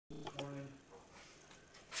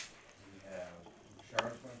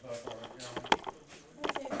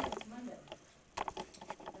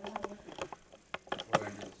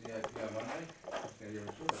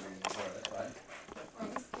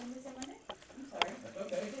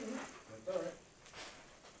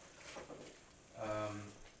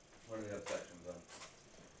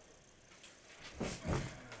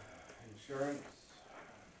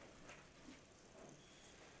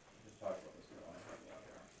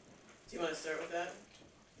Do you want to start with that?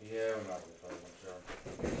 Yeah, we're not gonna try one, sure.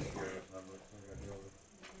 Curious number, we're gonna deal with.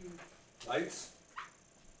 Lights?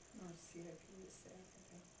 Oh, CIP is there,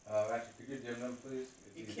 okay. Actually, could you dim them, please?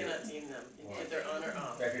 It's You easier. cannot deem them. You Why? can, they're on or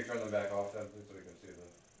off. Actually, turn them back off then, please, so we can see the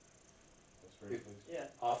screen, please.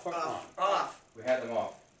 Yeah. Off or on? Off. Off. We had them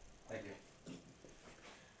off. Thank you.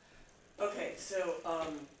 Okay, so,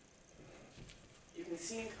 you can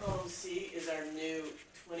see in column C is our new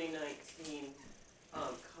 2019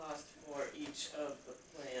 cost for each of the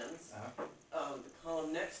plans. The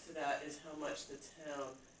column next to that is how much the town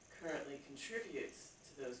currently contributes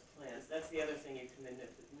to those plans. That's the other thing you can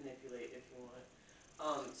manipulate if you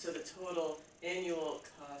want. So the total annual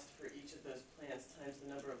cost for each of those plans times the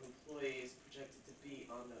number of employees projected to be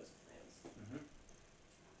on those plans. Mm-hmm.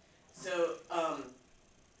 So,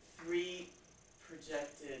 3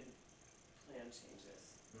 projected plan changes.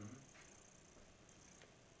 Mm-hmm.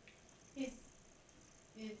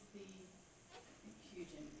 Is the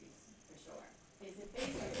huge increase for sure. Is it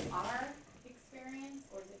based on our experience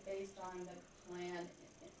or is it based on the plan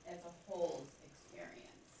as a whole's experience?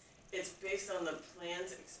 It's based on the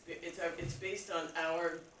plans, it's based on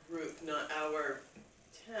our group, not our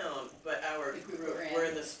town, but our The group group. we're in. We're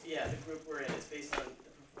in this, yeah, the group we're in. It's based on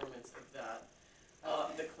the performance of that,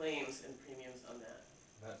 Okay. the claims and premiums on that.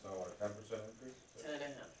 That's all, what, 10% increase?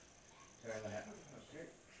 10.5. 10.5, okay.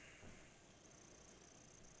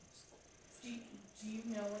 Do you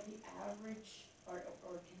know what the average, or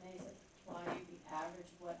can they supply you the average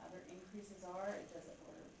of what other increases are? It doesn't,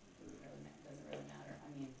 or doesn't really matter. I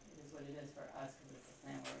mean, it is what it is for us because it's the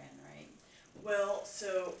plan we're in, right? Well,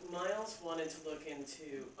 so Miles wanted to look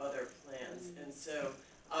into other plans, Mhm. and so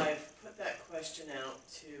I've put that question out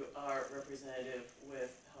to our representative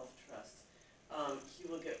with Health Trust. He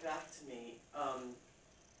will get back to me.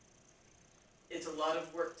 It's a lot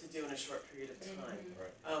of work to do in a short period of time. Mhm.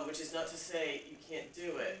 Right. Which is not to say you can't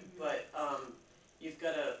do it, Mhm. but you've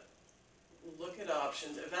got to look at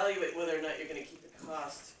options, evaluate whether or not you're going to keep the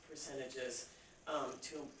cost percentages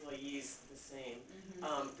to employees the same.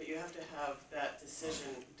 Mhm. But you have to have that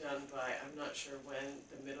decision done by, I'm not sure when,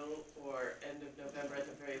 the middle or end of November at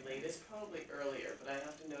the very latest, probably earlier, but I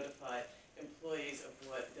have to notify employees of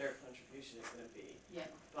what their contribution is going to be Yeah.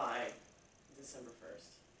 by December 1st.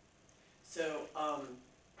 So,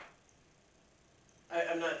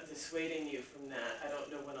 I'm not dissuading you from that. I don't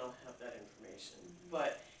know when I'll have that information. Mhm.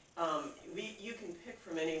 But you can pick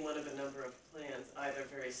from any one of a number of plans, either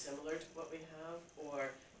very similar to what we have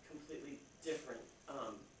or completely different,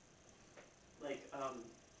 like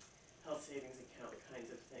health savings account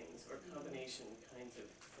kinds of things or combination kinds of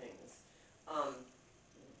things.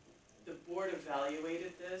 The board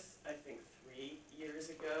evaluated this, I think, 3 years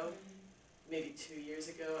ago, maybe 2 years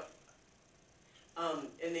ago.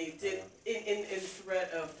 And they did, in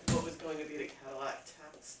threat of what was going to be the Cadillac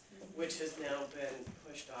tax, which has now been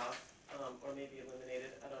pushed off, or maybe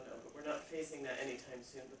eliminated, I don't know, but we're not facing that anytime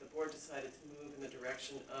soon. But the board decided to move in the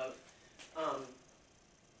direction of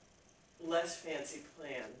less fancy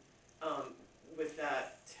plan, with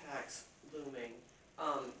that tax looming.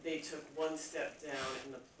 They took one step down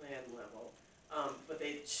in the plan level, but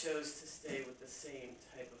they chose to stay with the same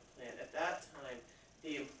type of plan. At that time,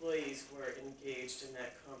 the employees were engaged in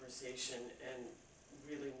that conversation and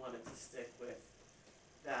really wanted to stick with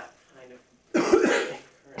that kind of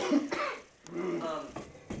current.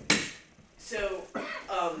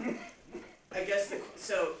 I guess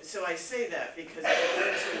so I say that because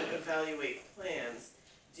if you're going to evaluate plans,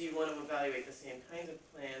 do you want to evaluate the same kinds of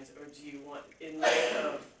plans, or do you want, in light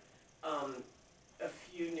of a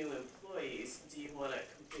few new employees, do you want to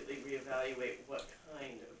completely reevaluate what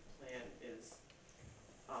kind of plan is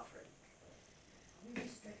offered? Are we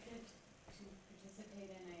restricted to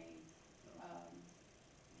participate in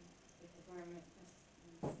because we're a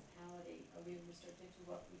municipality, are we restricted to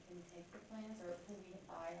what we can take for plans or who we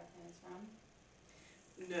buy our plans from?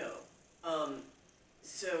 No.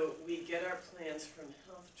 So we get our plans from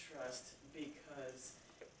Health Trust because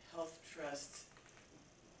Health Trust,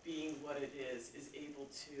 being what it is able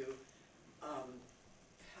to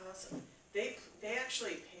pass. They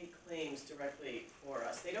actually pay claims directly for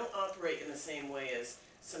us. They don't operate in the same way as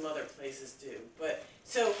some other places do. But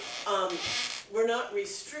so we're not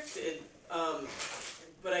restricted.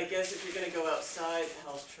 But I guess if you're going to go outside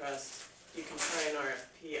Health Trust, you can try an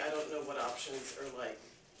RFP. I don't know what options are like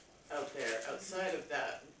out there outside of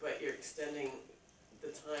that, but you're extending the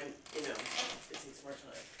time. You know, it takes more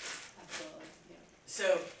time. Absolutely, yeah.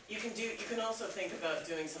 So you can also think about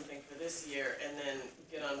doing something for this year and then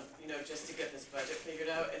get on, just to get this budget figured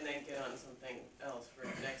out, and then get on something else for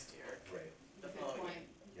next year. Right, The Good following point.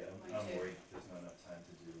 yeah, Good point I'm too. worried there's not enough time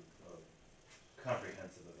to do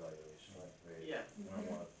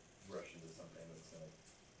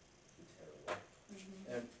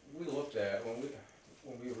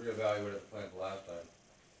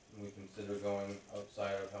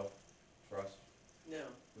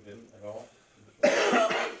didn't at all? Well,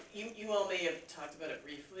 you all may have talked about it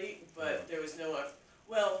briefly, but Yeah. there was no,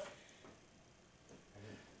 well,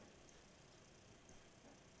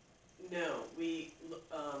 no,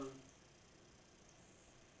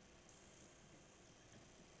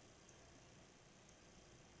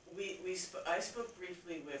 I spoke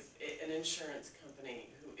briefly with an insurance company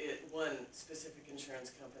one specific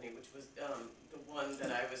insurance company, which was, the one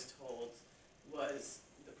that I was told was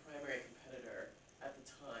the primary competitor at the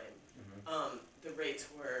time. Mm-hmm. The rates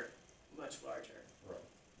were much larger. Right.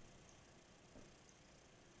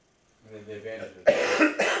 I mean, the advantage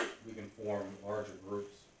is we can form larger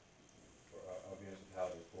groups of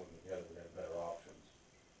municipalities pulling together, we have better options.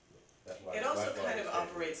 That's why. It also that's why kind I of say-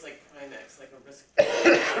 operates like Primex, like a risk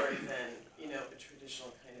more than, a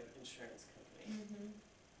traditional kind of insurance company. Mm-hmm.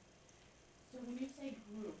 So when you say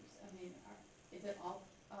groups, I mean, is it all,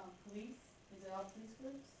 police? Is it all police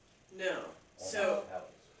groups? No, all so,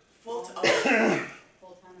 municipalities.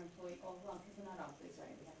 Full-time employee, oh, well, because we're not all police,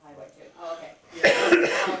 right, we have highway too, oh, okay.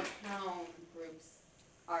 yeah. All town groups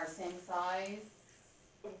are same size?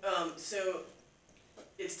 So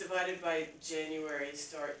it's divided by January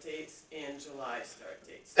start dates and July start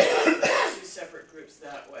dates. So there's two separate groups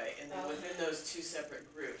that way, and then within those two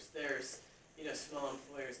separate groups, there's, small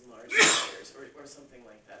employers and large employers, or something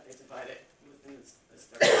like that. They divide it within the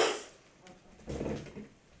start dates.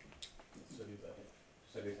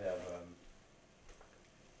 Cities have,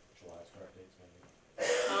 July start dates maybe.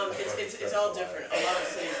 It's all different. A lot of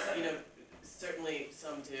cities, certainly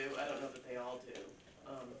some do. I don't know that they all do.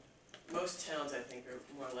 Most towns, I think, are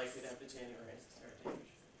more likely to have the January start date.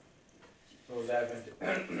 So it was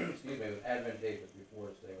it was advantageous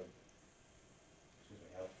before to stay with,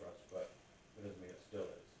 Health Trust, but it doesn't mean it still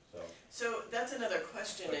is, so. So that's another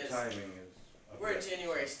question But is, timing is. we're a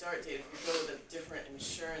January start date. If we go with a different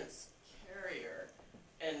insurance carrier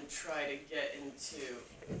and try to get into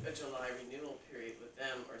a July renewal period with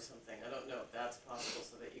them or something, I don't know if that's possible,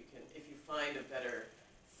 so that you can, if you find a better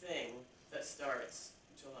thing that starts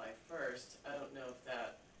July 1st, I don't know if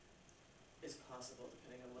that is possible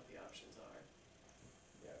depending on what the options are.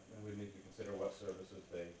 Yeah, and we need to consider what services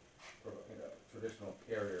they, traditional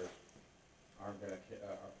carriers aren't gonna,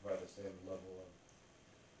 provide the same level of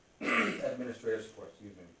administrative support,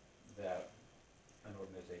 that an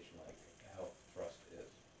organization like Health Trust is.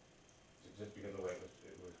 Just because of the way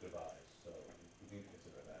it was devised, so we need to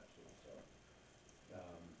consider that too, so.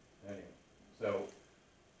 Anyway, so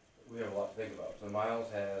we have a lot to think about. So Miles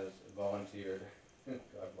has volunteered,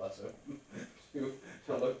 God bless him,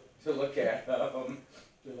 to look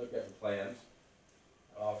at the plans.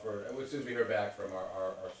 Offered, as soon as we hear back from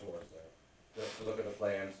our source there, to look at the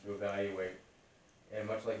plans, to evaluate, and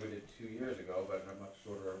much like we did 2 years ago, but in a much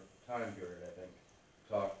shorter time period, I think,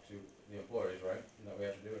 talk to the employees, right? And that we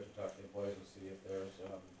have to do it, to talk to the employees and see if there's,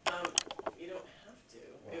 You don't have to.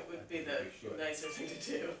 Well, It I would be think the we should. nicer thing to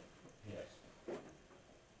do. yes.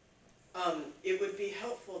 It would be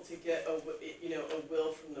helpful to get a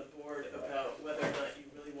will from the board about whether or not you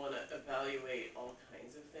really want to evaluate all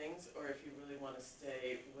kinds of things, or if you really want to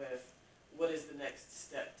stay with what is the next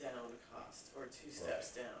step down cost, or two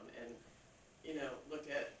steps down, and, look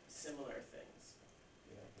at similar things.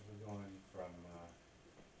 Yeah, because we're going from,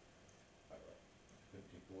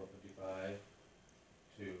 54, 55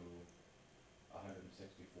 to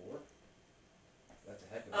 164. That's a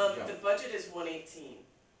heck of a The jump. budget is 118.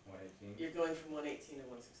 118. You're going from 118 to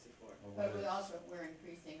 164. Well, But what is- we're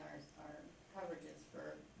increasing our coverages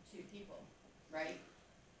for 2 people, right?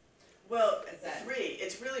 Well, Is that- 3,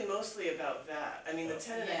 it's really mostly about that. I mean, the Oh.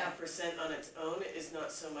 10.5% on its own is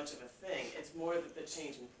not so much of a thing. It's more that the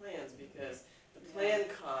change in plans, because the plan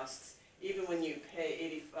costs, even when you pay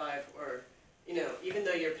 85, or, even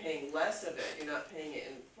though you're paying less of it, you're not paying it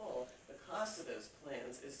in full, the cost of those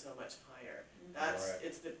plans is so much higher. Right.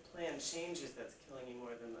 It's the plan changes that's killing you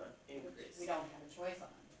more than the Which increase. we don't have a choice on.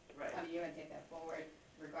 Right. I mean, you're gonna take that forward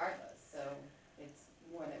regardless, so it's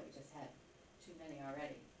more that we just had too many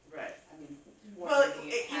already. Right. I mean, more Well, than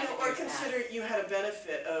we had in or years past. consider you had a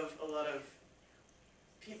benefit of a lot of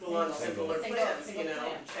people on Single- simpler single- plans, single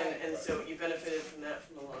plans, right. and so you benefited from that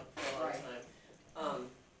for a long Right.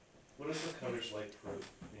 time. What is the coverage like for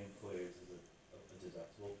the employees? Is it a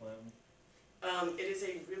deductible plan? It is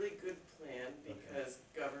a really good plan, because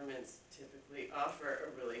governments typically offer a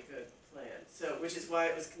really good plan, so, which is why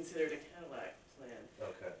it was considered a Cadillac plan.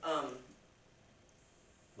 Okay.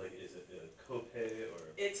 Like, is it a copay or?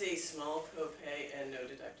 It's a small copay and no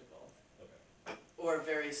deductible, Okay. or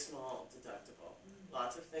very small deductible.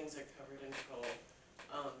 Lots of things are covered in full.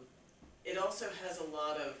 It also has a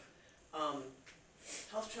lot of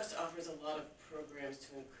Health Trust offers a lot of programs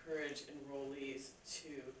to encourage enrollees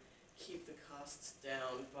to keep the costs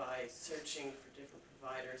down by searching for different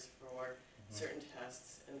providers for certain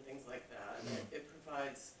tests and things like that. And it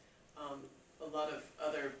provides a lot of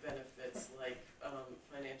other benefits like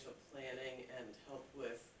financial planning and help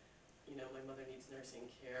with, you know, my mother needs nursing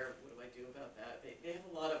care, what do I do about that? They have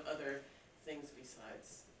a lot of other things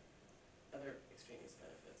besides other extraneous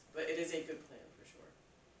benefits, but it is a good plan for sure.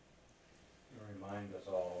 You remind us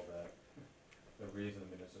all that the reason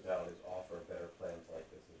municipalities offer better plans like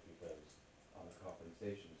this is because on the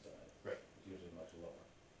compensation side, Right. it's usually much lower.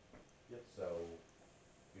 Yep. So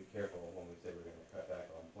be careful when we say we're gonna cut back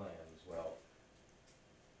on plans, well,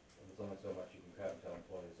 there's only so much you can cut and tell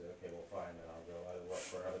employees, say, okay, well, fine, then I'll go either work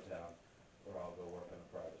for another town or I'll go work in the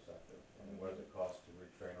private sector. And what does it cost to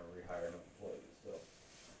retrain or rehire new employees? So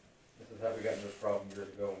this is how we got into this problem years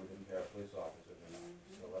ago when we didn't have police officers or not.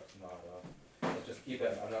 So let's not, let's just keep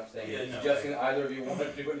that, I'm not saying, Yeah, no, suggesting either of you want to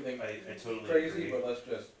do anything I totally crazy, agree. but let's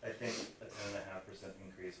just, I think a 10.5%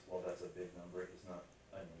 increase, while that's a big number, is not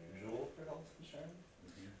unusual for health insurance.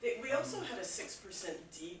 We also had a 6%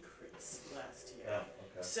 decrease last year. Oh,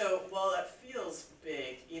 okay. So while that feels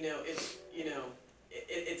big, you know,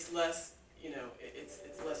 it's less, you know, it's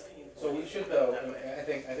less painful. so we should though, I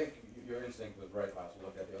think your instinct was right, Miles, to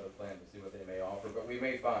look at the other plans and see what they may offer, but we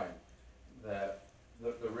may find that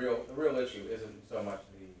the real issue isn't so much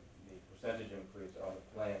the percentage increase on the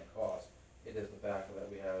plan cost, it is the fact that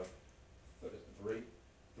we have, what is it, three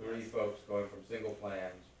Yes. folks going from single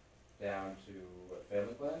plans down to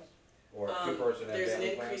family plans? Or Um, two-person and There's an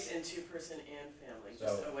family increase plans? in two-person and family,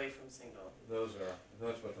 just So- away from single.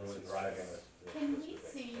 That's what's really driving this. Can this we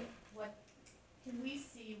debate. see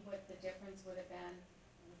what the difference would have been?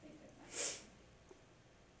 Let me think of that.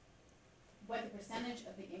 What the percentage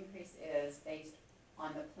of the increase is based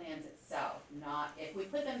on the plans itself, not, if we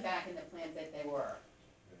put them back in the plans that they were.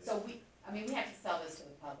 So we have to sell this to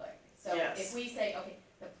the public. So Yes. if we say, okay,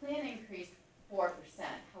 the plan increased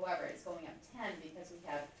 4%, however, it's going up 10 because we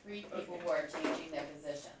have 3 people Okay. who are changing their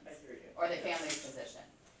positions, I hear you. or their Yes. family's position.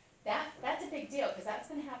 That's a big deal, because that's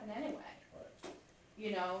gonna happen anyway. Right.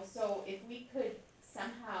 You know, so if we could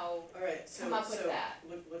somehow, All right, so, Come up with that.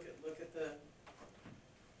 Look at the,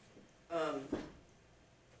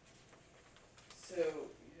 so you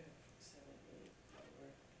have 7, 8, 4.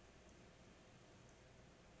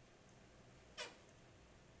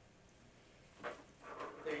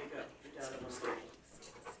 There you go, you're down to 130.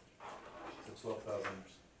 So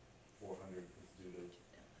 12,400 is due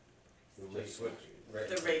to the rate Just switch increase. rate.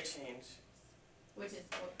 The rate change. which is,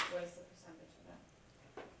 what is the percentage of that?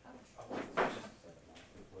 Oh,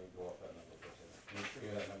 Before you go off that number for a second, can you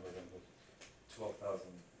figure that number again, please?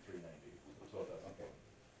 12,390, so 12,000. Okay.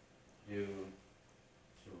 Due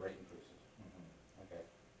to rate increases, okay.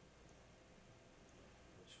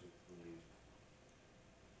 Which would leave.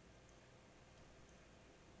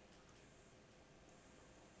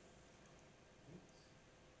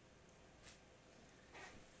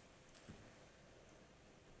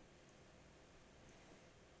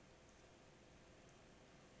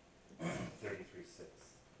 $33,600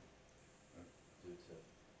 due to.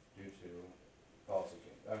 Due to policy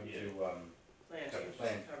change, Yeah. Plan Coverage. change,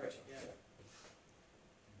 plan. coverage, yeah. Make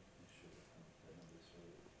sure that number's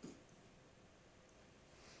right.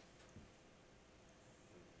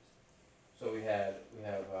 So we have,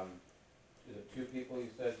 is it 2 people you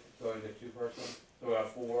said going to 2-person? So we have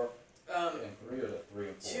 4 and 3, or is it 3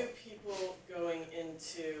 and 4? 2 people going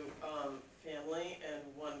into, family and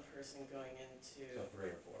 1 person going into, So 3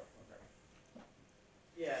 or 4, okay,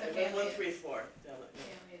 yeah, So and then family- 1, 3, 4, down the, yeah.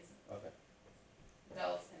 families, okay.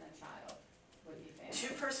 adults and a child would be family.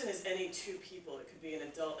 2-person is any 2 people, it could be an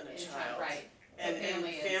adult and a And child. Right, And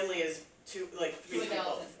family is- two, like 3 2 people.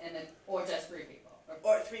 adults or just 3 people.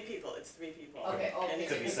 Or 3 people, it's 3 people. Okay, And it okay,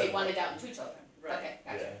 could be so they 7. 1 adult and 2 children. Right. Okay,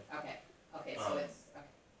 gotcha, okay, so it's, okay.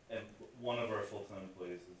 And one of our full-time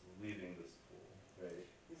employees is leaving this pool, right?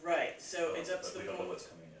 Right, so it's up to But the we don't know board, what's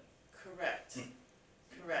coming in. correct,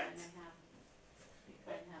 correct. You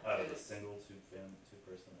couldn't have Out of two. the single,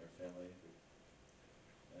 two-person or family.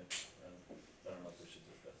 I don't know if we should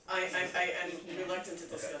discuss. I'm You can. reluctant to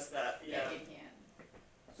discuss that, yeah. You can.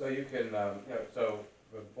 So you can, so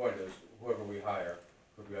the point is, whoever we hire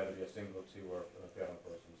could either be a single, 2, or a family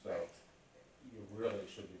person, so Right. you really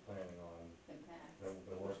should be planning on The max.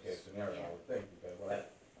 the worst case scenario, I would think, because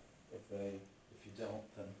if If you don't,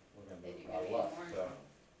 then we're gonna Then be you're out gonna of be in luck, more so. trouble,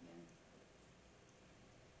 yeah.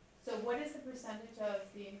 So what is the percentage of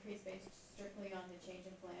the increase based strictly on the change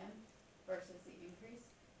in plan versus the increase?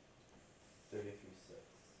 33,600.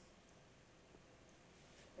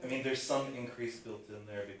 I mean, there's some increase built in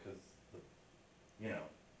there because the, you know,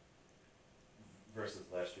 versus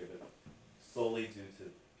last year, but solely due to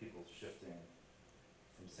people shifting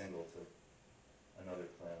from single to another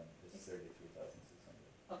plan is 33,600.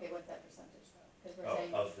 Okay, what's that percentage though? Cause we're Oh,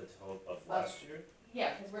 saying, of the total, of last year?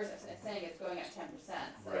 yeah, cause we're saying it's going up 10%, so.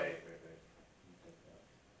 Right. You take that.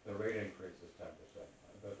 The rate increase is 10%,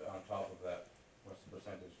 but on top of that, what's the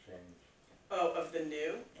percentage change Oh, of the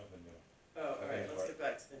new? of the new? Oh, I alright, think let's what- get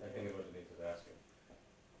back to the I think new. it was Denise was asking.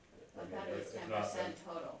 I thought it was 10%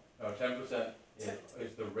 total. No, 10%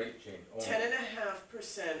 is the rate change only.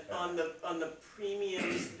 10.5% on the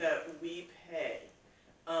premiums that we pay.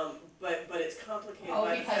 But it's complicated Oh,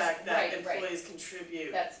 by the because- fact that right, right. employees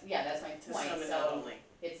contribute That's my to point, some and so only.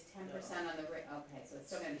 it's 10% on the rate, okay, so it's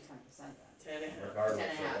still gonna be 10% then. 10.5. Regardless 10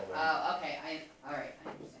 and a half. of what Oh, okay, alright, I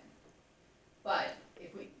understand. But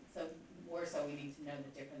if we, so more so we need to know the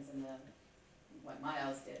difference in the, what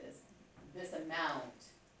Miles did is, this amount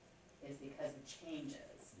is because of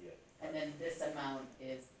changes. Yeah. And then this amount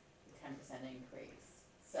is the 10% increase,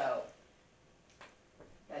 so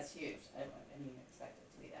that's huge, I didn't even expect it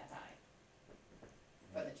to be that high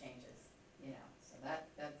for the changes, you know, so that's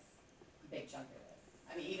a big chunk of it.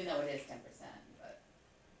 I mean, even though it is 10%, but.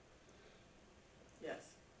 Yes.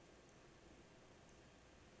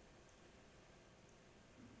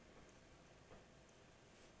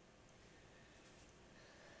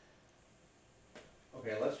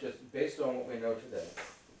 Okay, let's just, based on what we know today,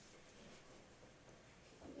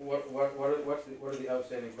 what are the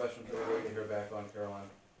outstanding questions that we're waiting to hear back on, Caroline?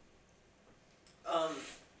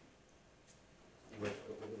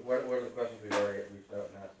 What are the questions we've already reached out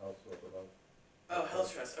and asked Health Source about? Oh,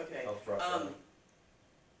 Health Trust, okay. Health Trust,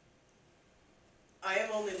 I am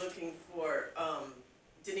only looking for,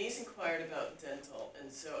 Denise inquired about dental,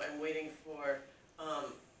 and so I'm waiting for,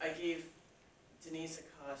 I gave Denise a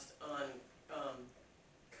cost on,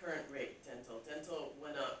 current rate dental. Dental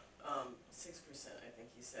went up, 6%, I think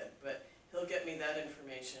he said, but he'll get me that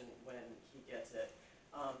information when he gets it.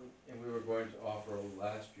 And we were going to offer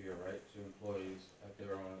last year, right, to employees at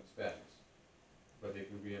their own expense. But they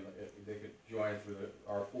could they could join through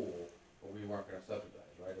our pool, but we weren't gonna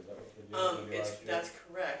subsidize, right? Is that what the deal was gonna be last year? That's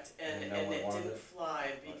correct, and And no one it wanted didn't it?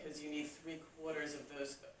 fly because you need 3/4 of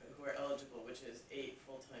those who are eligible, which is 8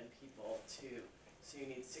 full-time people so you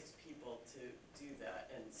need 6 people to do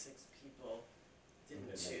that, and 6 people didn't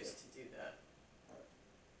Didn't make choose it. to do that.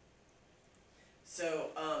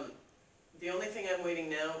 So, the only thing I'm waiting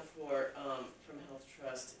now for, from Health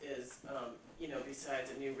Trust is,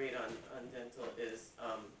 besides a new rate on dental is,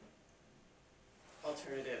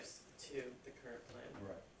 alternatives to the current plan.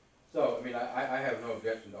 Right. So, I mean, I have no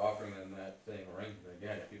objection to offering them that same arrangement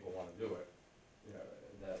again, if people wanna do it, you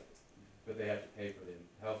know, but they have to pay for the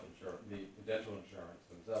health insurance, the dental insurance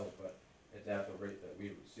themselves, but it's at the rate that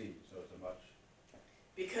we receive, so it's a much,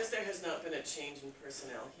 Because there has not been a change in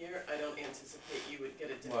personnel here, I don't anticipate you would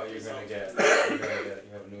get a well, different you're result. gonna get,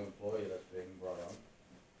 you have a new employee that's being brought on,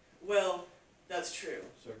 Well, that's true,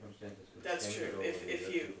 circumstances could change that's true, over if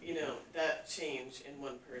the years. that change in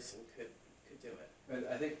one person could do it. And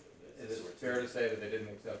I think it is fair to say that they didn't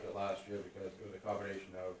accept it last year because it was a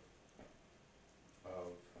combination of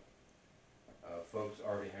folks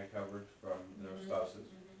already had coverage from their spouses.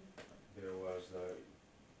 There was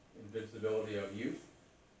invincibility of youth.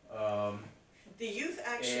 The youth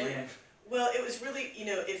actually, And well, it was really,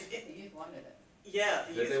 if The youth wanted it. yeah,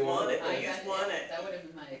 the Did they youth want want it? it, the youth want it, That would have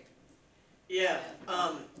been my, yeah,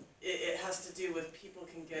 Yeah. it has to do with people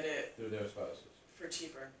can get it through their spouses. for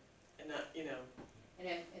cheaper, and not, and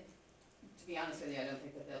to be honest with you, I don't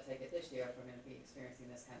think that they'll take it this year if we're gonna be experiencing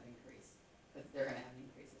this kind of increase, but they're gonna have an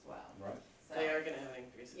increase as well, Right. so. they are gonna have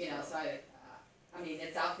increases. You know, so I mean,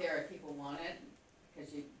 it's out there if people want it,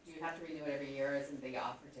 cause you have to renew it every year, isn't the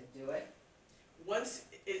offer to do it? Once,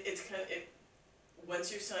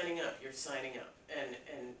 once you're signing up,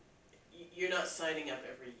 and you're not signing up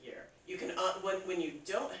every year. You can, when you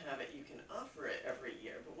don't have it, you can offer it every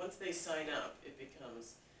year, but once they sign up, it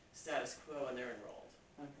becomes status quo and they're enrolled.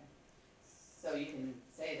 Okay. So you can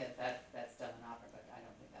say that's still an offer, but I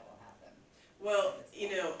don't think that will happen. Well,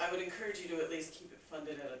 I would encourage you to at least keep it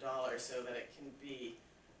funded at $1 so that it can be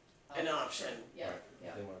an Oh, option. Yeah, Right, yeah,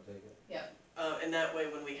 If they wanna take it. yeah, And that way,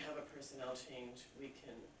 when we have a personnel change, we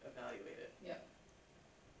can evaluate it, yeah.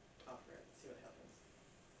 offer it, see what happens.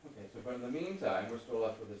 Okay, so but in the meantime, we're still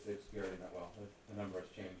left with this big scary, the number has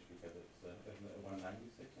changed because it's, isn't it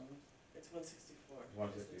 196 on this? It's 164. It's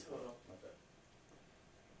 164. Is the total. Okay.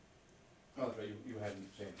 Oh, so you hadn't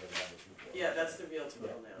changed the numbers before. Yeah, that's the real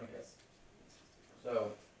total Yeah, now, okay. yes.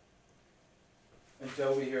 So,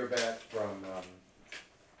 until we hear back from,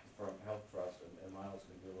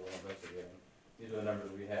 these are the numbers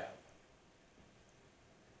we have.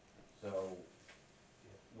 So,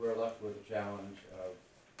 we're left with the challenge of,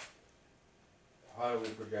 how do we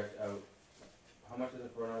project out, how much is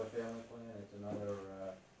it for another family plan? It's another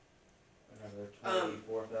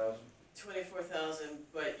 24,000? 24,000,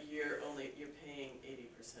 but you're paying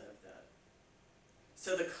 80% of that.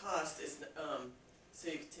 So the cost is, so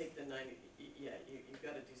you could take the 90, yeah, you've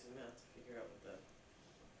gotta do some math to figure out what the.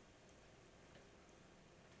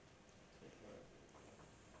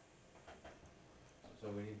 So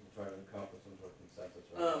we need to try to come up with some sort of consensus,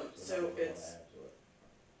 So right? So numbers we it's- wanna add to it.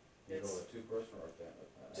 You go with a two-person or a family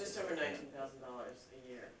plan? Just over $19,000 a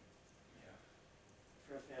year Yeah.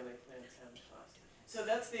 for a family plan town cost. So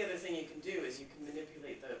that's the other thing you can do, is you can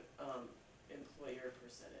manipulate the, employer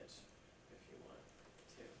percentage if you want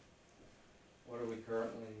to. What are we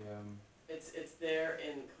currently, It's there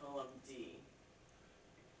in column D.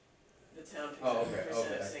 The town pays Oh, 100%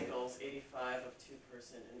 okay, of I see. singles, 85 of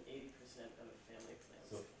two-person, and 80% of family plans.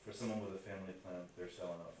 So for someone with a family plan, they're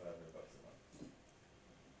shelling out $500 a month.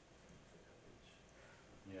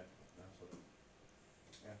 yeah, that's what,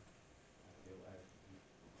 yeah.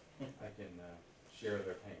 I can, share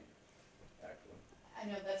their pain, actually. I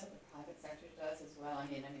know that's what the private sector does as well, I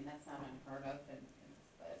mean, that's not unheard of,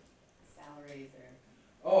 but salaries are,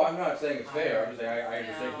 Oh, I'm not saying it's fair, I'm just saying I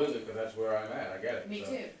just say No. business, because that's where I'm at, I get it. me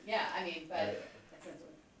so. too, yeah, I mean, but I- since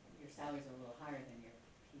your salaries are a little higher than your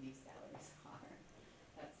PD salaries are,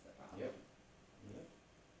 that's the problem. Yep. Yep.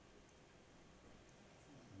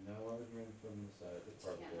 No argument from the side, this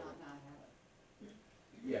part of the board. Cannot not have it.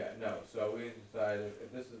 Yeah, no, so we decided,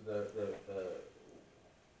 if this is the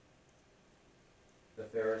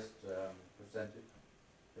fairest, percentage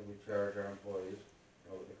that we charge our employees,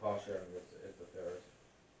 or the cost sharing is the fairest.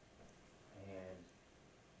 And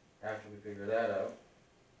after we figure that out,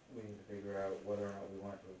 we need to figure out whether or not we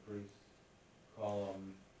want to increase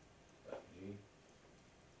column G.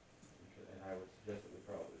 And I would suggest that we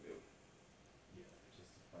probably do. Yeah,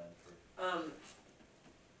 just a plan for.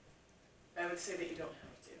 I would say that you don't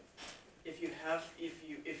have to. If you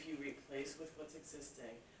replace with what's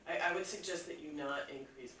existing, I would suggest that you not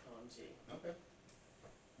increase column G. Okay.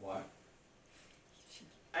 Why?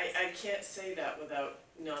 I can't say that without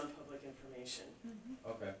non-public information,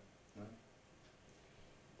 Okay.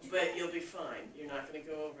 but you'll be fine, you're not gonna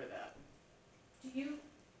go over that. Do you know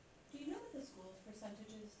what the school's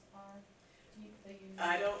percentages are? That you know?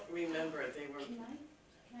 I don't remember, they were, Can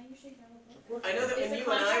I usually know what? I know that Is when the you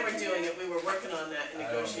and I were contract in doing there? it, we were working on that in I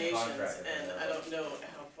don't know the negotiations, contract in and there. I don't know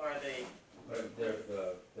how far they, But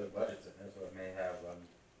the budget's in there, so it may have, it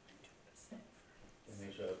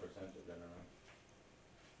may show the percentage, I don't know.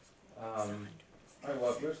 Alright,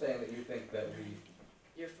 well, if you're saying that you think that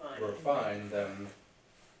you're fine. we're fine, then,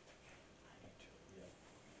 Yeah.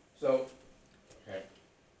 so, okay.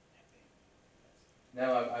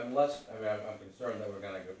 Now, I'm less, I'm concerned that we're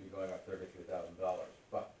gonna be going up $33,000,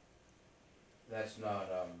 but that's not,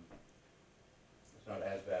 it's not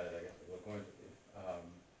as bad as I guess it was going to be.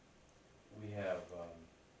 We have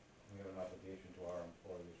an obligation to our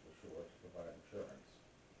employees for sure to provide insurance.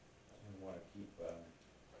 And we wanna keep,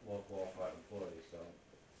 well-qualified employees, so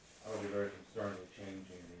I would be very concerned with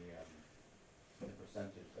changing the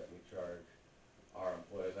percentage that we charge our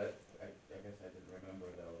employees. I guess I didn't remember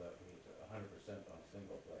though that we 100% on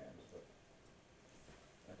single plans, but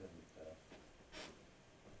that doesn't,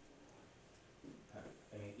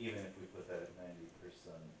 I mean, even if we put that at 90%, we're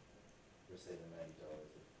saving $90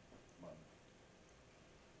 a month.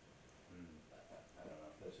 I don't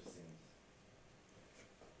know, that just seems,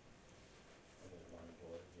 one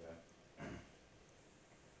employee, yeah.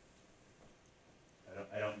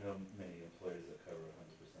 I don't know many employers that cover 100%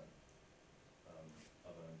 of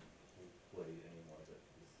an employee anymore, but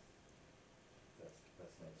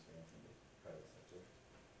that's my experience in the private sector.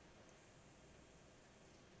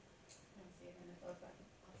 I don't see it in the book, but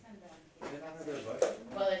I'll send that on They don't have Kate. their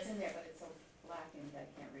budget? Well, it's in there, but it's so blackened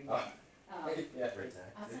that I can't read it. Ah. Yeah.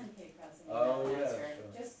 I'll send Kate Cross an Oh, email, yeah, ask her,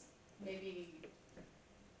 sure. just maybe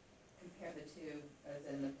compare the two as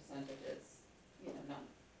in the percentages, not,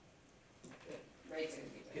 the rates are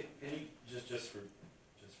gonna be different. Can you, just for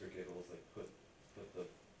giggles, like put the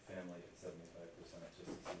family at 75%, just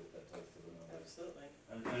to see what that does to the numbers? Absolutely.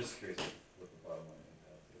 I'm just curious what the bottom line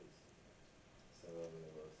impact is. So,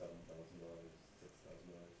 $7,000, $6,000.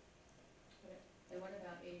 And what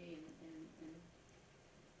about 80 in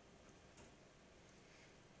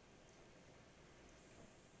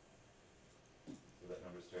So that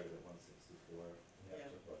number started at 164. Yeah, Yeah.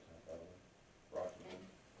 it's about 10,000. Approximately.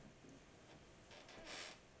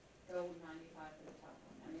 go 95 for the top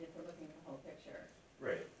one? I mean, if we're looking at the whole picture.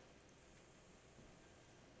 Right.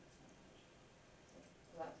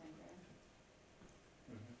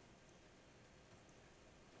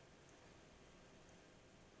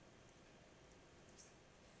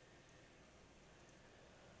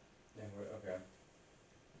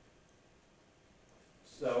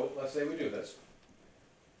 So, let's say we do this.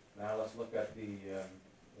 Now let's look at the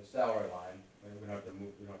salary line, maybe we don't have to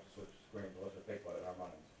move, we don't have to switch screens, let's just think about it in our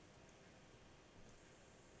minds.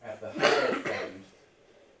 At the highest end,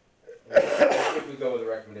 if we go with the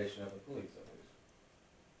recommendation of the police at least,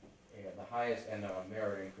 and the highest end of a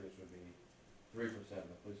merit increase would be 3% in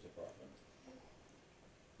the police department.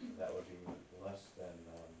 That would be less than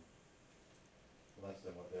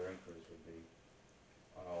what their increase would be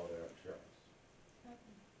on all of their insurance.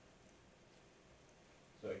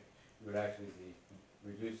 So you would actually be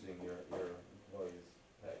reducing your employees'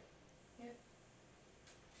 pay. Yep.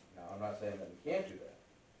 Now, I'm not saying that we can't do that.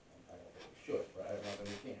 I don't think we should, but I'm not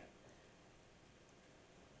saying we can't.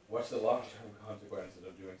 What's the long-term consequences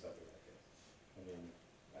of doing something like this? I mean,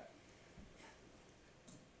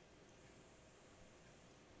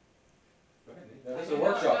 go ahead, Nate. Now, this is a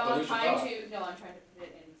workshop, so we should talk. I'm trying to put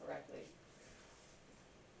it in correctly.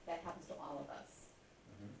 That happens to all of us,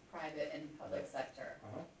 Mhm. private and public sector,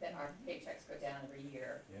 Uh-huh, that our paychecks go down every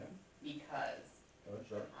year yeah, because, oh,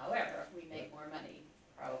 sure. however, we make more money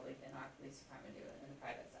probably than our police department do in the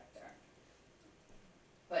private sector.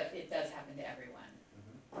 But it does happen to everyone,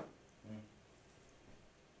 Mhm.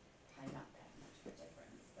 probably not that much of a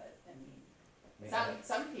difference, but I mean, Yeah.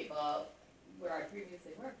 some people, where I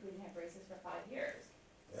previously worked, we didn't have raises for 5 years.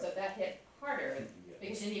 So Yep. that hit harder Yeah.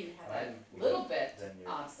 because you didn't even have a Fine. little bit Then you're-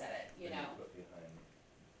 offset it, you then know? you're put behind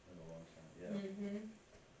in the long term, yeah. Mm-hmm.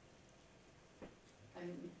 I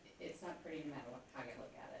mean, it's not pretty no matter how you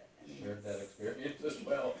look at it. I mean, Shared that it's- experience as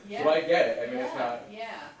well. Yeah. So I get it, I mean, it's Yeah, not,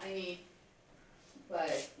 yeah, I mean,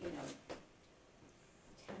 but, you know,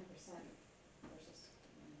 10% versus,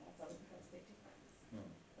 that's a big difference, Hmm.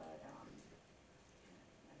 but, I don't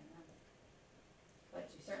know. But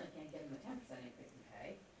you certainly can't give them a 10% increase in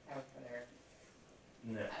pay, out for their,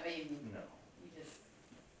 No, I mean, no. you just.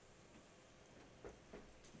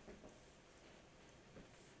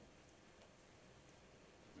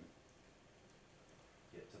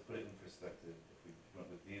 Yeah, to put it in perspective, if we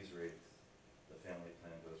went with these rates, the family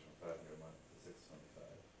plan goes from 500 a month to 625.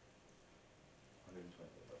 $125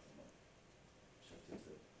 a month. Shifted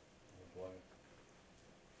to, oh boy.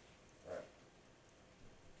 Right,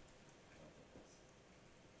 I don't think that's,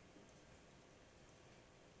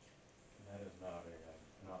 and that is not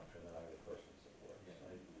an option that I would personally support. yeah,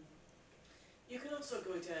 so. You can also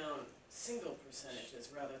go down single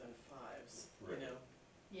percentages rather than fives, you Right. know?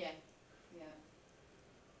 Yeah, yeah.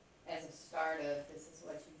 As a start of, this is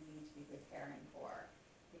what you need to be preparing for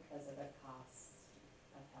because of the costs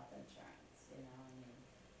of health insurance, you know,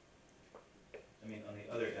 I mean, on the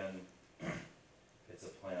other end, it's a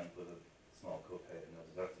plan with a small copay and no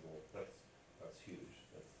deductible, that's huge,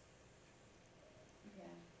 that's,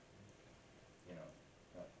 yeah. you know,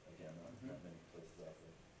 not Mhm. many places offer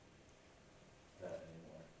that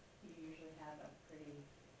anymore. You usually have a pretty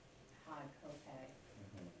high copay,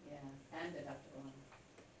 Mm-hmm. yeah, and deductible.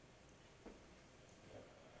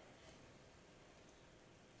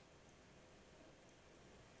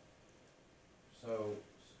 So,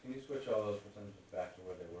 can you switch all those percentages back to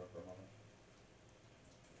where they were for a moment?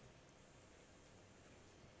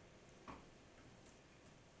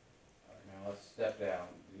 All right, now let's step down,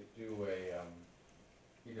 you do a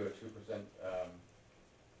 2%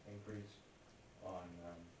 increase on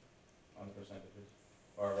the percentages,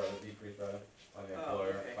 or rather decrease rather, on the Oh,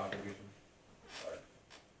 employer okay. contribution. Sorry.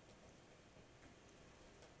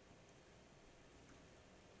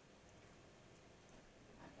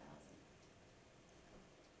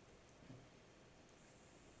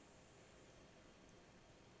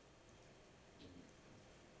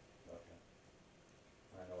 Okay.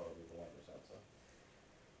 I know it'll be the 1%, so.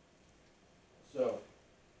 So,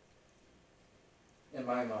 in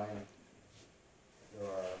my mind, there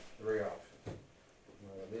are 3 options. You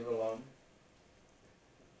either leave it alone,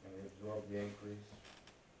 and we absorb the increase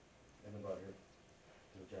in the budget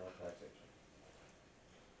through general taxation.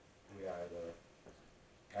 We either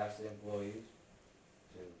ask the employees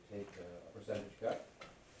to take a percentage cut,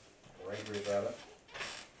 or increase rather,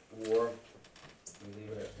 or we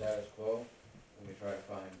leave it at status quo, and we try to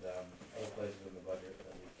find other places in the budget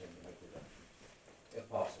that we can make reductions, if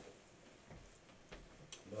possible.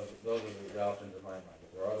 Those are the options in my mind.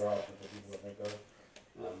 If there are other options that people would think of,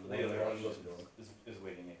 The other we'll option listen to them. is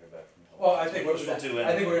waiting to hear back from health. Well, I think we're, Which we'll do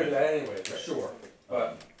I think we're gonna do anyway. that anyway, for Right. sure,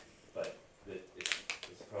 But but,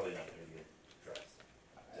 it's probably not gonna be a drastic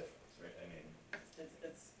difference, right? I mean,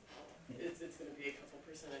 It's gonna be a couple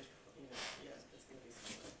percentage, you know, yeah, it's gonna be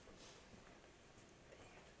something.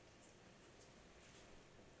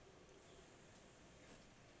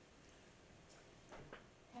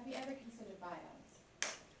 Have you ever considered buyouts?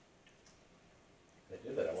 they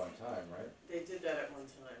did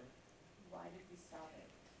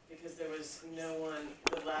because there was no one,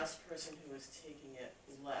 the last person who was taking it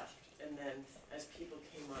left, and then as people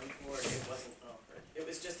came on board, it wasn't offered. It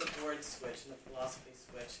was just a board switch and a philosophy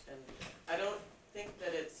switch, and I don't think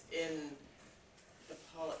that it's in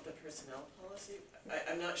the personnel policy.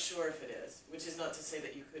 I'm not sure if it is, which is not to say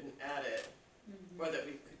that you couldn't add it, or that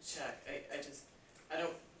we could check. I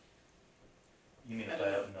don't, You mean I a don't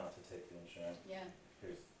know. buyout not to take the insurance? Yeah.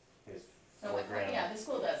 Here's So, $4,000. yeah, the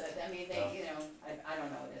school does it, I mean, they, Oh. you know, I don't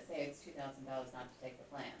know, they say it's $2,000 not to take the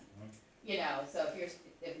plan. Mhm. You know, so if you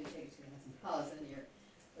take $2,000, then you're,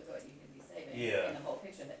 look what you can be saving Yeah. in the whole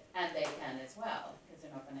picture, and they can as well, because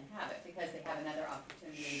they're not gonna have it, because they have another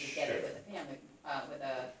opportunity to get it Sure. with a family, with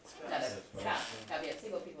another spouse. Now, we have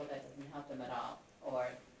single people, that doesn't help them at all, or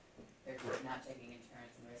they're Right. not taking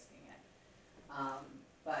insurance and risking it.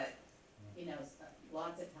 But, you know,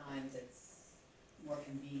 lots of times it's more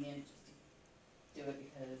convenient just to do it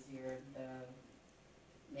because you're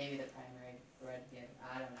maybe the primary breadwinner,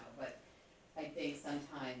 I don't know, but I think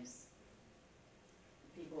sometimes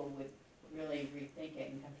people would really rethink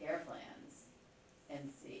it and compare plans and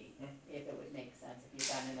see if it would make sense, if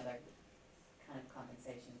you got another kind of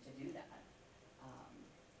compensation to do that.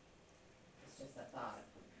 It's just a thought,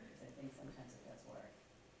 because I think sometimes it does work.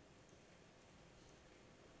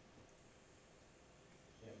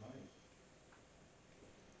 It might.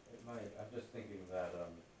 It might, I'm just thinking that,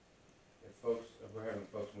 if we're having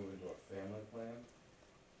folks move into a family plan,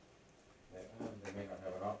 they may not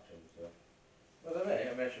have an option to, well,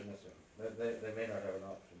 I mentioned this, they may not have an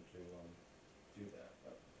option to, do that,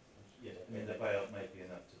 but. Yeah, I mean, the buyout might be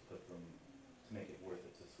enough to put them, to make it worth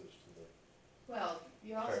it to switch to the, Well,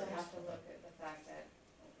 you also Partners. have to look at the fact that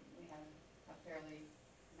we have a fairly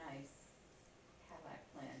nice Cadillac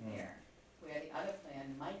plan Mm. here, where the other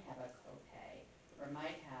plan might have a copay, or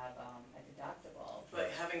might have a deductible. but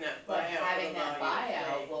having that But buyout having will that allow you to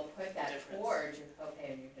buyout pay. will put that difference. towards your copay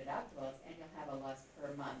and your deductibles, and you'll have a less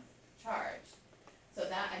per month charge. So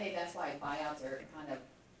that, I think that's why buyouts are kind of,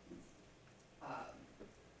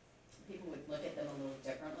 people would look at them a little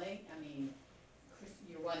differently. I mean,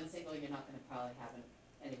 you're one single, you're not gonna probably have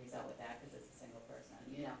any result with that, cause it's a single person,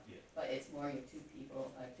 you know? Yeah. But it's more your two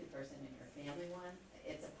people, two person and your family one.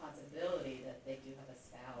 It's a possibility that they do have a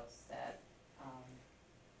spouse that,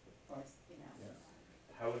 or, you know, Yeah.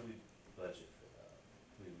 how would we budget for that?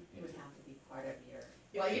 We would it need would to, have to be part of your,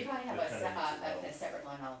 well, you probably have We kind of need to a separate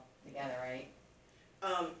line altogether, right?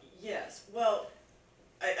 Yes, well,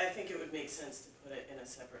 I think it would make sense to put it in a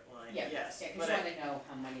separate line, yes, Yeah, cause but you wanna know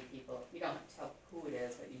how many people, you don't tell who it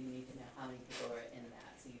is, but you need to know how many people are in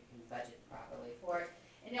that, so you can budget properly for it.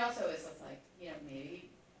 And also, it's just like, you know,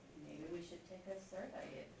 maybe we should take a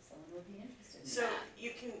survey if someone would be interested in So that.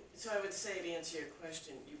 you can, so I would say to answer your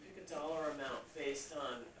question, you pick a dollar amount based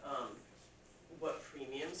on, what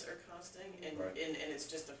premiums are costing, and, Right. and it's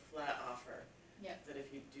just a flat offer. Yeah. That if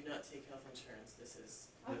you do not take health insurance, this is,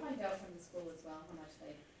 I'll find out from the school as well, how much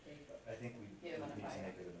they I think we Yeah, would on a need to buyout.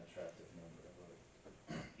 make it an attractive number,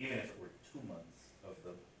 even if it were 2 months of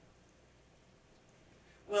the.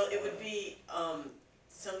 well, it would be,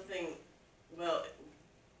 something, well,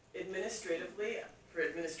 administratively, for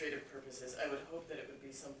administrative purposes, I would hope that it would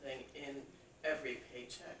be something in every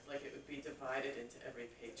paycheck, like it would be divided into every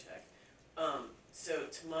paycheck. So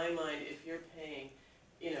to my mind, if you're paying,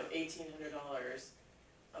 you know, $1,800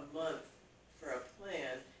 a month for a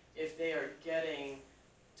plan, if they are getting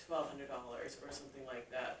 $1,200 or something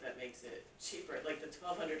like that, that makes it cheaper. Like the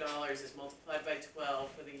 $1,200 is multiplied by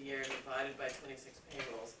 12 for the year, divided by 26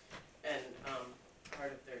 payrolls, and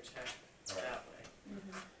part of their check Right. that way.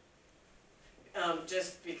 Mm-hmm.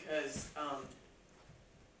 Just because,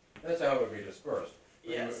 That's how it would be dispersed. But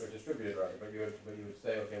yes, you would distribute it rather, but you would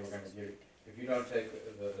say, okay, we're gonna give you, if you don't take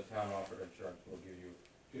the town offered insurance, we'll give you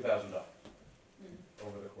 $2,000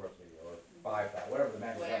 over the course of the year, or 5,000, whatever the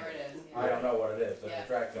magic number. Whatever it is, yeah. I don't know what it is, Yeah. to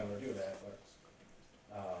attract someone to do that,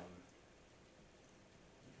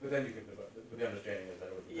 but then you could, but the understanding is that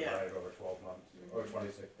it would be Yeah. divided over 12 months, or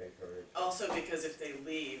 26 pay periods. also because if they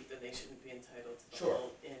leave, then they shouldn't be entitled to the Sure.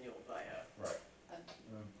 whole annual buyout. Right.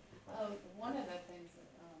 One of the things that,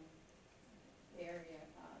 the area,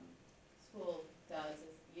 school does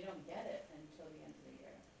is you don't get it until the end of the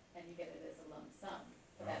year, and you get it as a lump sum,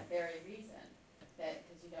 for that very reason, that,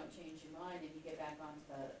 cause you don't change your mind and you get back onto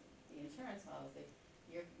the insurance policy,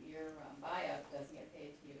 your buyout doesn't get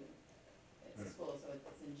paid to you, it's a school, so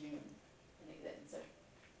it's in June, and it's a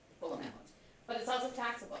full amount. But it's also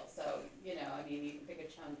taxable, so, you know, I mean, a bigger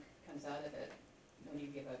chunk comes out of it when you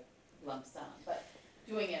give a lump sum, but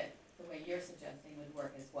doing it the way you're suggesting would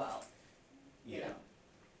work as well, you Yeah. know.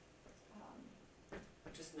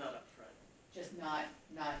 Just not upfront. Just not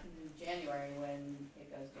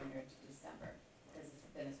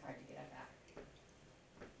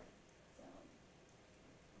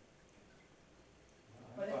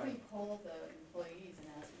poll the employees and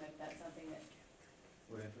ask them if that's something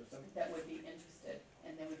Would interest them? that would be interested,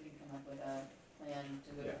 and then we can come up with a plan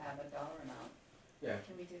to Yeah. have a dollar amount. Yeah,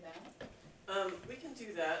 Can we do that? We can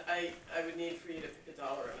do that. I would need for you to pick a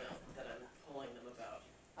dollar amount that I'm polling them about.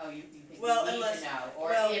 Oh, you think Well, we need unless- to know, or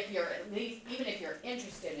well- if you're at least, even if you're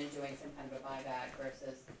interested in doing some kind of a buyback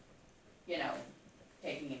versus, you know,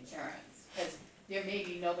 taking insurance, cause there may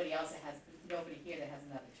be nobody here that has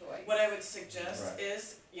another choice. What I would suggest Right.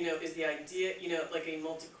 is, is the idea, like a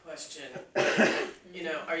multi-question,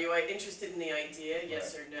 Mhm. are you interested in the idea,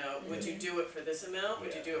 yes or no? Would you Mhm. do it for this amount?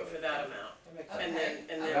 Would you do it for that amount? that makes Okay. sense.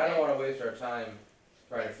 And I then, don't wanna waste our time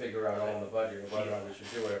trying to figure out all in the budget whether or not we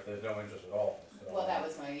should do it if there's no interest at all, so. Well, that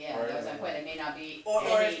was my point, it may not be or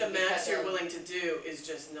any if the max because you're of- willing to do is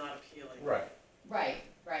just not appealing. Right,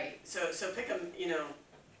 Right, So pick a, yeah.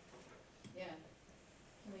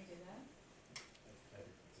 Can we do that? I think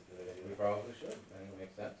it's a good idea. we probably should, I think it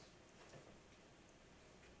makes sense.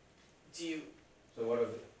 do you, So what are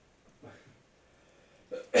the,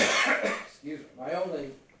 excuse me, my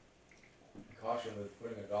only caution with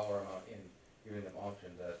putting a dollar amount in, giving them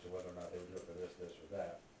options as to whether or not they would do it for this, or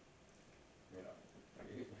that.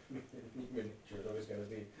 Human nature is always gonna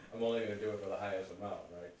be, I'm only gonna do it for the highest amount,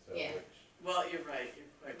 right, so Yeah. which, well, you're right, you're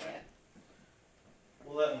quite right. Yeah.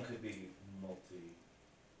 Well, that one could be multi,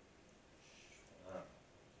 I don't know.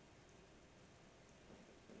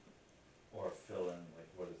 Or fill in, like,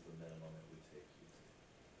 what is the minimum it would take you to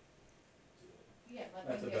do it? Yeah, let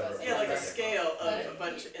That's them a give us. better- Yeah, like a Okay. scale Let of it a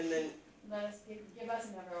bunch, be- and then, Let us, give us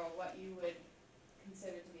a number of what you would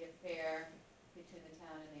consider to be a fair between the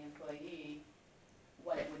town and the employee,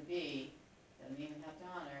 what it would be, doesn't even have to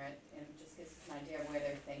honor it, and just gives us an idea of where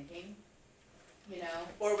they're thinking,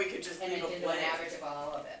 or we could just and leave then a do an blank, average of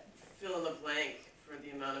all of it. fill in the blank for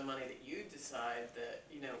the amount of money that you decide that,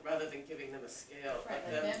 rather than giving them a scale, Right,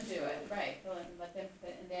 let let them do it, right, let them,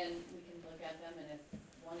 and then we can look at them, and if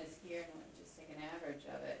one is here, and we'll just take an average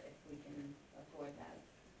of it, if we can afford that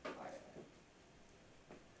part of it.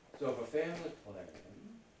 so if a family plan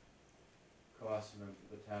costs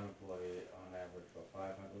the town employee on average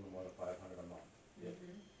about a little more than $500 a month. Yep.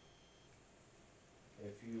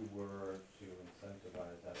 If you were to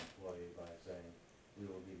incentivize that employee by saying, we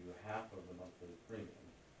will give you half of the monthly premium,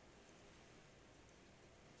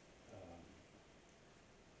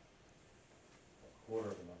 a quarter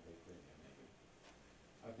of the monthly premium maybe,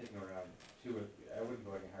 I'm thinking around I wouldn't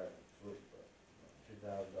go any higher than $3,000, but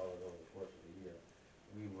 $2,000 over the course of the year,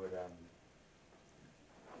 we would, let's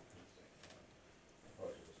see, I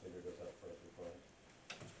probably should just figure this out first before I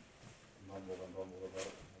mumble about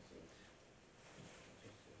it, let's see.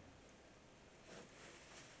 Just,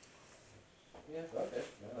 yeah, okay,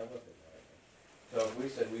 yeah, that was it, right. So if we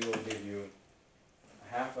said we will give you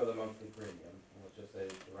half of the monthly premium, and let's just say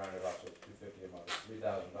to round it off, so it's $250 a month, it's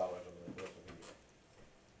 $3,000 over the course of the year.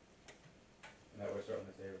 And that would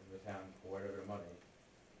certainly save the town quite a bit of money,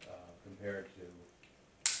 compared to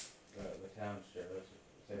the town's share, that's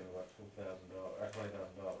saving about $20,000.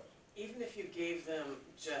 even if you gave them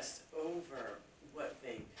just over what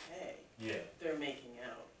they pay, Yeah, they're making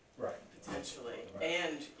out Right. potentially, Right.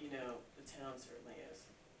 and, the town certainly is.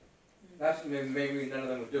 That's, maybe none of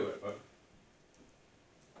them would do it, but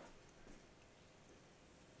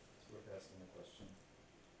it's worth asking the question.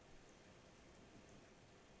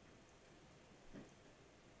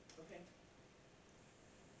 Okay.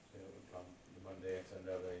 you know, come Monday and send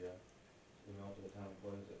out a, email to the town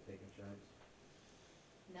employees that take insurance.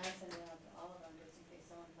 Now I send it out to all of them, just in case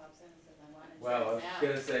someone pops in and says, I want Well, I was insurance now.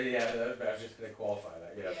 gonna say, yeah, I was just gonna qualify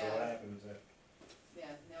that, yeah, so what Yeah. happens if,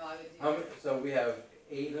 Yeah, no, I would do. so we have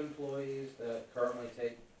 8 employees that currently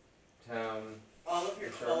take town, All of your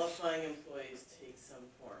Insurance. qualifying employees take some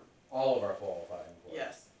form, all of our qualifying employees.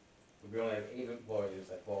 yes, We only have 8 employees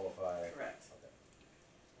that qualify. correct, Okay,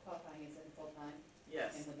 Qualifying is in full-time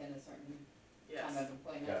yes, and within a certain time yes. of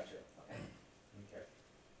employment? gotcha, Okay. okay.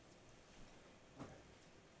 Okay.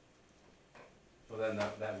 So then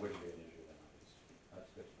that wouldn't be an issue then, obviously, that's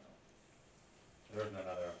good to know. There isn't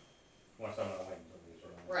another, once someone wings, somebody's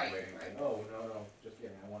sort of Right, waiting, right. saying, oh, no, just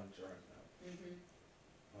kidding, I want insurance now. Mm-hmm.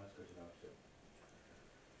 Well, that's good to know too.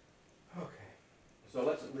 Okay, so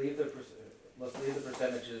let's leave the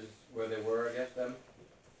percentages where they were, I guess, then.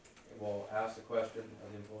 We'll ask the question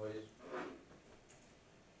of the employees.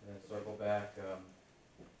 And then circle back,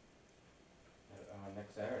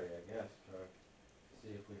 next Saturday, I guess, to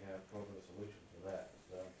see if we have come up with a solution for that,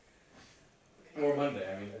 so. Or Monday,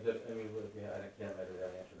 I can't let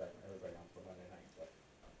everybody answer that, everybody on for Monday night, but.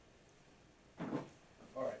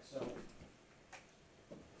 All right, so.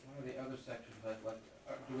 One of the other sections I'd like,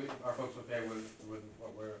 are folks okay with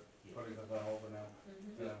what we're Yeah. putting this on hold for now?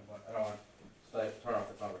 Mhm. I don't want to turn off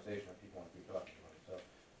the conversation if people want to keep talking about it, so.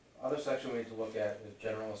 Other section we need to look at is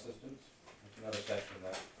general assistance. It's another section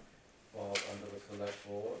that falls under the select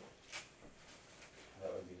board.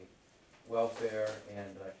 That would be welfare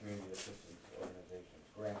and community assistance organizations,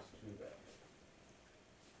 grants to them.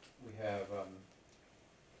 We have,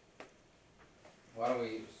 why don't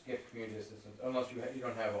we skip community assistance, unless you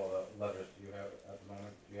don't have all the letters, do you have it at the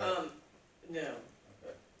moment? Do you have? No,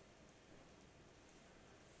 Okay.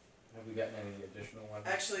 Have we gotten any additional ones?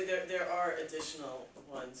 actually, there are additional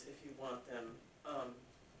ones if you want them.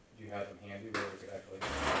 Do you have them handy where we could actually?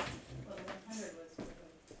 Well, the 100 was for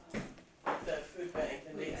The food bank,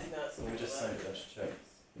 the Food Nate's bank. Nuts. So we just signed a bunch of checks.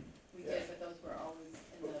 we did, but those were always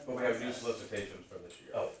in the. But we have new process. solicitations for this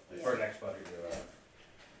year. Oh, For next budget year,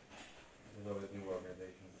 there's always new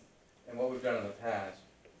organizations. And what we've done in the past,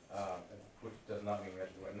 which does not mean we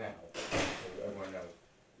have to do it now, but so everyone knows,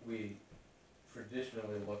 we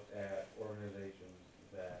traditionally looked at organizations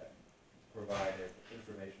that provided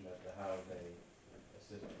information as to how they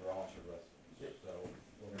assist Rollinsford residents. So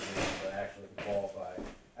organizations that actually qualify,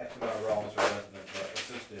 X amount of Rollinsford residents are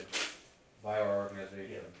assisted by our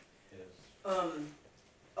organization is.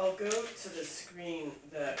 I'll go to the screen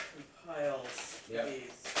that compiles Yep.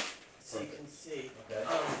 these, so you can see. Okay.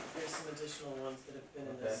 There's some additional ones that have been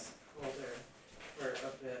in Okay. this folder for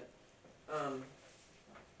a bit.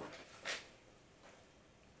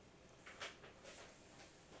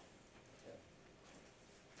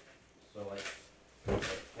 So like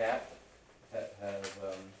CAP has,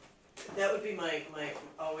 That would be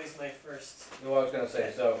always my first, no, I was gonna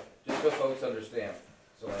say, so, just so folks understand,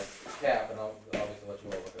 so like CAP, and I'll obviously let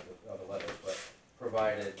you all look at the other letters, but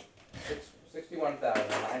provided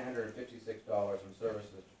 $61,956 in services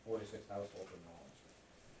to 46 households in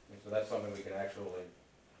Rollinsford. And so that's something we can actually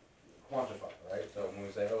quantify, right? So when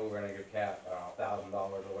we say, oh, we're gonna give CAP, $1,000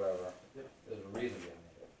 or whatever, there's a reason behind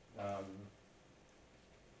it.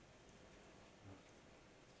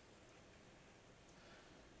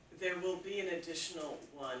 there will be an additional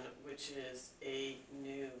one, which is a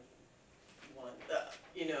new one.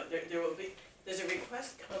 There will be, there's a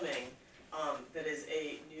request coming, that is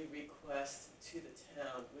a new request to the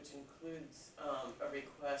town, which includes, a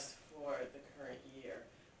request for the current year,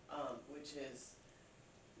 which is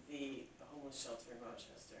the homeless shelter in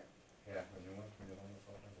Rochester. Yeah, a new one, a new homeless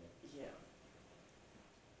shelter. Yeah.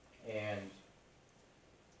 And,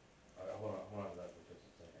 hold on to that for just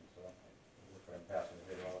a second, so we're trying to pass it,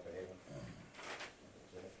 they don't look at Haven.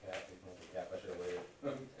 So the CAP, ignore the CAP, I should have waited.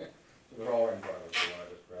 So they're all in front of us, so I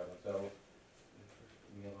just grab it, so,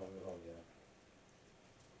 yeah.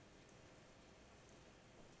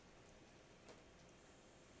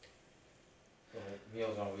 So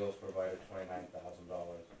Meals on Wheels provided $29,000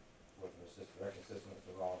 worth of direct assistance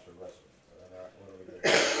to Rollinsford residents, so then, what do we do?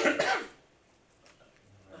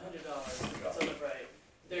 $100, it's on the right.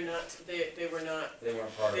 They're not, they were not, They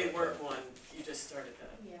weren't part of it. they weren't one, you just started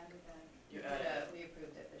that. We added that. You added it. We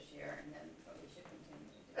approved it this year, and then, but we should continue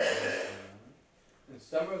to do it. And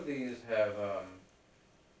some of these have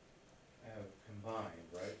combined,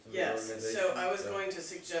 right? Some of the Yes, so I was organizations, going to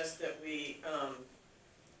suggest that we,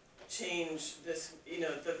 change this,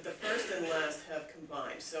 the first and last have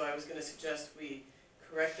combined, so I was gonna suggest we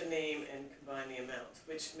correct the name and combine the amounts,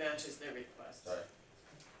 which matches their request. Sorry. Did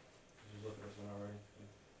you look at this one already?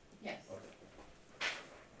 Yes. Okay.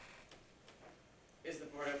 Is the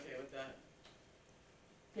board okay with that?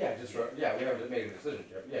 Yeah, we haven't made a decision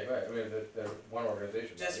yet, yeah, right, I mean, they're one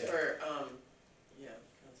organization. Just yeah. for, continuity.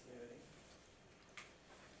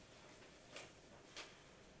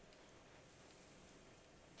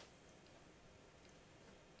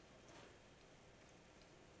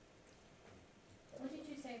 What did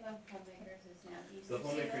you say about homemakers is now Easter The Seals?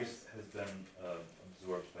 homemakers has been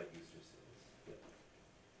absorbed by Easter Seals.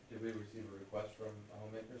 Did we receive a request from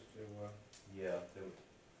homemakers to, Yeah, they would,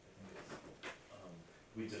 I think it's,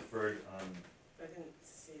 we deferred on, I didn't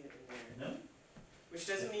see it in there, no, which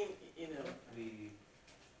doesn't mean, we, we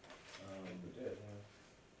did,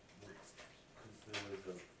 cause there was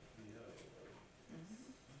a PO, right?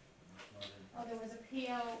 Mhm. It's not in- Oh, there was a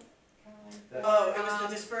PO, Caroline. That- Oh, it was the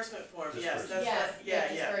disbursement form, yes, that's Disbursement. right, Yes, yeah,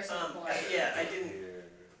 the disbursement form. yeah, I didn't, Here.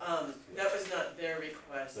 that was not their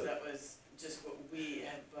request, So- that was just what we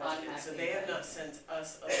had budgeted, so Automatically they have not budgeted. sent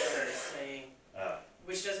us a letter saying, Ah,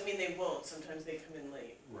 which doesn't mean they won't, sometimes they come in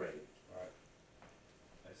late. right, alright,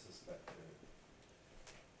 I suspect they're,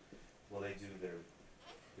 well, they do their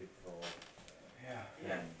big fall yeah.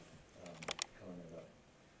 Yeah. thing, coming it up.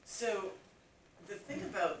 So, the thing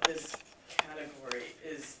about this category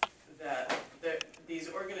is that these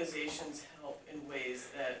organizations organizations help in ways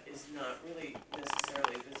that is not really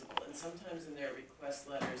necessarily visible. And sometimes in their request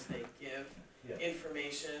letters, they give Yeah.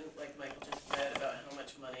 information, like Michael just read, about how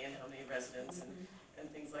much money and how many residents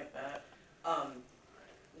and things like that.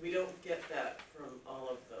 We don't get that from all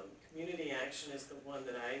of them. Community Action is the one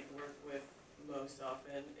that I work with most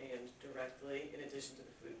often and directly, in addition to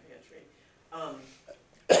the food pantry.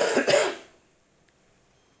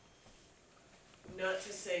 Not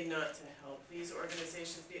to say not to help these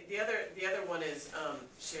organizations. The other one is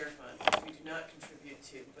Share Fund, which we do not contribute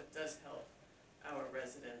to, but does help our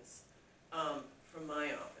residents. From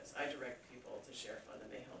my office, I direct people to Share Fund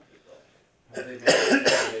and they help people. Have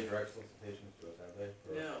they direct solicitations to us, have they,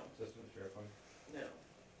 for No. assistance, share fund? No.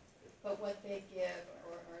 But what they give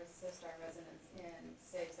or assist our residents in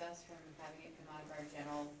saves us from having it come out of our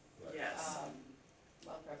general, Right. Yes.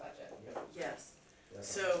 welfare budget. Yeah. Yes. Yeah.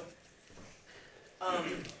 So,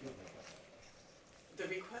 the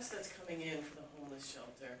request that's coming in for the homeless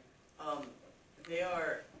shelter,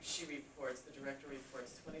 she reports, the director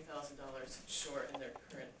reports, $20,000 short in their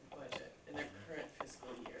current budget, in their current fiscal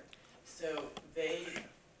year. So they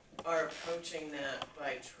are approaching that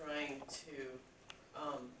by trying to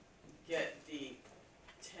get the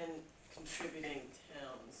 10 contributing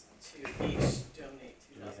towns to each donate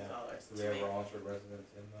 $2,000 Do we have Rollinsford residents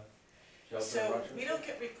in the shelter in So Rochester? we don't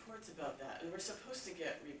get reports about that, and we're supposed to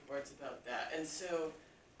get reports about that, and so,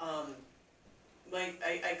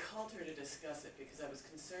 I called her to discuss it because I was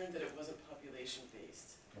concerned that it wasn't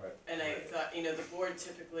population-based. Right. And I thought, the board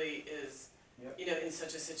typically is, Yep. in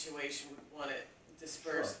such a situation, would want it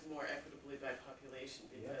dispersed more equitably by population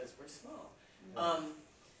because we're small.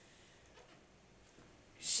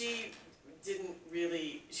 She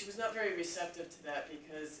she was not very receptive to that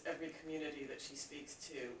because every community that she speaks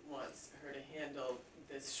to wants her to handle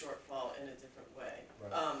this shortfall in a different way.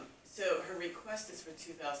 Right. So her request is for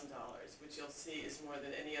 $2,000, which you'll see is more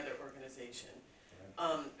than any other organization.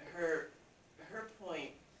 Right. Her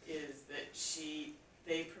point is that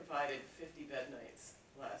they provided 50 bed nights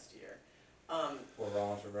last year. For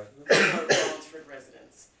Rollinsford residents? For Wallingford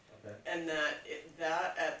residents. Okay. And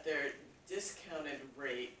that at their discounted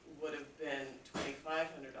rate would have been $2,500,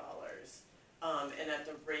 and at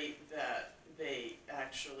the rate that they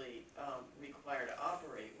actually require to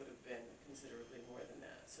operate would have been considerably more than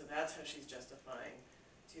that. So that's how she's justifying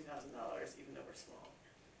 $2,000, even though we're small.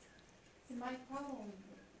 See, my problem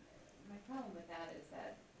with that is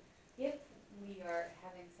that if we are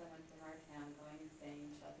having someone from our town going and staying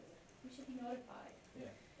in shelters, we should be notified.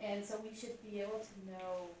 Yeah. And so we should be able to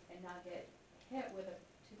know and not get hit with a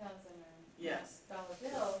 $2,000 Yes.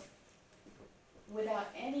 bill without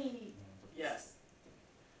any. Yes.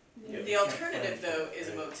 Yeah. The alternative, though, is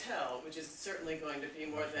a motel, which is certainly going to be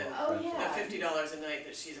more than Oh, the yeah. $50 a night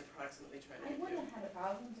that she's approximately trying I to do. wouldn't have had a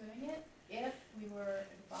problem doing it if we were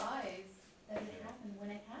advised that it happened when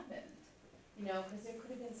it happened. Because there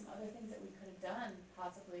could have been some other things that we could have done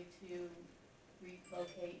possibly to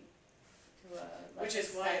relocate to a less Which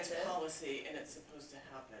is why it's expensive. policy and it's supposed to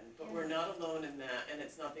happen, but we're Yeah. not alone in that, and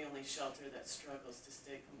it's not the only shelter that struggles to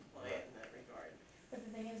stay compliant in that regard. But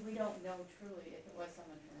the thing is, we don't know truly if it was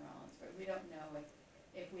someone from Rollinsford. We don't know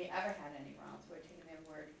if we ever had any Rollinsford, taking their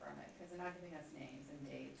word from it, because they're not giving us names and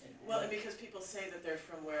dates and. Well, and because people say that they're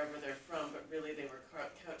from wherever they're from, but really they were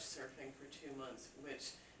couch surfing for 2 months,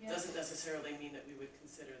 which Yeah. doesn't necessarily mean that we would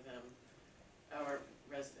consider them our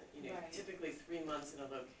resident. Right. Typically 3 months in a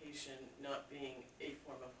location not being a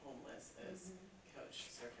form of homeless as Mhm. couch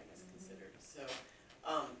surfing is Mhm. considered. So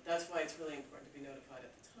that's why it's really important to be notified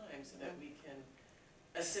at the time so that we can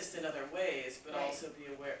assist in other ways, but Right. also be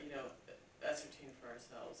aware, ascertain for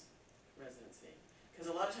ourselves residency. Because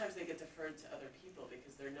a lot of times they get deferred to other people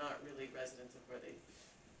because they're not really residents of where they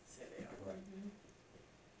say they are. Right. Mhm.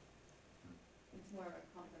 It's more of a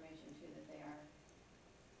confirmation too that they are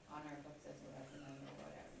on our books as a resident or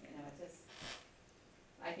whatever, it's just,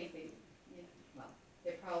 I think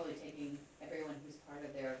they're probably taking everyone who's part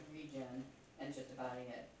of their region and just dividing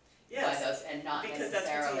it by Yes, those, and not because that's what's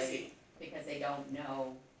necessarily, easy. because they don't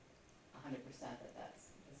know 100% that that's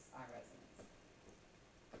our residents.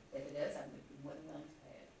 If it is, I'm more than willing to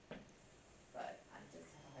pay it, but I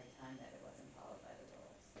just have a hard time that it wasn't followed by the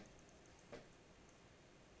rules.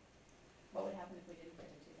 What would happen if we didn't get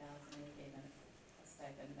to 2,000 and we gave them a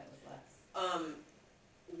stipend that was less?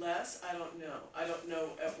 Less, I don't know. I don't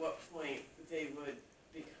know at what point they would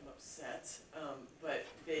become upset, but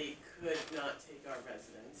they could not take our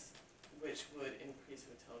residents, which would increase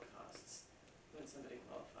hotel costs when somebody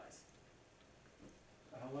qualifies.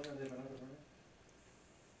 How long have they been out of Vernon?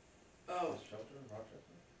 Oh, This shelter in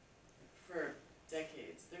Rochester? for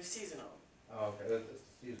decades. They're seasonal. Oh, okay, that's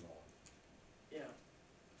seasonal one. Yeah.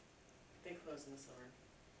 They close in the summer.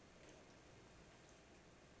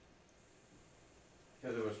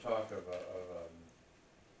 Cause there was talk of a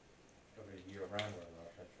year-round one, I'm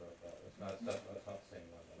not sure if that's not the same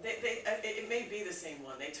one. but- It may be the same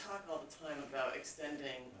one, they talk all the time about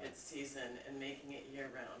extending its season and making it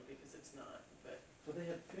year-round, because it's not, but So they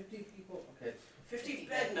had 50 people, okay, 50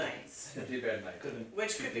 bed nights, 50 bed nights. Couldn't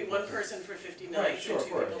which two could be people one just- person for 50 Right, nights sure, or of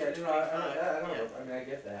two course, people yeah, for no, I 25, don't know, yeah. I mean, I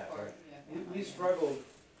get that, Or, but yeah. we struggled,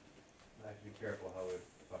 I have to be careful how we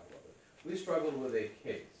talk about this. We struggled with a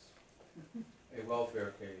case, a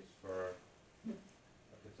welfare case for a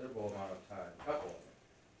considerable amount of time, a couple of them,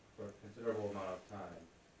 for a considerable amount of time.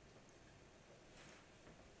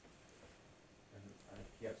 And I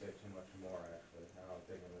can't say too much more, actually, now I'm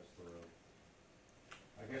thinking this through.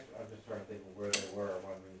 I guess I'm just trying to think of where they were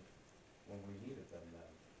when we needed them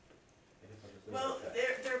then. I guess I'll just leave it Well, at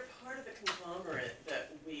that. they're part of the conglomerate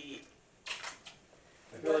that we,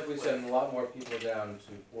 I feel like we send a lot more people down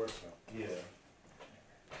to Portsmouth. Yeah.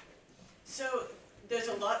 so there's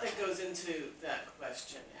a lot that goes into that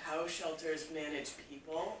question. How shelters manage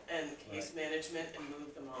people and case management and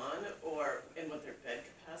move them on, or, and what their bed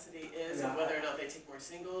capacity is, and Yeah, whether or not they take more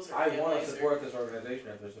singles or I families wanna or. support this organization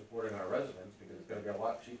if they're supporting our residents, because it's gonna be a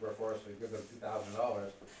lot cheaper for us to give them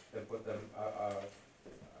 $2,000 than put them,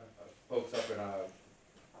 folks up in a,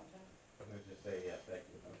 I'm gonna just say, yeah, thank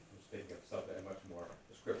you, I'm just thinking of something, a much more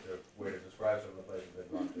descriptive way to describe some of the places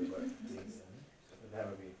they've gone to, but that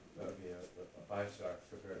would be a 5-star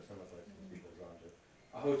compared to some of the places people have gone to.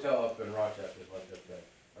 A hotel up in Rochester, like I said,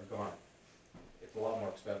 are gone. It's a lot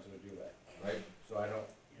more expensive to do that, right? So I don't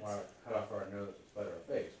wanna cut off our nose to spite our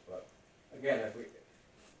face, but again, if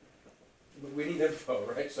we need info,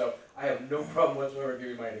 right? So I have no problem whatsoever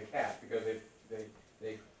giving money to CAP, because they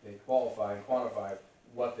qualify and quantify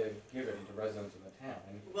what they've given to residents in the town.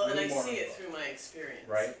 Well, we and I need more see it info, through my experience.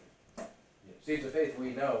 right? Seeds of Faith, we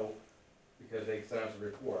know, because they sent us a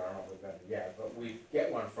report, I don't know if we've got it yet, but we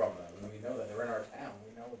get one from them, and we know that they're in our town,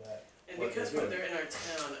 we know that. And what because they're when doing. they're in our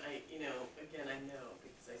town, again, I know,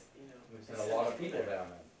 because We I send a lot of people there. down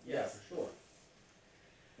there, yeah, Yes. for sure. I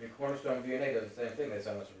mean, Cornerstone VNA does the same thing, they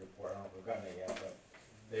send us a report, I don't know if we've gotten it yet, but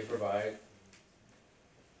they provide,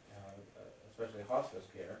 especially hospice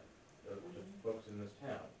care, to folks in this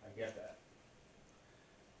town, I get that.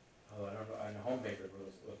 Oh, I don't know, and Homemaker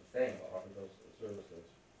was saying about offering those services,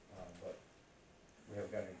 but we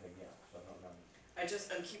haven't got anything yet, so I don't know.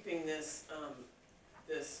 I'm keeping this,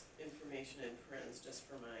 this information in prints just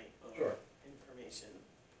for my own Sure. information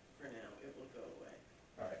for now, it will go away.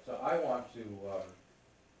 Alright, so I want to,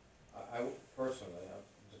 I personally,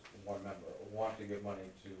 just one member, want to give money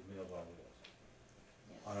to Meals on Wheels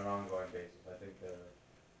on an ongoing basis. I think they're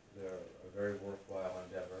a very worthwhile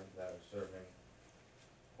endeavor that is serving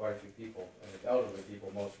quite a few people, and it's elderly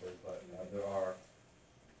people mostly, but there are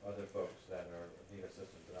other folks that need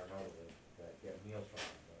assistance that are elderly that get meals from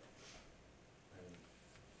them. But, and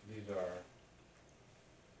these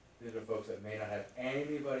are folks that may not have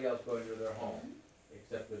anybody else going to their home,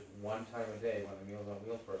 except this one time a day when the Meals on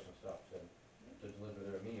Wheels person stops in to deliver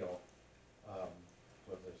their meal.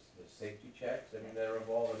 So there's safety checks, I mean, that are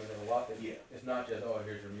involved, I mean, there's a lot that, Yeah. it's not just, oh,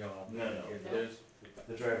 here's your meal, and I'll No, no. There's,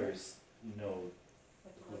 The drivers know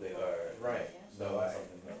who they are. right, So so I,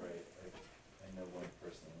 something that, right, I know one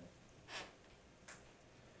personally.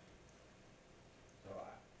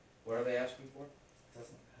 what are they asking for?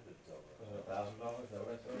 Doesn't have a dollar. Was it $1,000, is that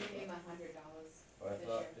what I saw? We gave him $100 Oh, I this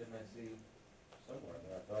thought, year. didn't I see somewhere in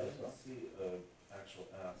there, I I thought I saw. didn't see a actual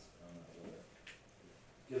ask on that letter.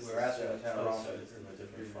 We're asking the town wrong, It's in a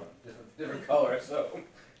different fund. different color, so,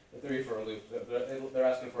 the 3 for a loop, they're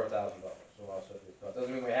asking for $1,000, so I'll set these costs,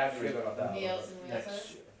 doesn't mean we have to give them $1,000. Meals but and Wheels Next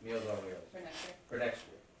are year. Meals on Wheels, for next year, for next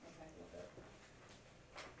year. okay. Okay.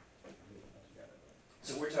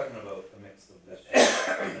 So we're talking about a mix of this year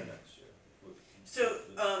and next year. So,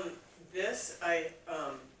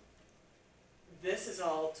 this is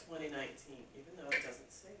all 2019, even though it doesn't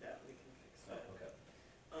say that, we can fix Oh, that. okay.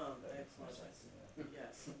 I That makes more apologize, sense to me.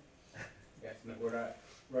 yes. Yes, no, we're not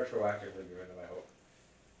retroactively giving them, I hope.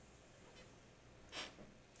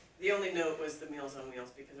 The only note was the Meals on Wheels,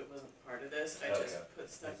 because it wasn't part of this, I just Okay.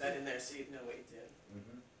 stuck that in there so you'd know what you did.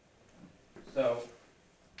 So,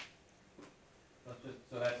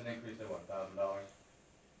 so that's an increase of what, $1,000?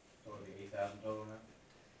 So it'll be 8,000 total now?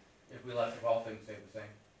 If we let, if all things stay the same?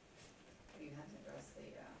 You have to address the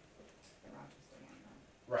Rochester one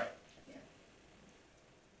though. Right. Yeah.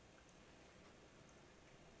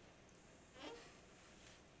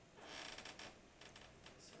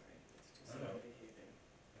 Sorry, it's just I know. not behaving.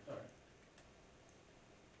 That's all right.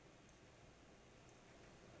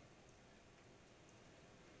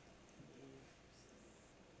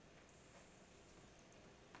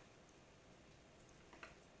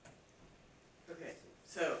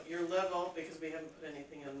 So you're level because we haven't put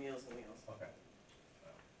anything on Meals on Wheels. Okay.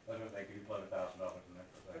 I was gonna think, you put $1,000 in there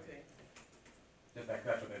for that. Okay, Just like,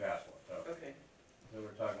 that's what they've asked for, so. okay. So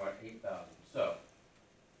we're talking about 8,000, so.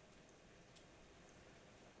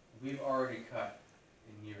 We've already cut,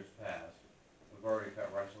 in years past, we've already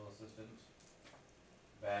cut rental assistance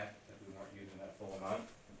back, if we weren't using that full amount,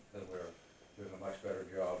 because we're doing a much better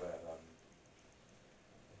job at,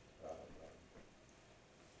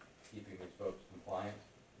 keeping these folks compliant,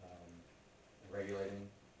 regulating,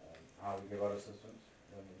 how we give out assistance,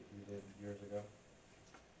 than we did years ago.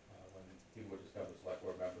 When people would just come to select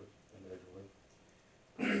board members individually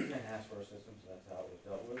and ask for assistance, that's how it was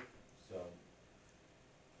dealt with, so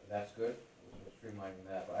that's good, we're streamlining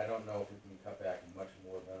that, but I don't know if we can cut back much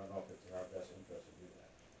more, but I don't know if it's in our best interest to do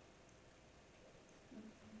that,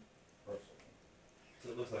 personally.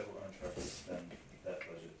 So it looks like we're on track to spend that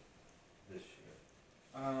budget this year.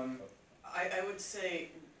 I would say,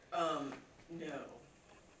 no,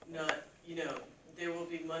 not, there will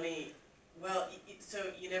be money, well,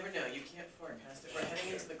 so you never know, you can't forecast it. We're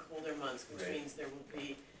heading into the colder months, which Right. means there will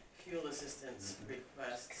be fuel assistance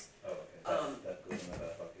requests. Oh, okay, that goes into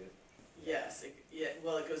that bucket. Yes, it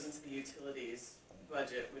goes into the utilities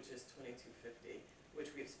budget, which is 2250, which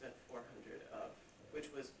we've spent 400 of, which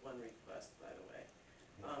was one request, by the way,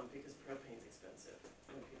 because propane's expensive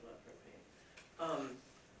when people have propane.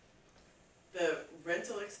 The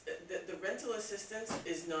rental assistance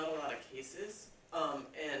is not a lot of cases,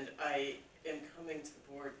 and I am coming to the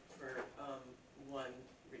board for, one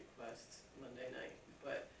request Monday night,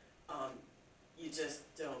 but, you just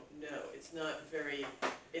don't know, it's not very,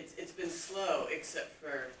 it's been slow, except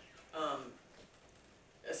for,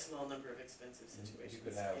 a small number of expensive situations, You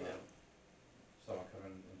could have, you know. someone come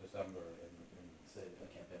in December and, Say, I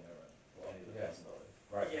can't pay my rent, Well, I need yeah. $1,000.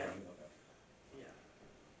 right, Yeah. Okay. Yeah.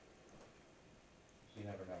 so you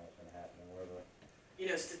never know what's gonna happen, and where the,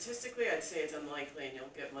 Statistically, I'd say it's unlikely and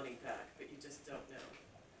you'll get money back, but you just don't know.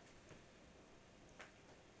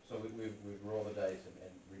 so we roll the dice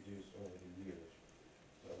and reduce over the years.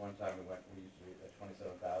 So at one time we used to be at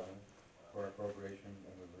 27,000 for appropriation,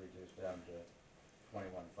 and we reduced down to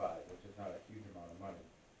 21,500, which is not a huge amount of money,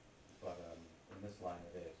 but, in this line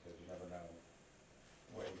it is, because you never know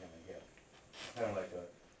what you're gonna get. Kinda like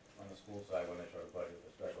on the school side when they try to budget for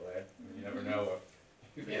special ed, you never know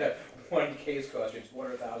if you could have one case cost you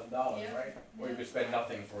 $200,000, Yeah, right? Or you yeah. could spend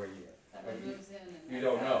nothing for a year. Someone moves in and. You that's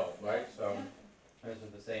don't that. know, right? Yeah, So, yeah. this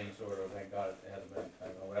is the same sort of, thank God it hasn't been, I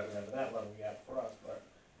don't know, it hasn't been to that level yet for us, but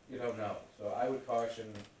you don't know. So I would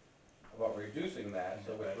caution about reducing that,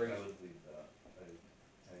 so I which brings, would leave that,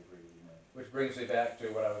 I agree with you, Mike. which brings me back to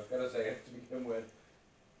what I was gonna say to begin with,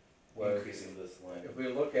 was Increasing this line. if we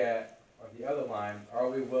look at the other line, are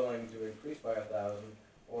we willing to increase by 1,000,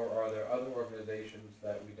 or are there other organizations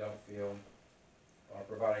that we don't feel are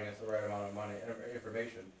providing us the right amount of money,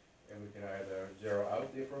 information, and we can either zero out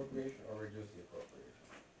the appropriation or reduce the appropriation?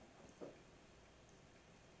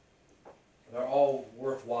 They're all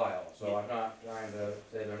worthwhile, so I'm not trying to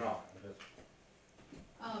say they're not,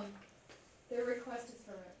 I'm just, Their request is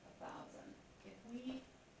for 1,000. If we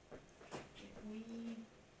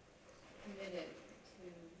committed to,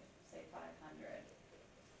 say, 500,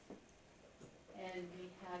 and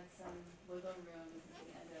we had some wiggle room at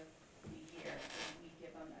the end of the year, would we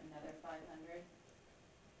give them another 500?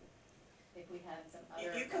 If we had some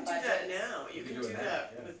other You can do that budgets. now, you can do it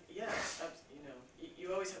now, that yeah. with, you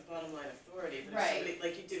always have bottom line authority, but if Right. somebody,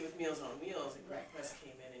 like you did with Meals on Wheels, a Right. request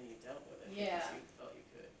came in and you dealt with it Yeah. because you felt you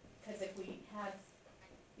could. Because if we had,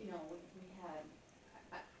 we had,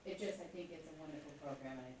 it just, I think it's a wonderful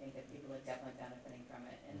program, and I think that people are definitely benefiting from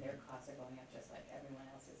it, and their costs are going up just like everyone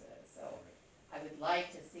else's is, so I would like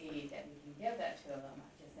to see that we can give that to them, I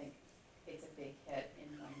just think it's a big hit in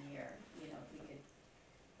 1 year, if we could,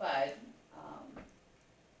 but,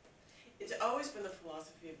 It's always been the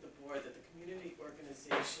philosophy of the board that the community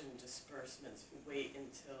organization disbursements wait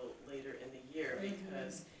until later in the year,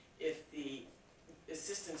 because if the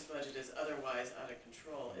assistance budget is otherwise out of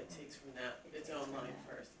control, it takes from that, It its takes own from line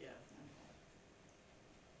that. first, yeah.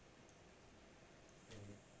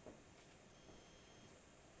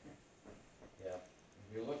 yeah. If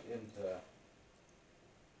you look into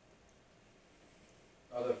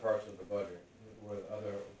other parts of the budget, with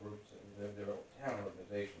other groups, there are town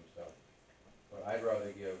organizations, so, but I'd rather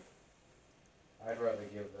give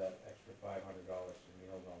that extra $500 to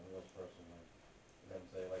Meals on Wheels personally, than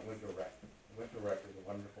say like Winter Rec. Winter Rec is a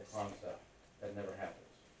wonderful concept that never happens.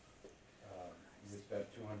 We spent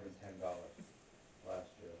 $210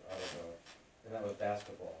 last year out of and that was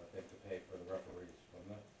basketball, I think, to pay for the referees,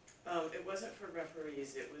 wasn't it? It wasn't for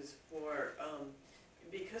referees, it was for,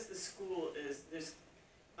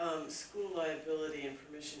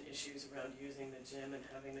 tuition issues around using the gym and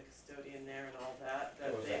having the custodian there and all that,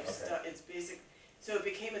 Oh, was they've that? Okay. it's basic, so it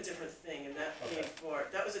became a different thing, and that Okay.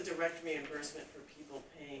 that was a direct reimbursement for people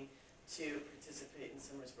paying to participate in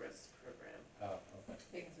Summersworth's program. Oh, okay,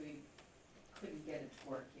 Because we couldn't get it to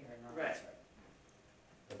work here in Right. Rollinsford.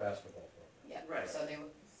 the basketball program. Yeah, Right. so they were,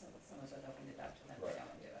 someone would open it up to them to Right. go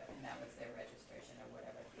and do it, and that was their registration or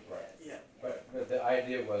whatever fee Right. is. Yeah. But the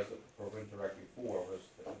idea was, that for Winter Rec before, was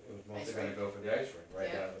that it was mostly Ice gonna rink. go for the ice rink, right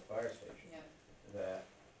Yeah. down at the fire station. Yeah, That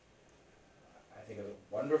I think is a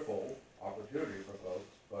wonderful opportunity for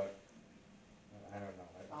folks, but I don't know.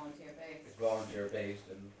 volunteer based. It's volunteer based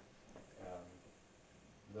and,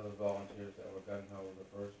 those volunteers that were gung ho the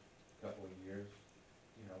first couple of years,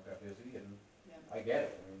 got busy and Yeah. I get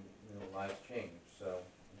it. I mean, lives change, so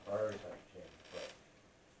and priorities have to change, but,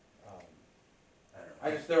 I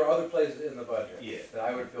don't know. there are other places in the budget Yeah. that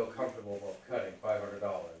I would feel comfortable about cutting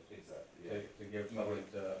 $500 Exactly, yeah. to give somebody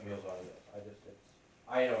to Meals on Wheels.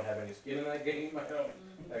 I don't have any skin in that game, I don't,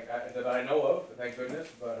 Mhm. that I know of, thank goodness,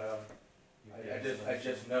 but, I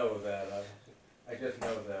just know that,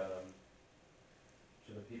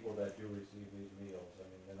 to the people that do receive these meals, I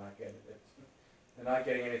mean, they're not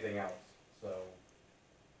getting anything else, so,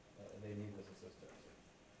 they need this assistance.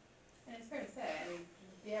 And it's fair to say, I mean,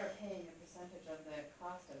 they are paying a percentage of the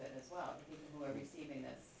cost of it as well, the people who are receiving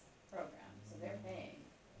this program, so they're paying.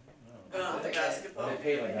 The basketball. They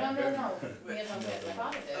pay like No, that. no, no, Meals on Wheels, my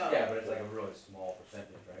father did. Oh. Yeah, but it's like a really small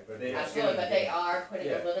percentage, right, but they have skin Absolutely, in the but they game. are putting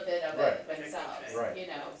a Yeah. little bit of Right. it themselves, Right.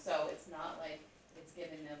 so it's not like it's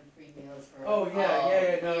giving them free meals for Oh, all yeah,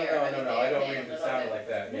 year. no, I mean, no, I they're don't paying mean a to little sound bit. like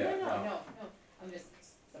that, yeah, No, I'm just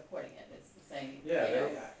supporting it, it's saying, Yeah,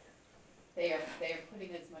 they are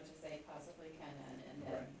putting as much as they possibly can and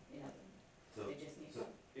then, So, they just need so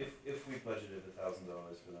help. if we budgeted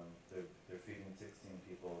 $1,000 for them, they're feeding 16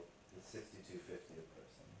 people, it's $62.50 a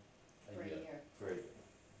person For a year, for a year.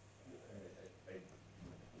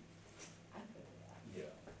 I'm good with that.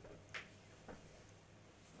 Yeah.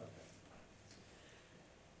 Okay.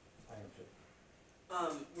 I am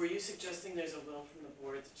too. Were you suggesting there's a will from the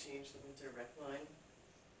board to change the winter rec line?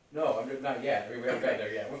 No, not yet, I mean, we haven't got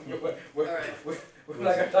there yet. We're Alright. we're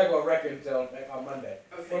not gonna talk about rec until on Monday.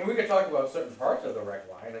 Okay. When we could talk about certain parts of the rec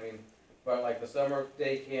line, I mean, but like the summer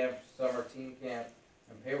day camp, summer team camp,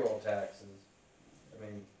 and payroll taxes, I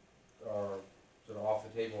mean, are sort of off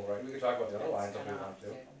the table, right? We could talk about the other lines if we want to.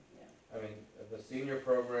 Yeah. I mean, the senior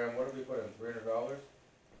program, what did we put in, $300?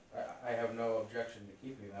 I have no objection to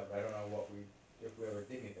keeping that, but I don't know if we ever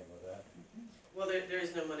did anything with that. Well, there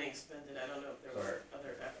is no money expended, I don't know if there were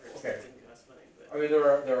other efforts Okay. that didn't cost money, but. I mean, there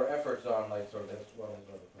are efforts on like sort of this, well,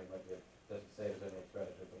 sort of thing, like it doesn't say there's any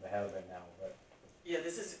expenditure, but there have been now, but Yeah,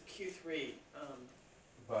 this is Q3,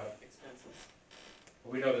 expenses.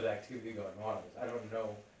 we know there's activity going on. I don't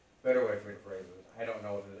know, better way for me to phrase it, is I don't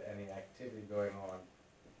know if there's any activity going on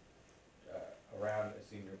around a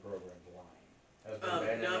senior program's line. Has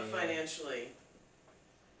there been Not any, financially,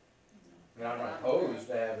 I mean, I'm not opposed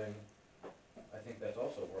to having, I think that's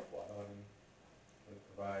also worthwhile, I mean, we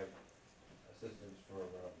provide assistance for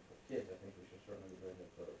kids, I think we should certainly bring it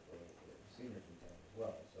for seniors in town as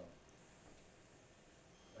well, so.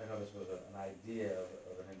 I know this was an idea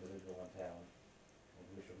of an individual in town,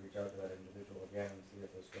 maybe we should reach out to that individual again and see if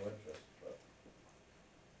there's still interest, but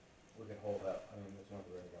we can hold that, I mean, it's not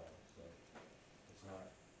 $300, so it's not.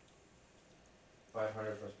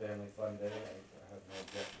 500 for family fun day, I have no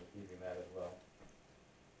objection to keeping that as well.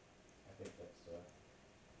 I think that's,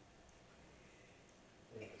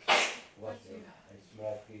 bless you, a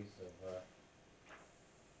small piece of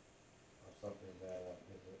something that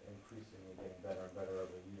is increasingly getting better and better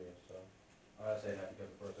every year, so. I'm not saying that because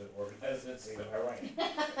the person who organizes it, see, am I right?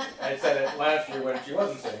 I said it last year when she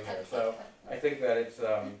wasn't sitting here, so I think that it's,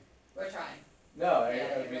 We're trying. no, Yeah,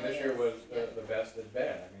 I it mean, really this year is. was Yeah. the best it's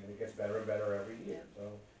been, I mean, it gets better and better every year,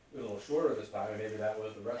 so. It was a little shorter this time, and maybe that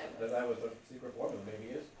was the rest, that was the secret formula,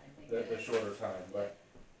 maybe is I think the it is. shorter time, but,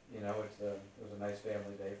 it was a nice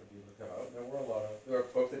family day for people to come out, and there were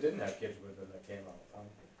folks that didn't have kids with them that came out,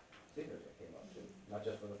 seniors that came out too, not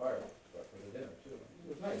just for the fireworks, but for the dinner too,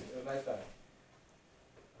 it was nice, it was a nice time.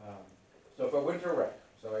 So for winter rec,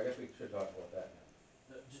 so I guess we should talk about that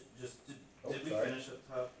now. Did Oh, we sorry. finish up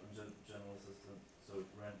top, general assistant, so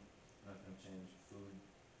rent, not gonna change, food,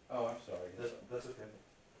 Oh, I'm sorry, that's okay.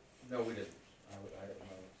 no, we didn't, my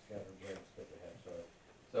scattered brain skipped ahead, sorry.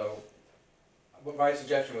 So, but my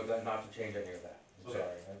suggestion was that not to change any of that, I'm Okay.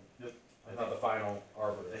 sorry, Yep. I'm not the final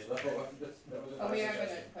arbiter, so that was just Oh, my we are gonna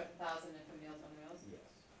suggestion. put 1,000 into Meals on Wheels?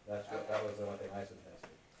 Yes, that was the only thing I suggested.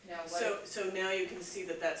 Now, what? so so now you can see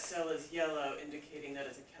that that cell is yellow, indicating that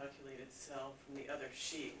it's a calculated cell from the other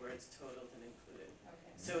sheet where it's totaled and included.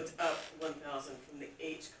 Okay. So it's up 1,000 from the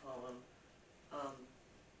H column,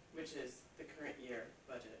 which is the current year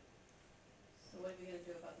budget. So what are we gonna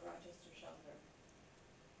do about the Rochester shelter?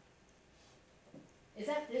 Is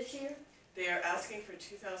that this year? They are asking for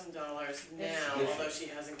 $2,000 now, This although year. she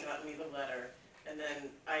hasn't gotten me the letter. And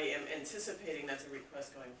then I am anticipating that's a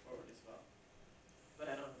request going forward as well. But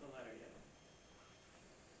I don't have the letter yet.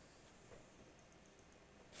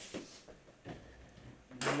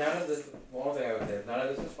 None of this, one thing I would say, is none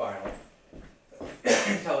of this is final,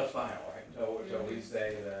 until it's final, right? So we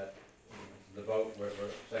say that the vote, we're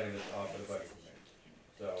sending this off to the budget committee.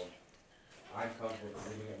 So I'm comfortable with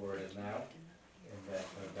leaving it where it is now, and then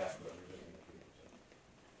coming back to it, revisiting it.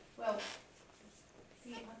 Well,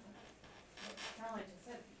 see, what Caroline just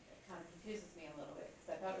said kind of confuses me a little bit,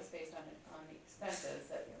 because I thought it was based on the expenses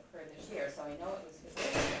that occurred this year, so I know it was for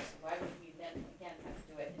this year, so why would we then again have to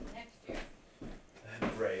do it in next year?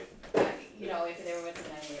 Right. You know, if there wasn't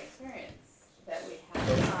any experience that we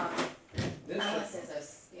had, This unless is, there's a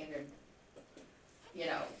standard, you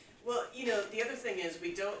know, Well, the other thing is,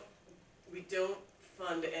 we don't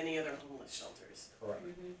fund any other homeless shelters. correct,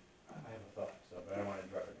 mhm, I have a thought, so, but I don't wanna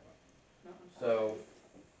interrupt anyone. no, I'm sorry. So,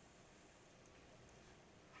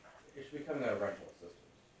 it should be coming out of rental assistance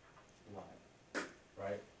line,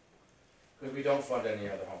 right? Because we don't fund any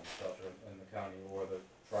other homeless shelter in the county or the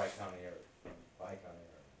tri-county area, bi-county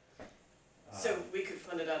area. So we could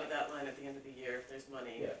fund it out of that line at the end of the year if there's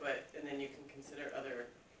money, Yeah. and then you can consider other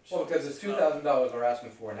Well, because shelters it's as well. $2,000 we're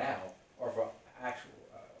asking for now, or for actual,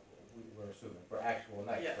 we're assuming, for actual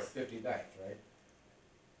nights, for Yes. 50 nights, right?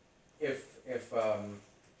 If,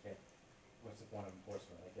 okay, what's the one in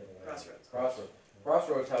Portsmouth? I can't think of it. Crossroads.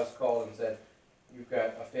 Crossroads House called and said, you've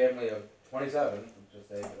got a family of 27, just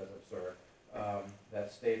say, because that's absurd,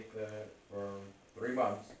 that stayed for 3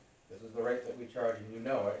 months. This is the rate that we charge, and you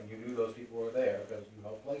know it, and you knew those people were there because you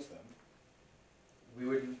helped place them. We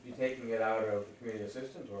wouldn't be taking it out of the community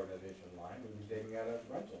assistance organization line, we'd be taking it out of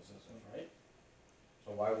rental assistance, right?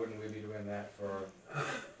 So why wouldn't we be doing that for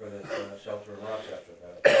this shelter in Rochester,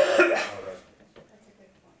 that our residents? That's a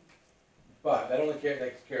good point, But that only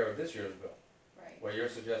takes care of this year's bill. right. What you're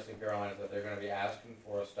suggesting, Caroline, is that they're gonna be asking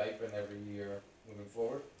for a stipend every year moving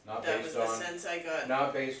forward, not That was based the on, sense I got.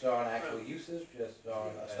 not based on actual usage, just on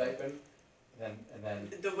a Yeah. stipend, and then,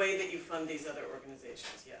 The way that you fund these other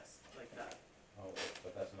organizations, yes, like that, oh,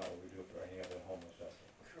 but that's not what we do for any other homeless shelter,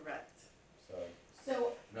 correct. so,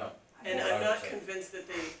 So, no. And Well, I'm I would not say- convinced that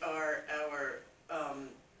they are our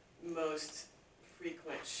most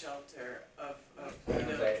frequent shelter of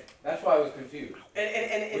That's why I was confused.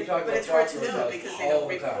 We talk but about it's hard to Crossroads know House because they all don't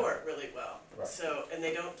the time. report really well. Right. So, and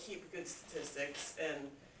they don't keep good statistics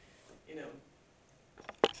and,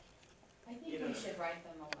 I think You we know. should write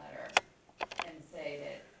them a letter and say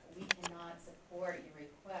that we cannot support your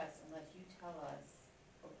request unless you tell us,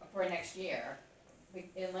 for next year,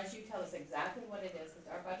 unless you tell us exactly what it is, because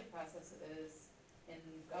our budget process is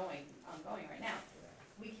ongoing right now.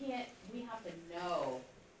 We have to know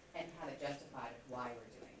and have it justified why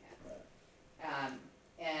we're doing that.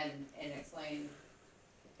 And explain,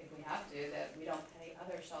 if we have to, that we don't pay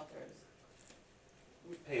other shelters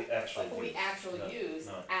We pay actually. we actually No, use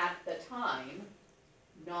no. at the time,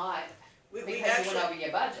 not we because you actually, went over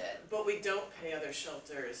your budget. but we don't pay other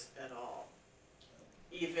shelters at all,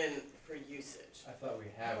 even for usage. I thought we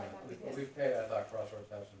haven't, I thought we did. we've paid, I thought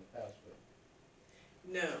Crossroads House in the past, but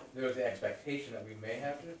No, there was the expectation that we may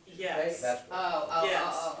have to pay, yes. that's what.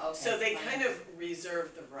 Okay. So they kind of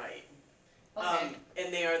reserve the right. Okay.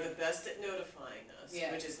 And they are the best at notifying us,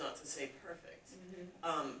 Yeah. which is not to say perfect.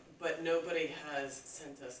 Mhm. But nobody has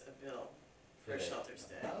sent us a bill for a Today. shelter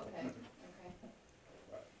stay. Okay, okay.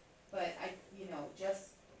 But just,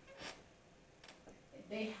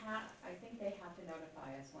 I think they have to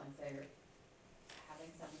notify us once they're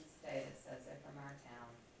having someone stay that says they're from our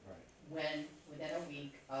town, Right. within a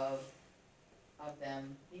week of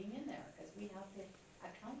them being in there, because we have to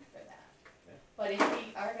account for that. Yeah. But if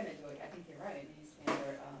we are gonna do it, I think you're right, it needs to be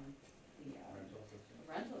under, the, Rental assistance.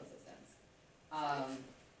 rental assistance.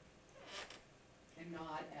 And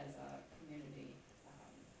not as a community,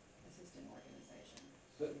 assistant organization.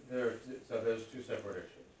 So there's two separate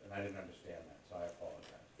issues, and I didn't understand that, so I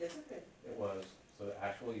apologize. It's okay. It was, so the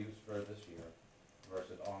actual use for this year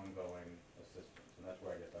versus ongoing assistance, and that's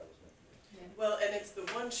where I guess I was confused. Yeah. Well, and it's the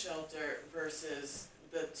one shelter versus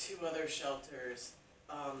the two other shelters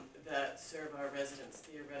that serve our residents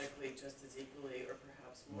theoretically just as equally or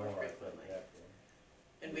perhaps more I think, frequently. actually.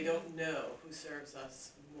 And we don't know who serves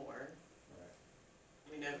us more, Right.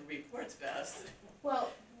 we know who reports best.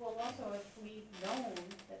 Well, also if we'd known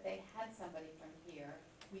that they had somebody from here,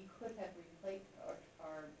 we could have replaced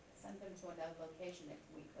or sent them to another location if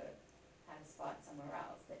we could have had a spot somewhere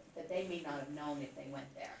else, that they may not have known if they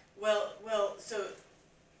went there. Well, so,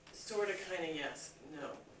 sorta, kinda, yes,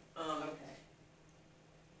 no. Okay.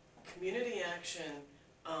 Community action,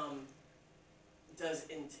 does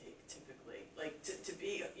intake typically, like, to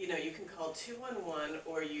be, you know, you can call 211,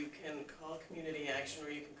 or you can call community action,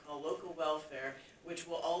 or you can call local welfare, which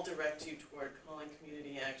will all direct you toward calling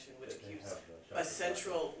community action, which They keeps have the a shelter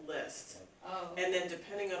central list. Oh. And then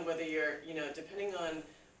depending on whether you're, you know, depending on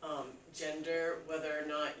gender, whether or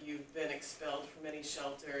not you've been expelled from any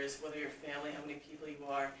shelters, whether your family, how many people you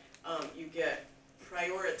are, you get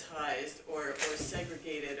prioritized or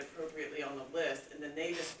segregated appropriately on the list, and then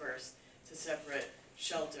they disperse to separate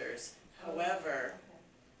shelters. However, Okay.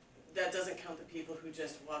 that doesn't count the people who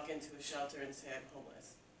just walk into a shelter and say, I'm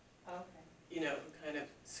homeless. Okay, You know, who kind of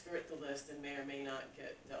skirt the list and may or may not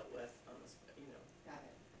get dealt with on this, you know. got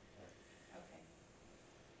it. Okay.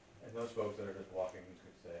 And those folks that are just walking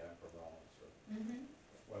could say, I'm from Rollins, or Mm-hmm.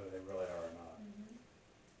 whether they really are or not, Mm-hmm.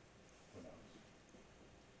 who knows?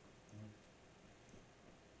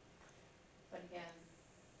 But again,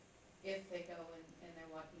 if they go and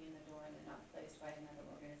they're walking in the door and they're not placed by another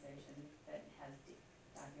organization that has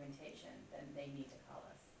documentation, then they need to call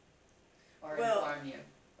us. Or Well- inform you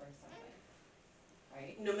or something,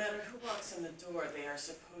 right? No matter who walks in the door, they are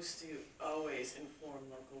supposed to always inform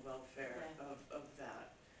local welfare Yeah. of that.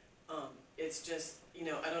 It's just, you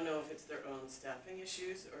know, I don't know if it's their own staffing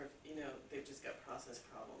issues or, if, you know, they've just got process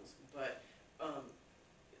problems, but,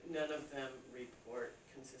 none of them report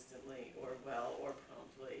consistently or well or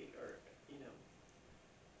promptly or, you know.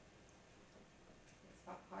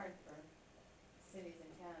 It's hard for cities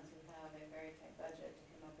and towns who have a very tight budget to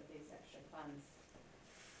come up with these extra funds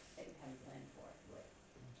that you hadn't planned for. Right.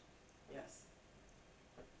 Yes.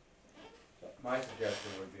 So my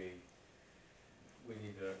suggestion would be,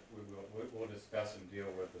 we'll discuss and deal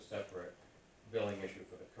with the separate billing issue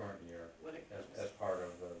for the current year When it comes. as part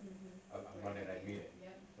of the, Mm-hmm. a Monday night meeting.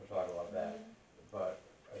 Yep. We'll talk about that. But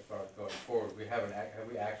as far as going forward, have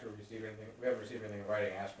we actually received anything, we haven't received anything in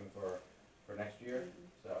writing asking for next year? Mhm.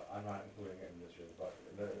 So I'm not including it in this year's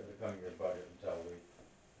budget, the coming year's budget until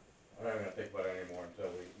I'm not even gonna think about it anymore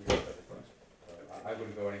until we get that request. So I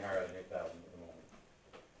wouldn't go any higher than 8,000 at the moment.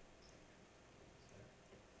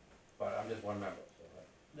 But I'm just one member, so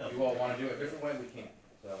No. if you all wanna do it a different way, we can,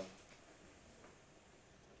 so.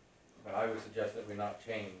 But I would suggest that we not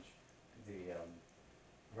change the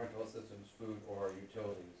rental assistance, food, or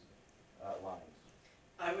utilities lines.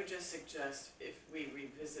 I would just suggest if we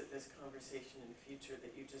revisit this conversation in the future,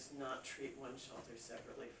 that you just not treat one shelter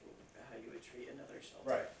separately from how you would treat another shelter.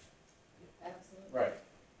 Right, Absolutely. right.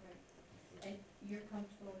 Right. And you're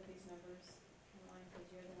comfortable with these numbers, Caroline, because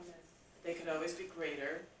you're the one that's. They could always be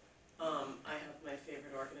greater. I have my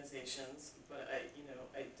favorite organizations, but I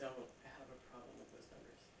don't have a problem with those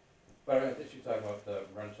numbers. But I think she's talking about the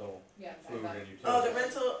rental, Yeah. food, and utilities. Oh, the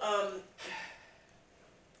rental,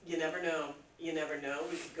 you never know. You never know.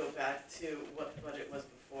 We could go back to what the budget was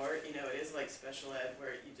before. You know, it is like special ed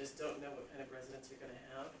where you just don't know what kind of residents you're gonna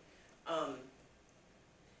have.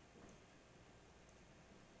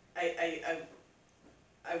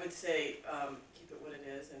 I would say, keep it what it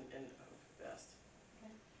is and hope for the best.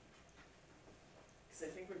 Okay. Cause I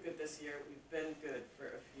think we're good this year. We've been good for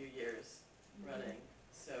a few years running.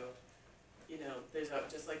 So, you know,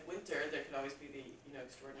 just like winter, there could always be the, you know,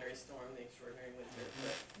 extraordinary storm, the extraordinary winter,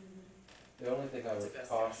 but Mhm. The only thing I It's would the best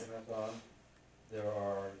caution us on, there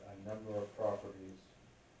are a number of properties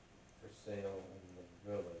for sale in the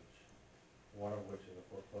village, one of which is a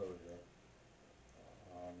foreclosure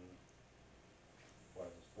on, what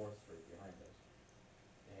is this, Fourth Street behind us.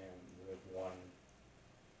 And there's one,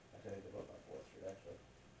 I think they're both on Fourth Street actually,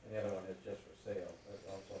 and the other one is just for sale, that's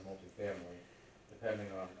also multifamily.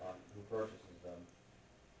 Depending on who purchases them,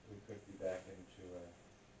 we could be back into a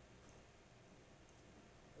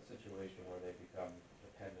situation where they become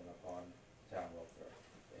dependent upon town welfare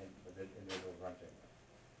and the individual renting.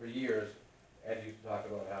 For years, Ed used to talk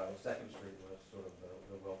about how Second Street was sort of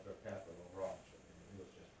the welfare capital of Rollinsford. It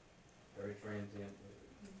was just very transient,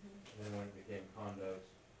 Mhm. and then when it became condos,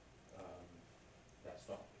 that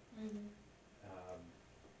stopped. Mhm.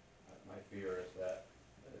 My fear is that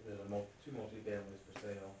there's two multifamilies for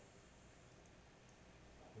sale.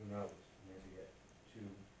 Who knows, maybe get two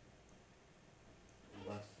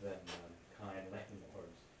less than kind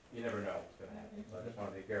landlords. You never know what's gonna happen, so I just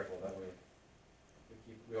wanna be careful that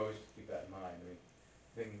we always keep that in mind.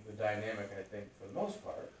 I mean, the dynamic, I think, for the most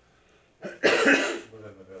part,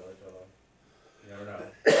 within the village, although you never know.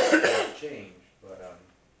 It might change, but,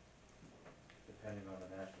 depending on the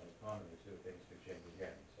national economy too, things could change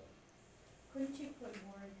again, so. Couldn't you put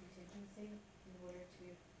more in contingency in order to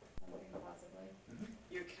something possibly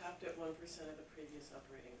You're capped at 1% of the previous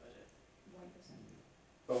operating budget. 1%?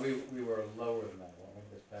 But we were lower than that, weren't we,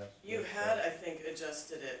 this past? You year? had, I think,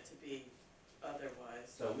 adjusted it to be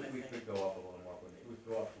otherwise, So I we think. could go up a little more, we could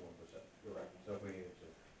go up to 1%, you're right, so if we needed to.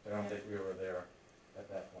 I don't think we were there at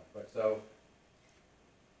that point, but so,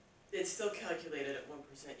 It's still calculated at 1%.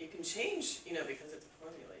 You can change, because it's a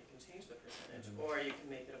formula, you can change the percentage, Mhm. or you can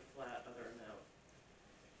make it a flat other amount.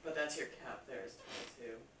 But that's your cap there is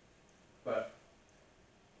 22. but,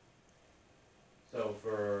 so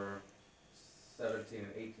for 17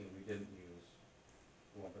 and 18, we didn't use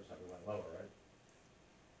 1%, we went lower, right?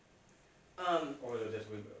 Or was it just,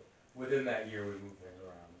 within that year, we moved things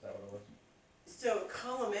around, is that what it was? So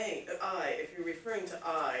column A, I, if you're referring to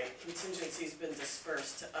I, contingency's been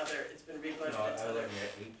dispersed to other, it's been No, rebudgeted I to was other. looking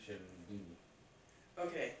at H and D.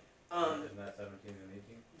 Okay, Isn't that 17 and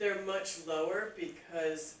 18? they're much lower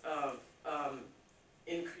because of,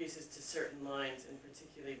 increases to certain lines, and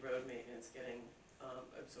particularly road maintenance getting,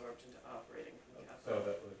 absorbed into operating from So capital.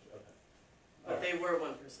 that was, okay. But they were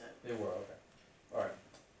 1%. They were, okay. All right.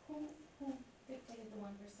 Who dictated the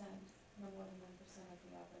 1%, no more than 1% of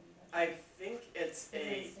the operating budget? I think it's Is it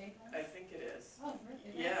a, state law? I think it is. Oh, really?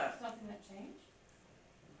 Is Yeah. that something that changed?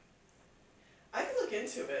 I can look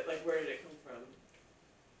into it, like where did it come from?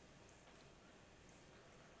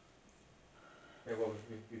 Okay, well,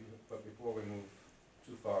 but before we move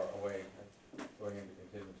too far away, going into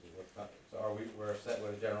contingency, so we're set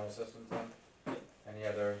with general assistance then? Any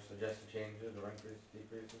other suggested changes or increases,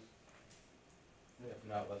 decreases? If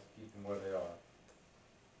not, let's keep them where they are.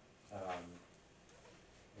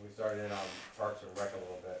 We started in on Parks and Rec a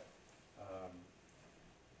little bit.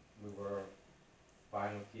 We were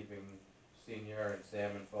fine with keeping senior and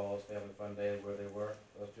Salmon Falls Family Fun Day where they were,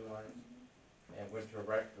 those two lines. And Winter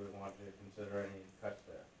Rec, do we want to consider any cuts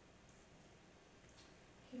there?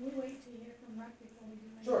 Can we wait to hear from Rec before we do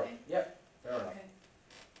anything? Sure, yep, fair enough. Okay.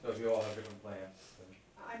 So if you all have different plans, then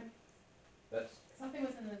that's, Something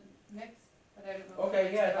was in the mix, but I don't know. if Okay,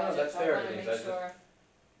 it's yeah, the no, budget, that's so fair, I wanna Denise, make I just- sure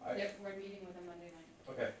I, that we're meeting with them Monday night.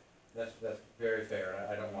 okay, that's very fair,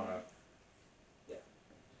 I don't wanna, yeah.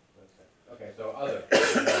 That's it. Okay, so other,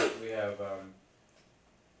 we have,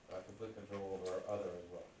 complete control over other as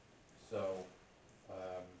well. So,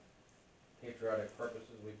 patriotic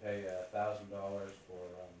purposes, we pay $1,000 for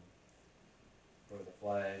the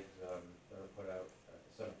flags, that are put out at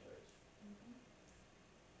the cemeteries.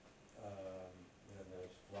 Then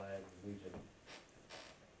there's Flag Legion.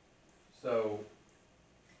 So,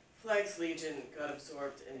 Flags Legion got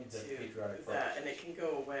absorbed Into into patriotic that, and purposes. it can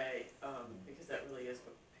go away, because that really is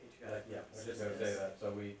what patriotic yeah, I was purposes just gonna say is. that,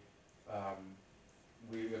 so we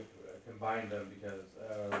combined them because,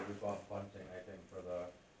 we bought bunting, I think, for the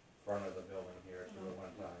front of the building here too at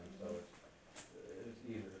one time, so it's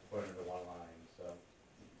easier to put into one line, so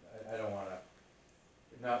I don't wanna,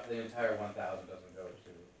 not, the entire 1,000 doesn't go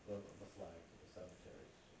to the flag, to the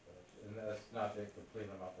cemeteries, but, and that's not to complete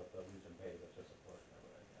them up that the Legion pays, it's just a portion of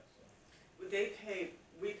it, I guess, so.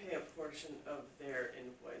 We pay a portion of their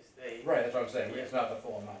invoice, they. Right, that's what I'm saying, Yeah. it's not the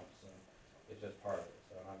full amount, so it's just part of it,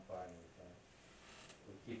 so I'm fine with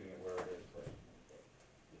keeping it where it is, but.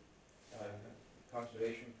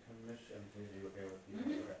 Conservation Commission, are you okay with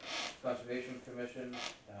keeping it? Okay. Conservation Commission,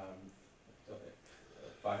 okay,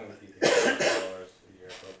 fine with keeping $1,000 a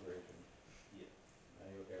year appropriation. Yeah.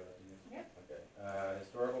 Are you okay with that, Denise? Yep. Okay,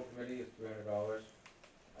 Historical Committee is $300.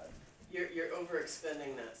 You're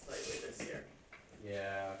overexpending that slightly this year.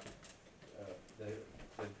 Yeah,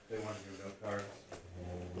 they want to do note cards,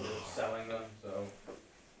 we're selling them, so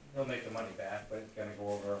they'll make the money back, but it's gonna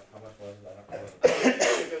go over, how much was it, I don't know, It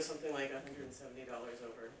should go something like $170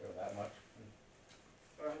 over, go that much?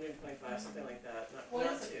 or 125, something like that, What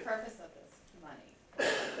not is the two. purpose of this money?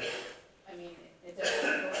 I mean, it doesn't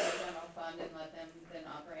go in the general fund and let them then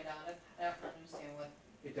operate out of, I don't understand what,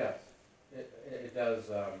 It does, it does,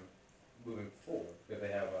 moving forward, because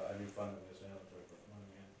they have a new fund that was available to put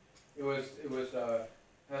money in. It was,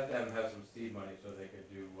 had them have some seed money so they could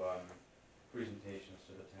do, presentations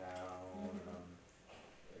to the town,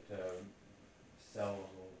 to sell,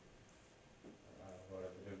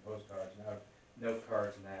 whatever, doing postcards now, note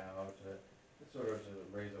cards now, to sort of to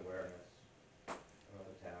raise awareness of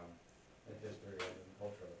the town, the history and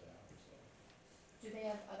culture of the town, so. do they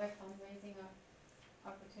have other fundraising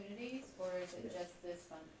opportunities, or is it Yeah. just this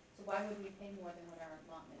fund? So why would we pay more than what our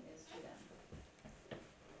allotment is to them?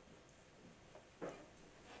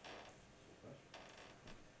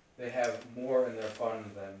 they have more in their fund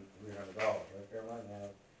than $300, right, Caroline?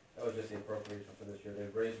 That was just the appropriation for this year,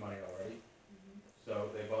 they've raised money already,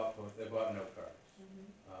 so they bought note cards.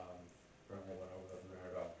 Currently went over the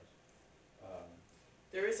 $300.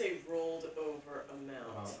 There is a rolled over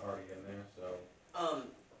amount. Already in there, so,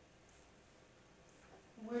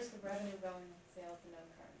 Where's the revenue going with sales of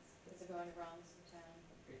note cards? Is it going to Rollinsford Town?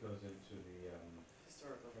 it goes into the,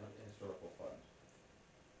 Historical fund. historical fund.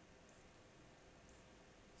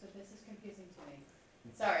 So this is confusing to me.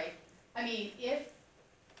 Sorry, I mean, if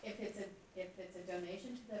it's a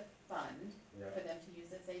donation to the fund, Yeah, for them to use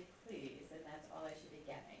as they please, then that's all I should be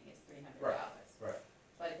getting is $300. right.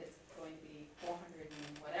 But if it's going to be 400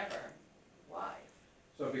 and whatever, why?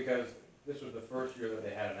 So because this was the first year that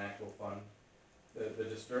they had an actual fund, the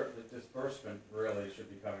disbursement really should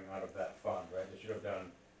be coming out of that fund, right? They should have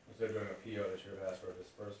done, instead of doing a PO, they should have asked for a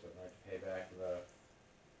disbursement, right, to pay back the,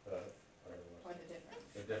 whatever it Or was. the difference?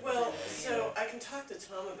 The difference. Well, right? so I can talk to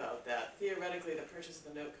Tom about that. Theoretically, the purchase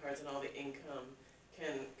of the note cards and all the income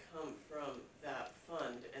can come from that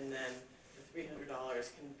fund, and then the $300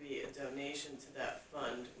 can be a donation to that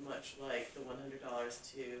fund, much like the $100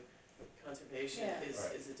 to conservation Yeah. is,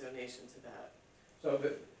 Right. is a donation to that. So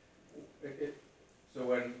so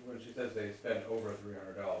when she says they spent over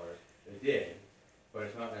 $300, they did, but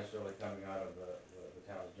it's not necessarily coming out of the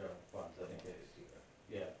town's general fund. Doesn't get it either.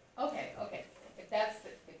 Yeah, Okay, if that's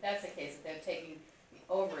the case, if they're taking the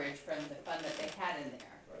overage from the fund that they had in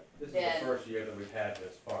there, right. This is Then- the first year that we've had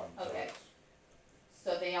this fund, so Okay. it's,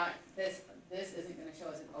 so they aren't, this isn't gonna show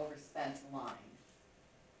as an overspent line.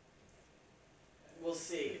 We'll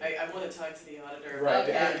see. I wanna talk to the auditor Right, about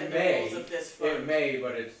that it and the may- rules of this it fund. may,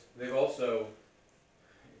 but they've also,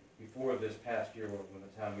 before this past year, when the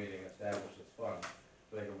town meeting established this fund,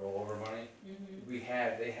 so they could roll over money, Mm-hmm.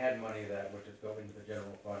 they had money that would just go into the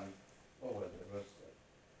general fund, what was it,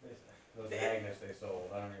 those It- magnets they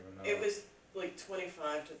sold, I don't even know. It was like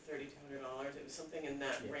 $2,500 to $3,200. It was something in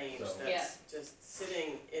that Yeah, range so- that's just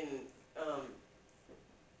sitting in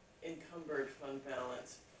encumbered fund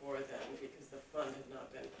balance for them because the fund had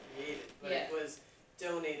not been created. But it Yeah. was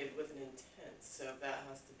donated with an intent, so that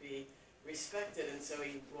has to be respected, and so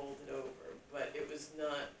he rolled it over. But it was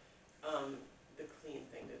not the clean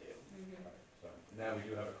thing to do. Mm-hmm. Right, so now we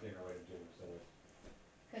do have a cleaner way to do it, so it's,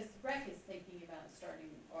 Cause rec is thinking about starting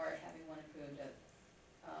or having one approved of,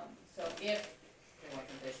 so if, it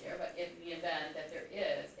wasn't this year, but in the event that there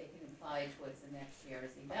is, it can apply towards the next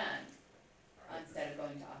year's event, instead of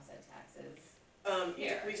going to offset taxes.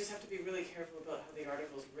 Here. We just have to be really careful about how the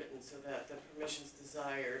article's written so that the permissions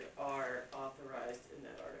desired are authorized in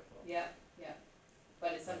that article. Yep, yep,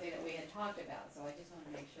 but it's something that we had talked about, so I just wanna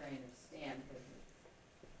make sure I understand, cause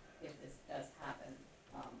if this does happen,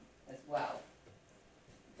 as well,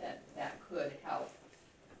 that could help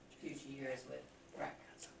future years with rec.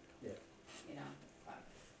 Yeah. You know,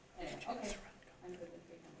 anyway, okay, I'm good with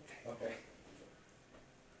 300. okay.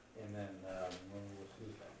 And then,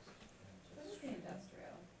 who's next? What is the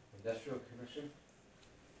industrial? Industrial Commission?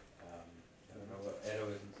 I don't know what, Edo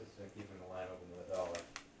is insisting on keeping the line open with $1.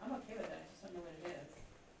 I'm okay with it, I just don't know what it is.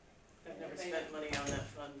 I've never spent money on that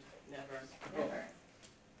fund, never. Never.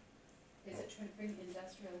 Is it trying to bring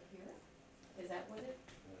industrial here? Is that what it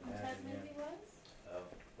Imagine, yeah. technically was?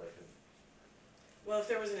 Like Well, if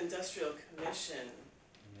there was an industrial commission,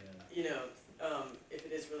 yeah. you know, if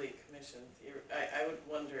it is really commissioned, I would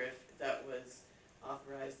wonder if that was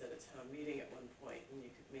authorized at a town meeting at one point, and you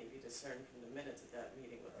could maybe discern from the minutes of that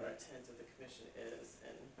meeting what the Right. intent of the commission is,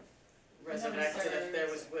 and Nobody resurrect it if there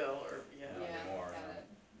was serves. will, or, yeah. Not Yeah, anymore, got no. it,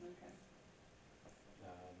 okay.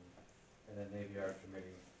 And then Navy Yard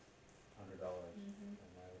Committee, $100. Mhm.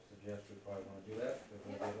 And I would suggest we probably wanna do that, because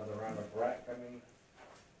there'll be another round of BRAC coming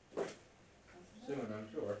soon, I'm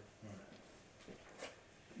sure.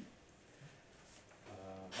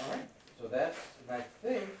 All right, so that's, and I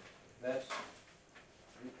think that's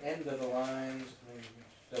the end of the lines. Let me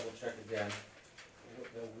just double check again.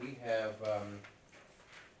 We have,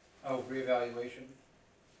 reevaluation.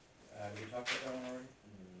 Did we talk about that one already?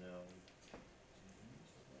 No.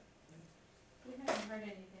 We haven't heard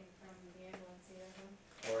anything from the ambulance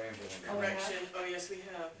either, Or ambulance? Oh, we have? Correction, oh, yes, we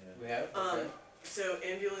have. We have? Okay. So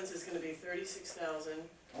ambulance is gonna be 36,000,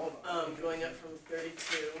 Hold on. going up from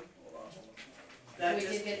 32. Hold on. huh? That We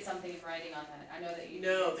just, did get something in writing on that, I know that you.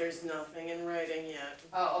 no, there's nothing in writing yet.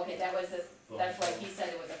 Oh, okay, that's why he said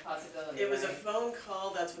it was a possibility, It was a right? phone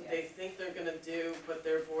call, that's what they Yeah. think they're gonna do, but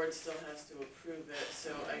their board still has to approve it,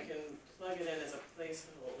 so I can plug it in as a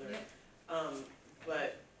placeholder. Yeah.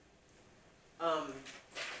 But,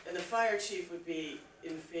 and the fire chief would be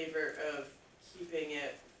in favor of keeping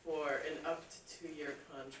it for an up to 2-year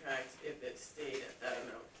contract if it stayed at that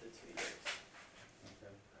amount for the 2 years. Okay.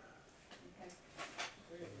 Okay,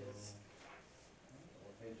 Where it is.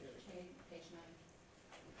 What page is it? page 9,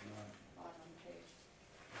 No, bottom page,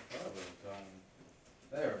 I thought it was on,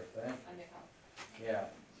 there, thank you. under health. Yeah.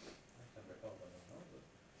 That's under health, I don't know, but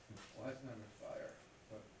why isn't it under fire?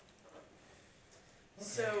 But,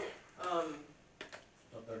 So,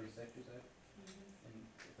 so 36 you said? And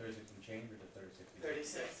 36 and change or just 36?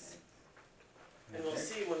 36. And we'll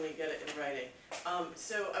see when we get it in writing.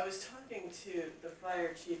 So I was talking to the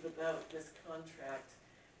fire chief about this contract,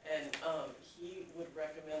 and, he would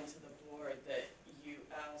recommend to the board that you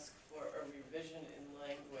ask for a revision in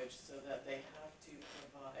language so that they have to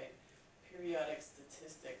provide periodic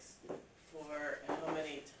statistics for how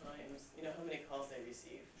many times, how many calls they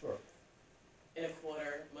receive. Sure. In a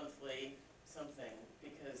quarter, monthly, something,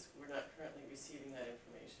 because we're not currently receiving that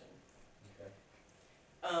information. Okay.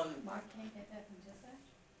 Mark can't get that from dispatch?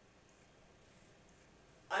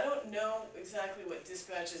 I don't know exactly what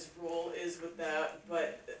dispatch's role is with that,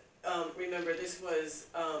 but, remember, this was,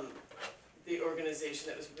 the organization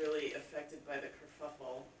that was really affected by the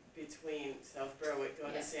kerfuffle between South Berwick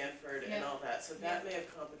going Yeah. to Sanford and Yeah. all that, so that may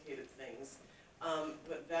have complicated things.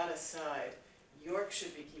 But that aside, York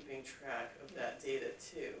should be keeping track of that data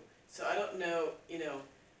too. So I don't know,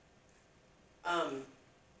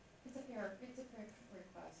 It's a fair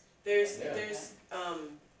request. there's, Yeah. there's,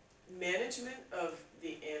 management of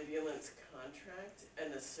the ambulance contract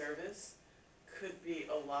and the service could be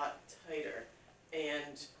a lot tighter.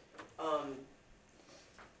 And,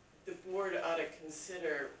 the board ought to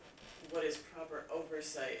consider what is proper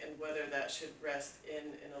oversight and whether that should rest in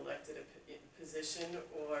an elected position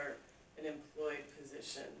or an employed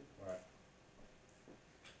position. Right.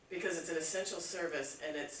 Because it's an essential service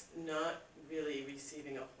and it's not really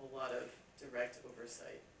receiving a whole lot of direct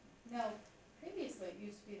oversight. No, previously it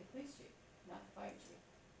used to be the police chief, not the fire chief.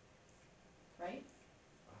 Right?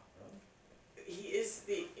 Oh, really? He is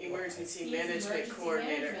the emergency He's the management emergency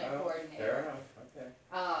coordinator. management Oh, coordinator. fair enough, okay.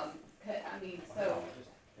 I mean, Wow, so,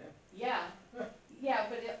 yeah. yeah,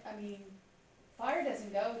 but fire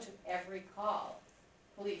doesn't go to every call,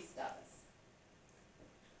 police does.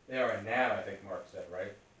 They are now, I think Mark said,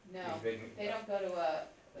 right? No, These big- they don't go to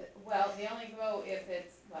well, they only go if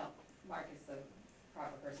it's, Mark is the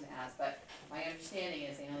proper person to ask, but my understanding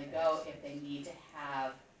is they only go if they need to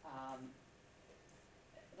have,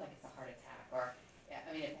 like it's a heart attack, or,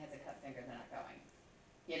 if it has a cut finger, they're not going.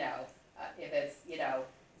 If it's,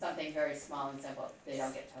 something very small and simple, they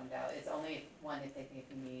don't get toned out. It's only one if they think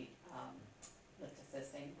you need, lift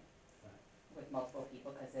assisting with multiple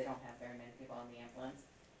people, cause they don't have very many people on the ambulance,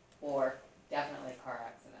 or definitely car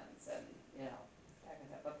accidents and, that kind of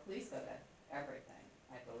stuff. But police go to everything,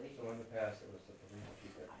 I believe. So in the past, it was the police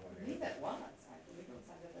chief that I coordinated. believe it was,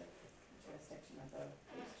 under the jurisdiction of the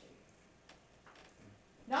police chief.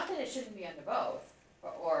 Not that it shouldn't be under both,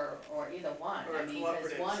 or either one, Or a because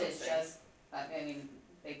cooperative one is something. just,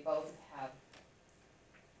 they both have,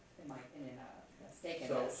 in my opinion, a stake in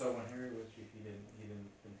So, this. so when Harry was chief, he didn't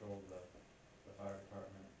control the fire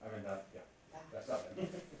department, that's not,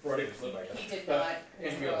 Freudian slip, I guess. He did not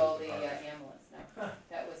Ambulance control the department. ambulance, no,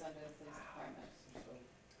 that was under the police department,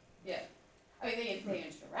 yeah. They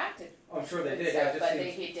interacted. Oh, I'm sure they and did, stuff, yeah, it just But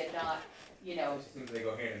seems, he did not, it just seems they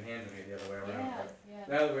go hand in hand to me the other way around, yeah, but yeah,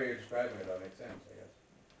 now the way you're describing it, that makes sense, I guess.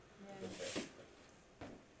 yeah. Okay.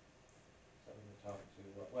 So we were talking to,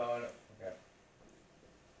 well, okay,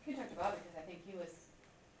 You can talk to Bob, because I think he's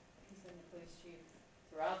been the police chief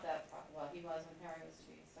throughout that, he was when Harry was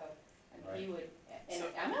chief, so, he would, and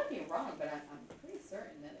So- I might be wrong, but I'm pretty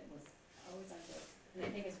certain that it was always under, and I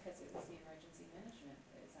think it's because it was the emergency management,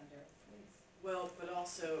 that is under police. Well, but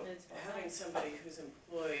also, And it's for having us. somebody who's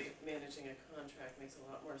employed managing a contract makes a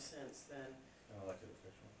lot more sense than, an elected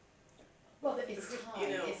official. Well, it's You time,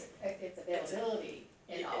 know, it's availability,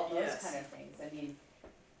 and all those yes. kind of things,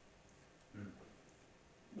 Hmm.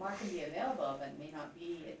 Mark can be available, but may not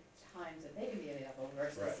be at times that they can be available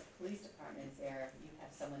versus Right. police departments there, you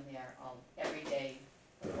have someone there every day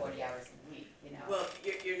for 40 hours in a week, well,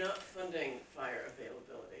 you're not funding fire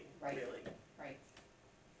availability, Right. really. Right,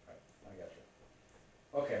 Right, I got you.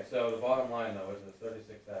 Okay, so the bottom line though is it's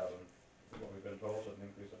 36,000, what we've been told, so an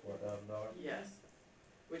increase of $4,000? Yes,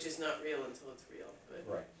 which is not real until it's real, but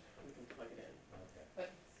Right, we can plug it in. okay, but,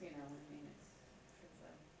 it's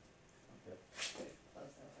okay. pretty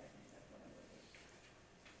close though, I think that's what it would be.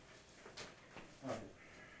 Alright.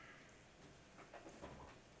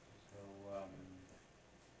 So, what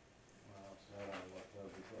else, I don't know what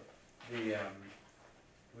was before,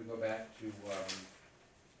 we go back to, where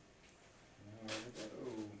did we go?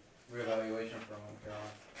 reevaluation from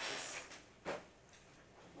Caroline? It's- Do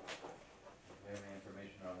you have any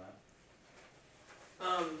information on that?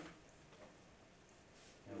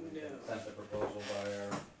 We No. sent the proposal by our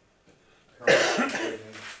current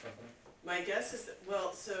operating company? My guess is that,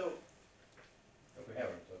 well, so, If we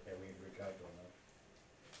haven't, it's okay, we can reach out to them though.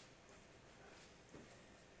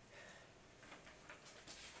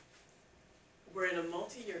 we're in a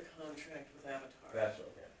multi-year contract with Avatar. That's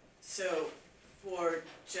okay, So, for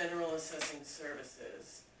general assessing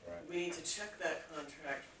services, right, we need to check that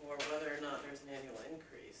contract for whether or not there's an annual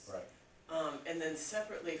increase. right, And then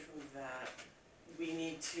separately from that, we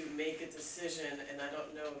need to make a decision, and I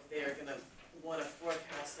don't know if they are gonna wanna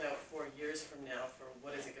forecast out 4 years from now for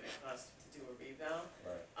what is it gonna cost to do a reval.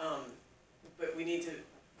 right, But we need to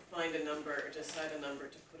find a number, or decide a number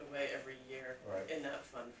to put away every year right, in that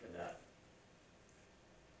fund for that.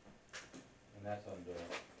 and that's under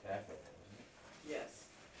capital, isn't it? Yes.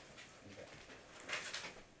 Okay.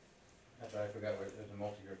 That's right, I forgot, there's a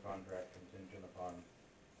multi-year contract contingent upon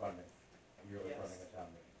funding, yearly Yes. funding a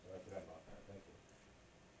town meeting, so I forgot about that, thank you.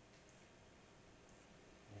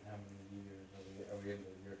 And how many years, are we into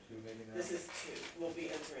year 2 maybe now? This is 2, we'll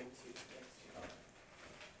be entering 2 next year. Okay.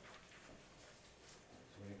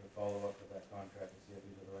 So we need to follow up with that contract to see if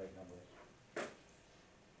these are the right numbers.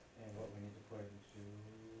 And what we need to put into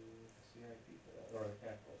the CIP for that, or the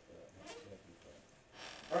capital for that, not CIP for that.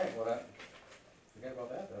 Alright, well that, forget about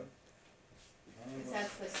that then. Because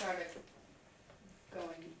that's the start of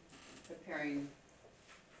going, preparing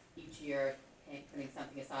each year, putting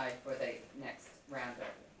something aside for the next round of.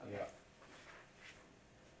 Okay. Yeah.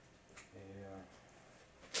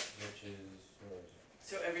 Which is, where is it?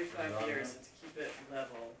 So every 5 Around years, there? and to keep it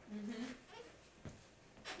level, Mm-hmm,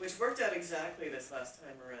 which worked out exactly this last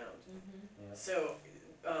time around. mm-hmm. Yeah. So,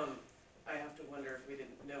 I have to wonder if we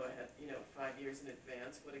didn't know ahead, 5 years in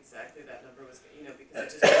advance, what exactly that number was,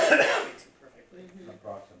 because it just worked out way too perfectly. An Mm-hmm.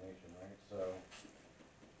 approximation, right, so.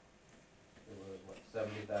 It was what,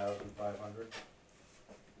 70,500?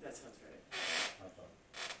 That sounds right. That's all.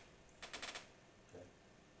 Okay.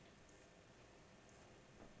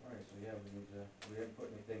 Alright, so yeah, we didn't put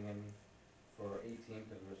anything in for 18,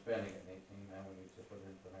 cause we were spending it in 18, now we need to put it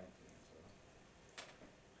in for 19, so.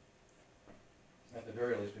 At the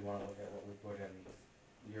very least, we wanna look at what we put in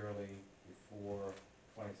yearly before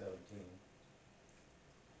 2017. And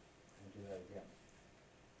do that again,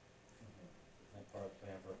 and part of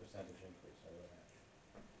plan for a percentage increase, I would imagine.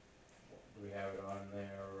 Do we have it on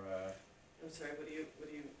there, I'm sorry, what do you,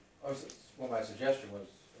 well, my suggestion was,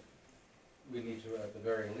 we need to, at the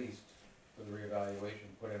very least, for the reevaluation,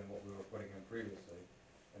 put in what we were putting in previously,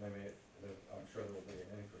 and then I'm sure there will be an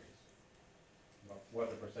increase. But what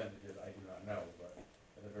the percentage is, I do not know, but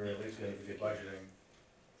at the very least, we need to be budgeting,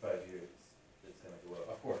 5 years, it's gonna go up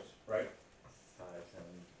of course, right? 5, 10,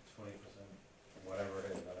 20%. Whatever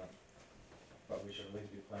it is, I don't, but we should at least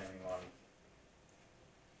be planning on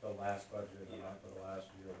the last budget, and not for the last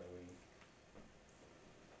year that we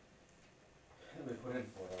put in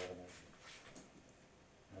for it, I would imagine.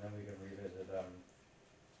 And then we can revisit,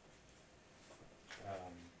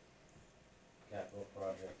 capital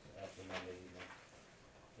projects after Monday evening.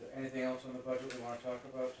 Is there anything else on the budget we wanna talk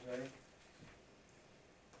about today?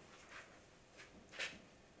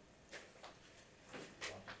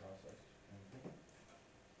 Lots of process.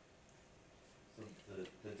 So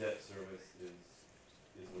the debt service is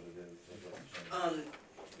what it is, it doesn't change.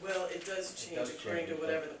 well, it does It change does according to change,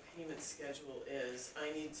 whatever the payment schedule is.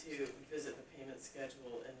 I need to visit the payment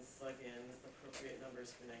schedule and plug in appropriate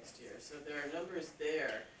numbers for next year. So there are numbers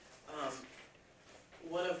there,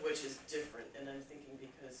 one of which is different, and I'm thinking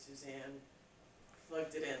because Suzanne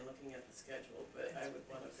plugged it in looking at the schedule, but I would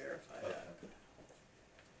wanna verify that. Okay.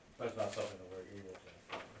 But it's not something that we're able to.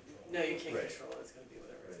 No, you can't Right. control it, it's gonna be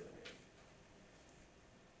whatever it's gonna be.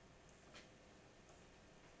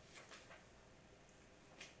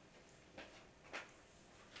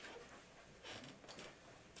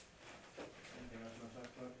 Anything else you wanna talk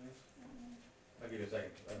about, Denise? I'll give you a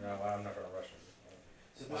second, I'm not gonna rush it.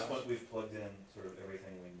 So at this point, we've plugged in sort of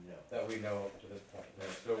everything we know. That we know up to this point, we're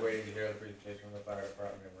still waiting to hear the presentation from the fire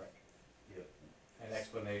department and rec, Yep. and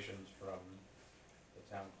explanations from the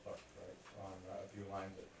town clerk, right, on a few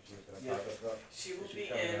lines that she was gonna talk about. She will Is be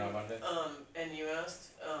coming in, on Monday? and you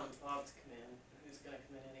asked, Bob to come in, who's gonna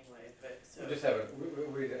come in anyway, but so. We just have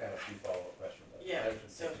we had a few follow-up questions. Yeah, That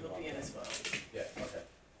shouldn't so take too he'll be long. in as well. Yeah, okay.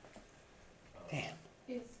 Damn.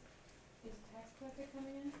 Is tax collector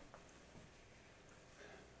coming in?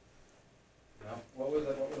 No, what was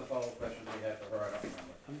the follow-up questions we had for her, I don't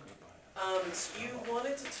remember. You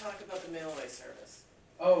wanted to talk about the mailway service.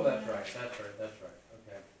 Oh, that's right, okay.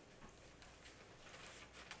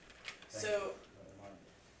 Thank So, you for that reminder.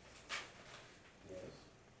 Yes?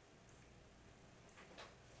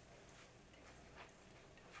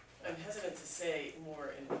 I'm hesitant to say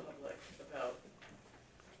more in public about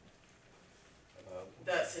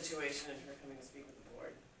that situation and her coming to speak with the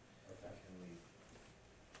board. Okay. Can we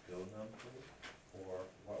go non-public? Or,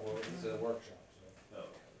 well, this is a workshop, so. No.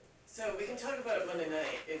 So we can talk about it Monday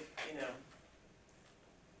night if,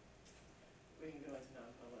 we can go into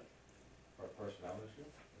non-public, For a personnel issue,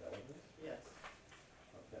 is that what it is? yes.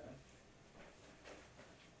 Okay. I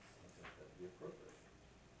think that'd be appropriate.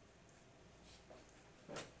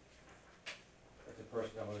 It's a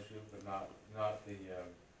personnel issue, but not the,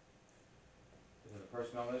 is it a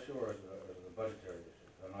personnel issue or is it a budgetary issue?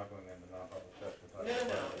 I'm not going into non-public session. No,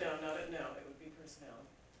 it would be personnel.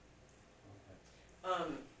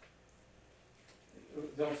 Okay.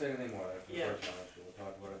 Don't say anything more, that's a Yeah. personnel issue, we'll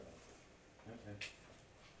talk about it then. Okay.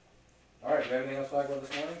 All right, do you have anything else to talk about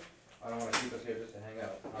this morning? I don't wanna keep us here just to hang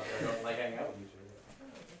out, not that I don't like hanging out with you two.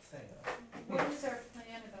 Let's hang out. What is our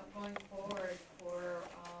plan about going forward for,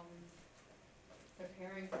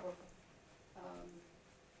 preparing for,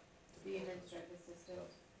 the administrative assistant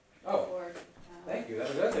Oh, board? thank you, that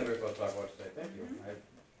was the other thing we were supposed to talk about today, thank you. Mhm. I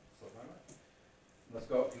slipped my mind. Let's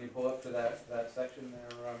go, can you pull up to that section there,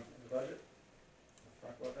 in the budget? Let's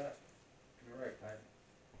talk about that. You're right,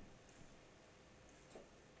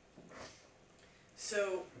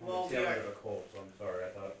 So while I'm we a are, bit of a cold, so I'm sorry, I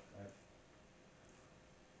thought,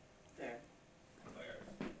 there,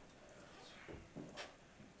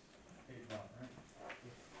 Page one,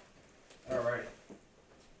 right? All right.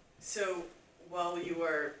 so while you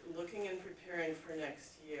are looking and preparing for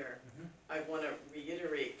next year, I wanna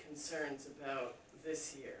reiterate concerns about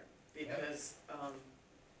this year, because,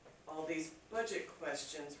 all these budget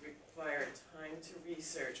questions require time to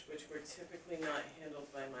research, which were typically not handled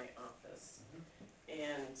by my office.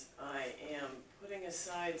 And I am putting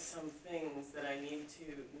aside some things that I need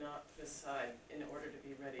to not put aside in order to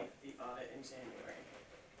be ready for the audit in January.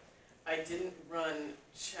 I didn't run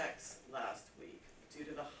checks last week. Due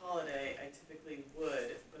to the holiday, I typically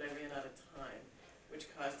would, but I ran out of time, which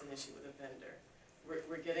caused an issue with a vendor.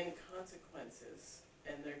 We're getting consequences,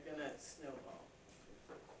 and they're gonna snowball.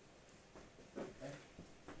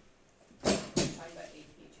 Talking about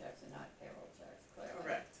AP checks and not payroll checks, clearly.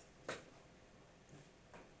 Correct.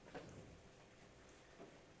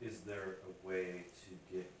 Is there a way to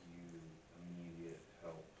get you immediate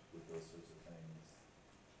help with those sorts of things?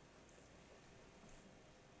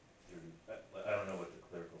 I don't know what the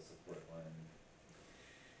clerical support line.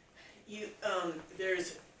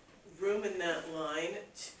 There's room in that line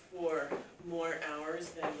for more hours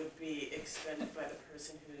than would be expended by the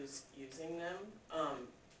person who's using them.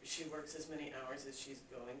 She works as many hours as she's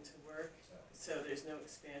going to work, so there's no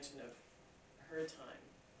expansion of her time.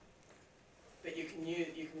 But you can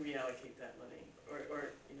reallocate that money, or.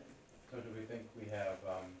 So do we think we have,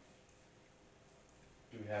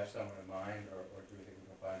 do we have someone in mind, or do we think we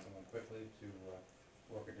can find someone quickly to,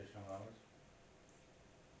 work additional hours?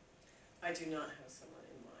 I do not have someone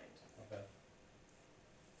in mind. Okay,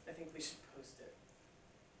 I think we should post it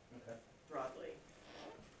okay. broadly.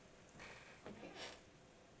 Okay.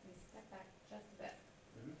 Let me step back just a bit.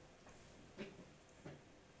 Mhm.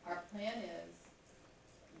 Our plan is,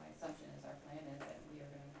 my assumption is our plan is that we are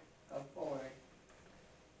gonna go forward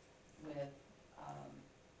with,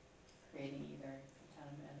 creating either a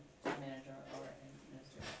town manager or an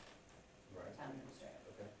administrator, Right, town administrator.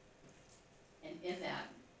 okay. And in that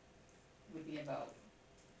would be about,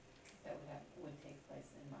 that would take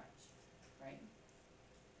place in March, right?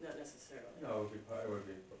 Not necessarily. No, it would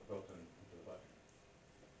be built into the budget.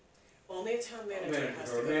 Only a town manager has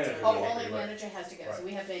to Or go manager. down. Oh, Yeah, only right. manager has to go, so Right.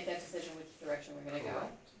 we have made that decision which direction we're gonna go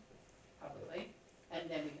Correct. publicly, and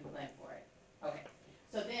then we can plan for it. Okay,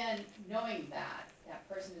 so then, knowing that, that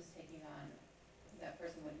person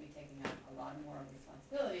would be taking on a lot more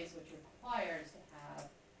responsibilities, which requires to have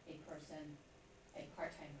a person, a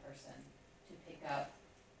part-time person, to pick up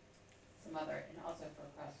some other, and also for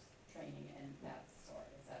cross-training and that sort,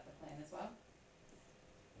 is that the plan as well?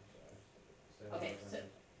 Okay, so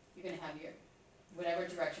you're gonna have your, whatever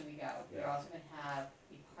direction we go, you're Yeah. also gonna have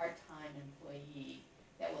a part-time employee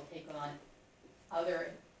that will take on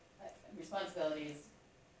other responsibilities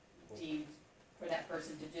deemed for that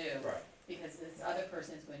person to do. Right, Because this other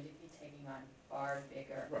person is going to be taking on far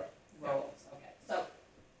bigger right. roles, okay, so,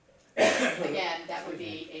 again, that would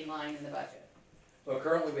be a line in the budget, So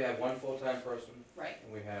currently we have one full-time person, right?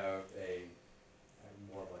 and we have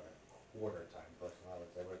more of like a quarter-time person, I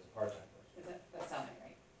would say, but it's a part-time person. That sound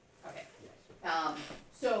right? Okay. Yes.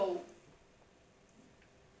 So,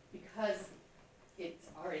 because it's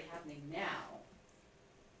already happening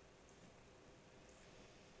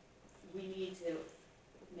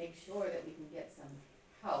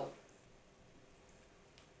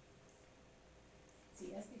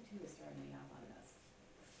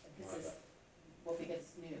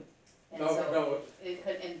And No, so no, it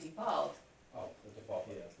could, in default, oh, the default.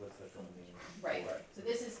 Yeah, what's that gonna mean? right, Right. so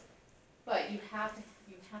this is, but you have to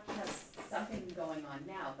have something going on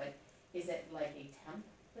now, but is it like a temp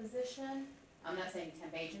position? I'm not saying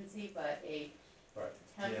temp agency, but a Right.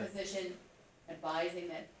 temp Yeah. position advising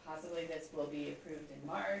that possibly this will be approved in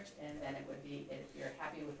March, and then it would be, if you're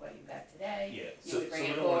happy with what you got today, Yeah, you so, would so bring we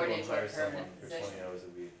it don't wanna forward go and into a hire someone permanent for position. 20 hours a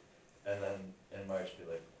week, and then in March be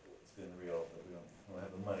like, it's been real, but we don't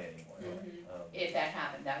have the money anymore. Mhm. If that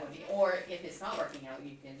happened, that would be, or if it's not working out,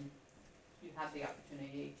 you have the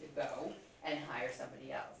opportunity to go and hire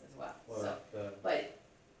somebody else as well, so, Well, but,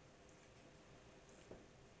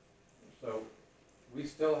 so we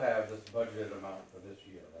still have this budgeted amount for this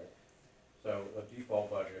year, right? So the default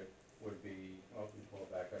budget would be, well, if we pull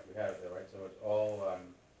it back up, we have it there, right? So it's all,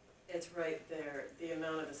 It's right there, the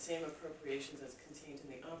amount of the same appropriations as contained in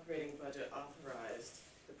the operating budget authorized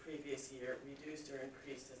the previous year, reduced or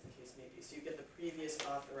increased as the case may be. So you get the previous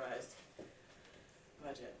authorized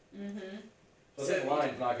budget. mhm, so So this you-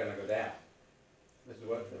 line's not gonna go down. This is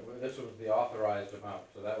what, this was the authorized amount,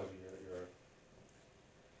 so that would be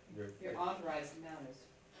your authorized amount is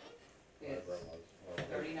whatever it was. Well,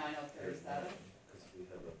 39,037, Cause we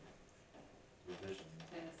have a revision.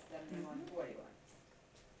 and it's 71,41.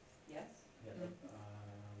 Yes? Yeah.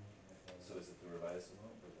 So is it the revised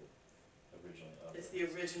amount or the originally authorized? It's the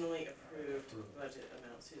originally approved budget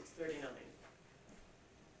amount, so it's 39.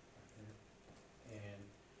 And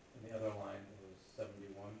the other line was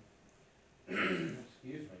 71.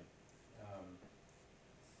 Excuse me.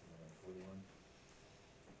 41.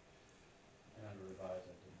 And under revised,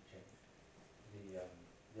 that didn't change.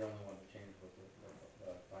 The only one that changed was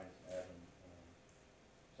the finance and admin,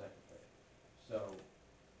 secretary. So,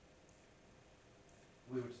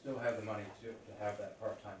 we would still have the money to have that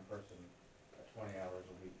part-time person at 20 hours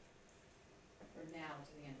a week For now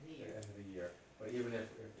to the end of the at year. the end of the year. But even if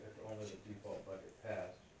only the default budget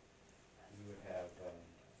passed, you would have,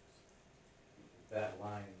 that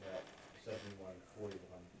line, that 7141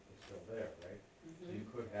 is still there, right? So you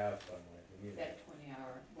Mhm. could have someone if you needed. That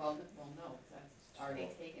 20-hour, well, no, 'cause that's already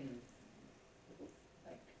taken,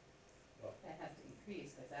 like, Well- that has to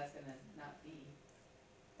increase, cause that's gonna not be,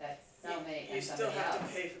 that's so many You and still somebody have to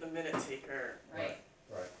else, pay for the minute taker. right?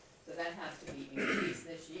 Right. So that has to be increased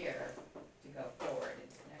this year to go forward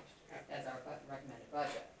into next year, as our recommended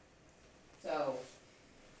budget. So,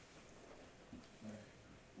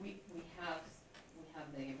 we have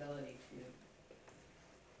the ability to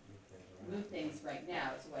move things right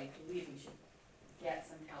now, so I believe we should get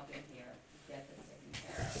some help in here, get this taken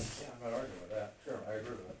care of. Yeah, I'm not arguing with that, sure, I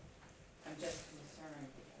agree with that. I'm just concerned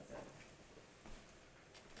because of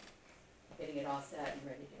getting it all set and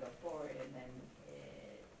ready to go forward, and then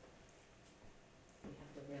we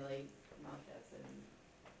have to really come up with some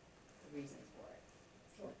reasons for it.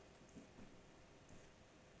 Sure.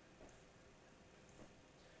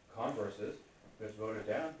 Converse is, if it's voted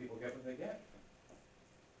down, people get what they get.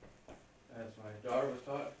 As my daughter was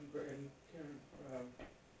taught in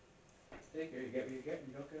daycare, you get what you get and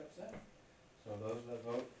you don't get upset. So those that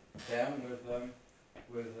vote down with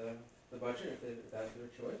the budget, if that's their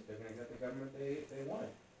choice, they're gonna get the government they wanted.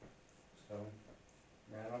 So,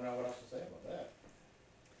 I don't know what else to say about that.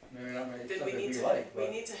 Maybe not make Then something we need we to, like, we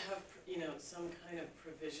but, need to have, some kind of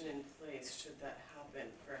provision in place, should that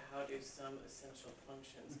happen, for how do some essential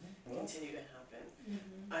functions well, continue to happen.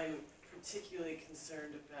 I'm particularly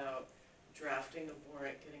concerned about drafting the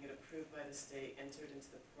warrant, getting it approved by the state, entered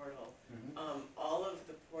into the portal. mhm. All of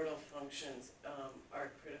the portal functions,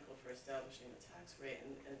 are critical for establishing the tax rate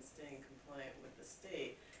and staying compliant with the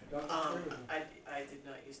state. Don't disagree with me. I did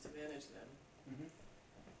not used to manage them, Mhm.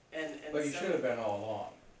 and But you some- should have been all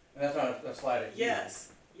along, and that's not a slight at you.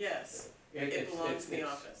 Yes, it It's- belongs in the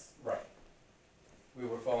it's- office. Right. We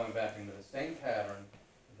were falling back into the same pattern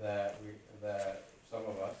that some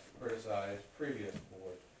of us criticized previous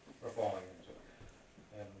boards were falling into.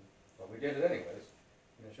 But we did it anyways,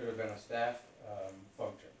 and it should have been a staff,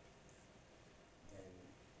 function. And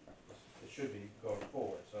it should be going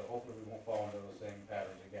forward, so hopefully we won't fall into those same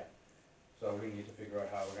patterns again. So we need to figure out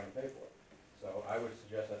how we're gonna pay for it. So I would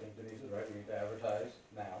suggest, I think Denise is right, we need to advertise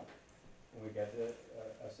now, when we get the,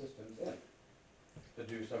 assistants in, to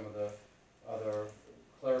do some of the other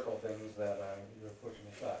clerical things that, you're pushing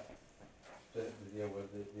aside, to deal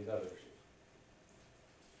with these other issues.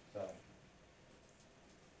 So,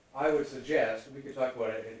 I would suggest, we could talk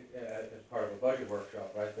about it, as part of a budget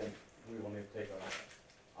workshop, but I think we will need to take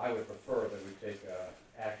I would prefer that we take,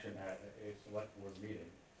 action at a select board meeting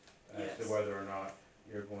as to Yes. whether or not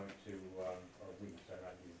you're going to, or we, sorry,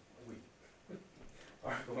 not you, we,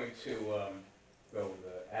 are going to, go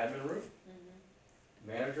the admin route,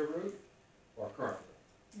 manager route, or current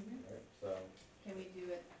route, right? So, Can we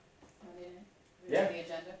do it Monday night? Yeah. On the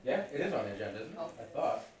agenda? yeah, it is on the agenda, isn't it? Oh. I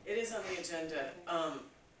thought. It is on the agenda.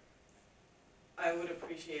 I would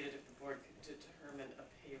appreciate it if the board could determine a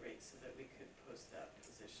pay rate so that we could post that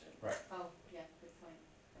position Right. Oh, yeah, good point.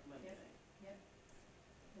 Monday Yep. night.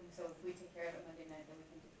 And so if we take care of it Monday night, then we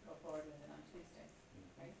can go forward with it on Tuesday,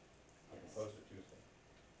 right? I can Yes. post it Tuesday.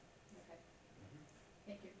 Okay,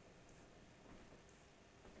 thank you.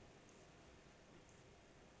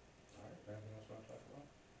 All right, anything else you wanna talk about?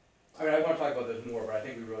 I mean, I wanna talk about this more, but I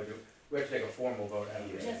think we really do, we have to take a formal vote at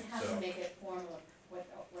the We end, just have to so. make it formal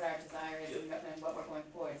of what our desire is and what we're going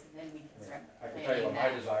forward, so then we can start I can planning tell you what my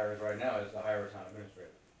that. desire is right now is to hire a town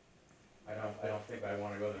administrator. I don't think I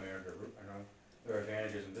wanna go the manager route, I know there are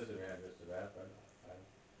advantages and disadvantages to that, but I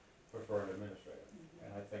prefer an administrator. Mhm.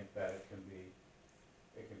 And I think that it can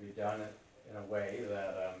be done in a way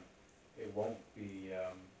that, it won't be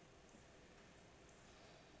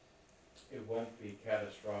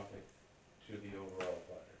catastrophic to the overall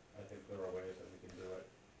budget. I think there are ways that we can do it,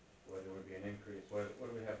 where there would be an increase, what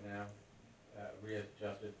do we have now?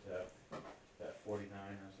 Readjusted to that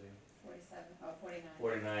 49, I see, 49.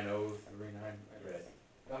 49,039. Right.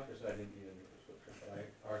 Doctor said I didn't need a new prescription, but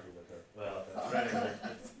I argued with her. Well, But anyway,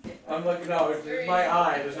 I'm looking, no, it's my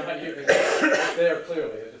eye, it's not you, it's there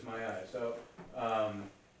clearly, it's just my eye, so,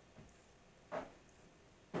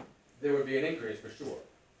 there would be an increase for sure,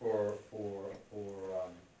 for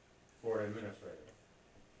an administrator.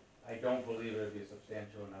 I don't believe it would be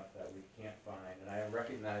substantial enough that we can't find, and I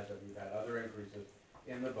recognize that we've had other increases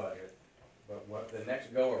in the budget, but what the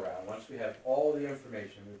next go-around, once we have all the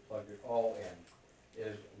information, we've plugged it all in,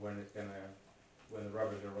 is when the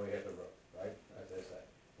rubber's gonna really hit the road, right, as I said.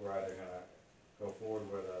 We're either gonna go forward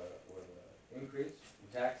with a increase in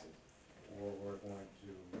taxes, or we're going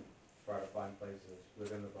to try to find places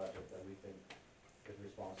within the budget that we think is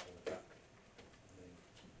responsible to cut. I mean,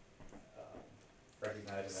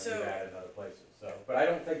 recognizing that So- we've added in other places, so, but I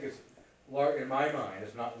don't think it's in my mind,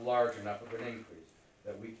 it's not large enough of an increase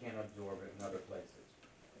that we can't absorb it in other places,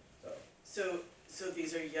 so. So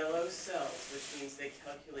these are yellow cells, which means they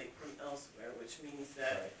calculate from elsewhere, which means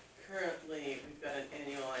that Right. currently we've got an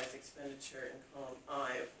annualized expenditure in column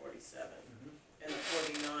I of 47. Mhm. And the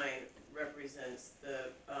 49 represents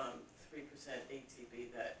the 3% ATB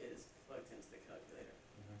that is plugged into the calculator.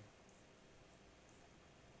 Mhm.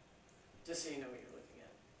 Just so you know what you're looking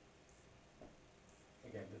at.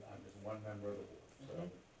 Again, I'm just one member of the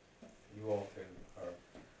board, so you all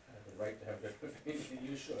have the right to have different opinions, and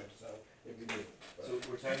you should, so if you do. But- So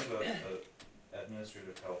we're talking about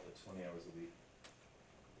administrative help at 20 hours a week,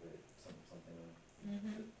 right, something,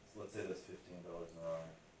 Mm-hmm. so let's say that's $15 an hour.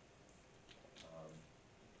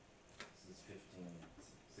 This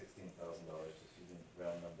is $16,000, just using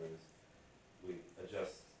round numbers. We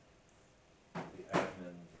adjust the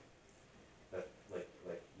admin, that, like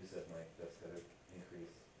you said, Mike, that's gotta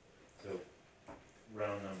increase. So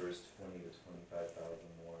round numbers, 20 to 25,000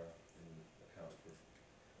 more in account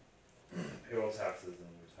for payroll taxes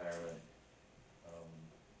and retirement.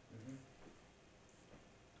 Mhm.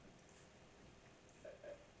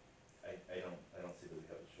 I don't see that we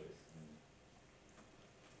have a choice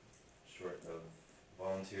short of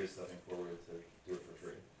volunteers stepping forward to do it for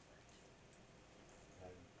free.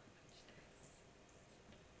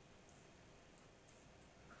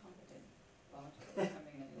 Competent volunteers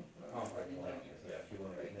coming in and Competent doing volunteers, it. Yeah, if you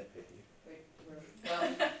wanna get nitpicky.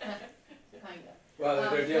 Kinda.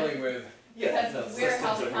 Well, they're dealing with, Because no, we're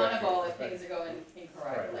held systems of accountable record. if things are going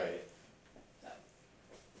incorrectly, Right, so.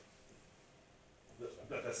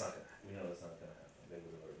 but that's not gonna, we know that's not gonna happen, they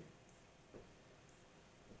would have already.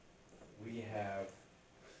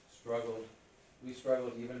 we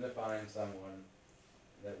struggled even to find someone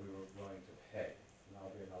that we were willing to pay,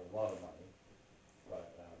 not being a lot of money,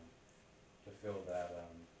 but, to fill that,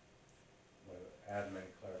 admin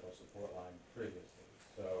clerical support line previously,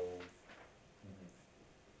 so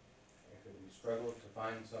if we struggled to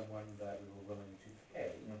find someone that we were willing to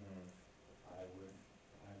pay,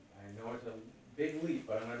 I know it's a big leap,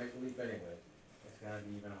 but I'm gonna make a leap anyway. It's gonna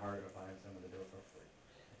be even harder to find someone to do it for free,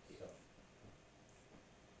 so.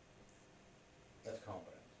 That's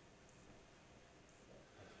competence.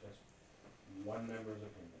 That's just one member's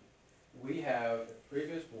opinion. We have,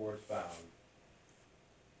 previous boards found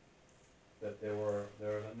that there was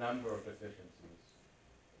a number of deficiencies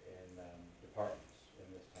in, departments in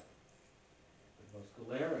this town. The most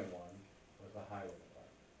glaring one was the highway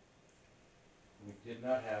department. We did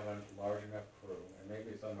not have a large enough crew, and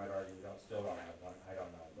maybe some might argue we still don't have one, I don't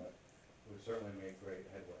know, but we've certainly made great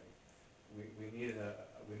headway. we needed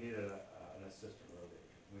an assistant road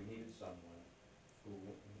agent. We needed someone who,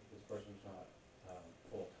 this person's not,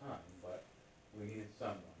 full-time, but we needed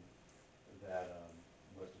someone that,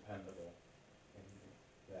 was dependable and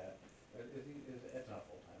that, it's not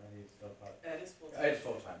full-time, I need still part. That is full-time. It's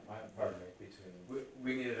full-time, pardon me. Between,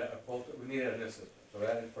 We needed we needed an assistant, so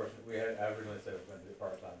that person, I originally said it was gonna be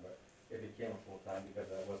part-time, but it became a full-time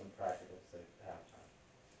because that wasn't practical to say half-time.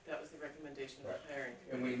 That was the recommendation of the Right. hiring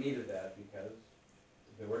And we committee. needed that because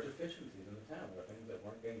there were deficiencies in the town, there were things that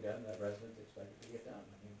weren't getting done that residents expected to get done.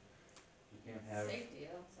 I mean, you can't have, Safety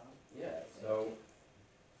also. yeah, so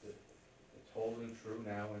it's holding true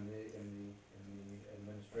now in the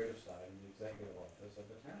administrative side, in the executive office of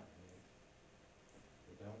the town. I mean,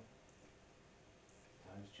 we don't,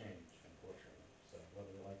 times change, unfortunately, so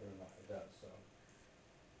whether we like it or not, it does, so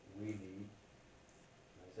we need,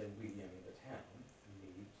 when I say we, I mean the town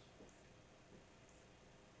needs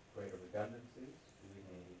greater redundancies, we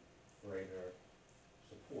need greater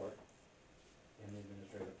support in the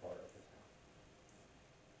administrative part of the town.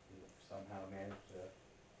 We somehow managed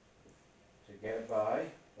to get it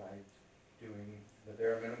by doing the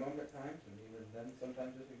bare minimum at times, and even then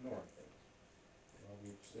sometimes just ignoring things. Well,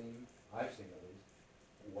 I've seen at least,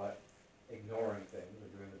 what ignoring things or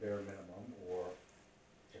doing the bare minimum or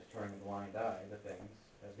just turning a blind eye to things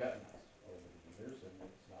has gotten us over the years, and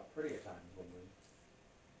it's not pretty at times when we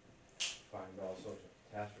find all sorts of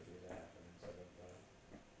catastrophes that happen instead of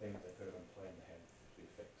things that could have been planned ahead to be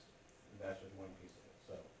fixed. And that's just one piece of it,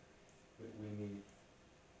 so we need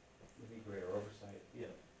greater oversight,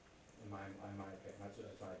 yeah, in my opinion, that's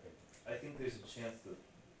my opinion. I think there's a chance that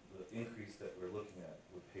the increase that we're looking at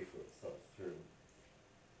would pay for itself through,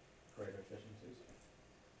 Greater efficiencies, I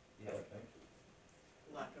yeah, would think,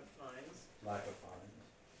 Lack of fines. lack of fines,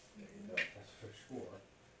 that's for sure.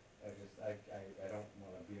 I don't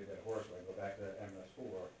wanna beat a dead horse when I go back to that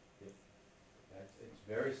MS4. It's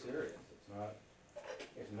very serious,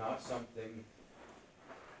 it's not something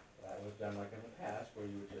that was done like in the past, where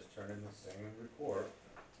you would just turn in the same report,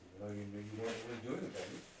 even though you knew you weren't really doing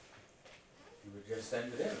things. You would just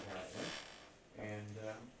send it in apparently, and,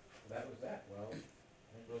 that was that. Well, I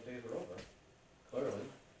think those days are over, clearly.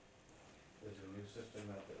 There's a new system,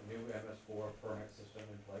 a new MS4 permit system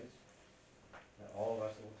in place that all of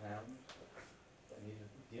us little towns need to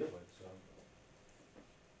deal with, so.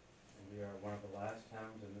 And we are one of the last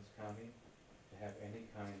towns in this county to have any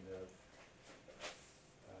kind of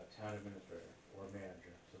town administrator or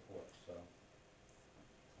manager support, so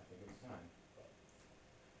I think it's time. But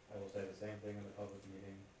I will say the same thing in the public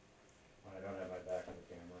meeting when I don't have my back to the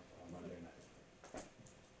camera on Monday night.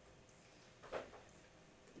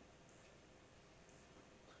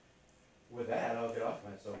 With that, I'll get off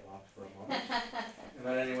my soapbox for a moment and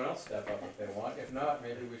let anyone else step up if they want. If not,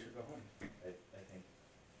 maybe we should go home. I think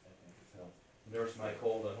so. Nurse my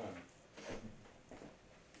cold at home.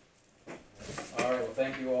 All right, well,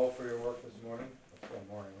 thank you all for your work this morning. It's still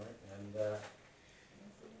morning, right? And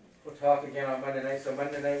we'll talk again on Monday night. So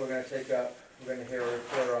Monday night, we're gonna hear a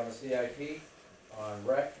report on the CIP, on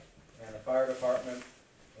rec, and the fire department,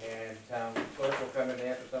 and town clerk will come in to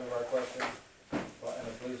answer some of our questions. Well, and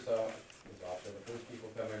the police officer, the police people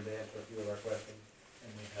come in to answer a few of our questions. And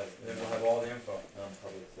we have, And then we'll have all the info.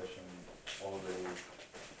 non-public session already,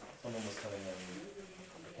 someone was coming in,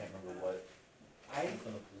 I can't remember what, I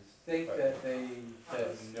from the police. think that they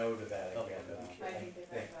said no to that Oh, again. okay. I think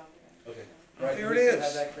that's all. Okay. Right, Here do it we still is.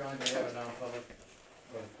 have that, John, do we have a non-public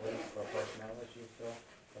for the police, for personnel issues still?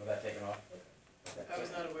 Or was that taken off? Okay. I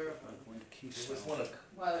was not aware of one. It was one of,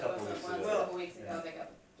 Well, it Couple wasn't weeks one, ago. a couple weeks ago, Yeah. they got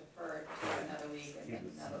deferred to another week and he then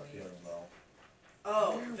was another not week. feeling well.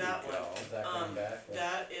 Oh, that one. Is that coming back? or-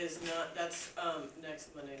 That is not, that's,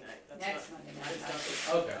 next Monday night, that's not. Next Monday night. it's not not this-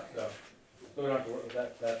 this- Okay, so we don't have to worry,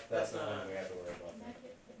 that's That's not not- one we have to worry about. Might be-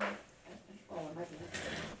 Oh, it might be.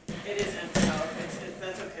 It is empty,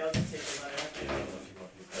 that's okay, I'll just take the I letter. don't know if you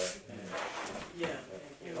want these back. Yeah,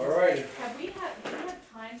 thank you. All righty. Have we had, do we have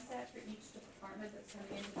time set for each department that's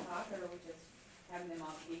coming in to talk, or are we just having them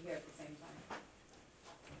all be here at the same time?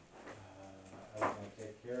 I was gonna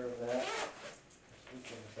take care of that. We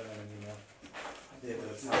can send them an email. See if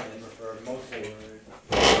there's time they prefer, mostly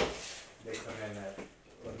they come in at,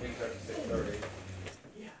 well, they start at 6:30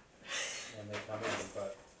 Yeah. and they come in,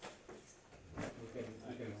 but we can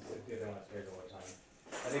see if they want to schedule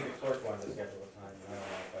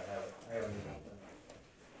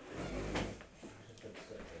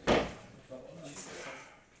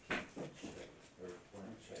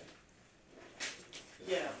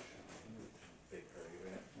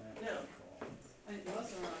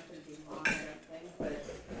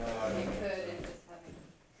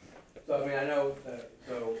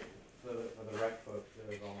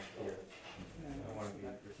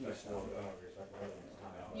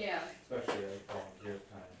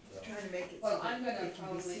I'm gonna It can be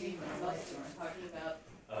probably seen leave on most the of it talking about,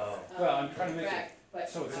 Oh, Well, I'm trying to make it rec, but,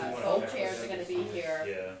 so it's in one both effect, chairs are so gonna it's- be here,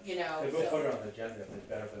 yeah. you know, If we'll put so, it on the agenda, if it's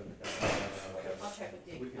better for them to come, whatever. I'll check with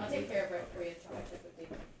We Dee, can I'll do take that. care of it for you, I'll check with Dee.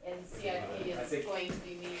 And CIP I is think- going to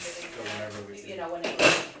be meeting, So whenever we you can- know,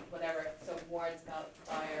 whatever, so warrants about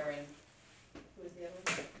fire and, who was the other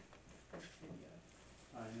one?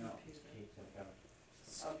 I know, it's Kate's gonna come.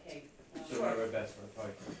 Okay, So whatever best for the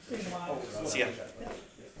fight. See ya.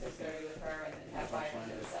 6:30 with her and then have fire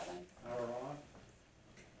at 7. Hour on?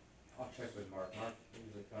 I'll check with Mark, Mark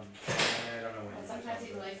usually comes, I don't know when. And he sometimes comes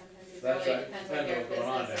he's over. late, sometimes he's That's early, right, depends what their what's going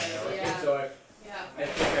on business down there, is, okay, yeah, so yeah. I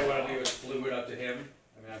think I wanna leave it fluid up to him,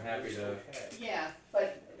 I mean, I'm happy to. Yeah, but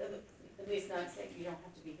at least not saying you don't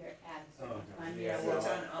have to be here at a certain Oh, time, you yeah, know, well,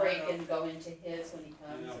 we'll break and go into his when he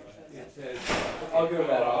comes or shows It up. says. I'll give him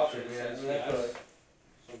that option, It yeah, says I mean, that's yes. what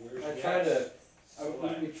So where's I yes? tried to,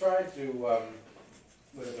 Select. we tried to,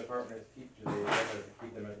 with the department, heads, keep to the agenda, to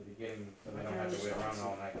keep them at the beginning, so they don't have to wait around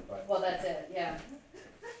all night, but, Well, that's it, yeah.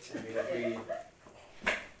 I mean, if we,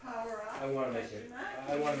 Power off. I wanna make it,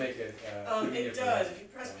 It easier for does, them. if you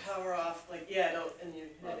press power off, like, yeah, don't, and you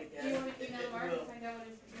hit Well, it do again. you want me to email it Mark will. and find out what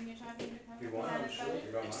his, when you're talking to come If you present want, I'm his sure, budget? if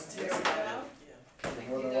you don't It just mind. takes Figure a it minute, out? yeah. You're can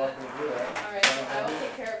more do than that. welcome to do that. Alright, I will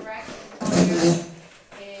take care of rec and fire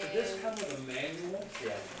Did this come and, with a manual?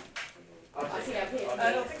 Yeah. I see, I paid.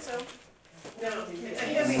 I don't think so. No, it's a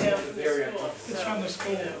hand-me-down from the Very school, uncomfortable. so, It's from the you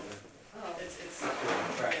school. know, Oh, it's,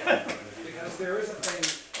 Track. Because there is a thing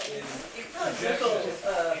in. you can probably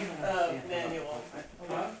Google, manual.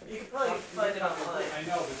 Huh? You can probably find it online. I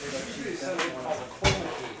know, but there's usually something called a chroma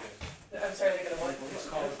key. I'm sorry, they're gonna what? It's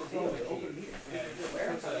called a chroma key. And it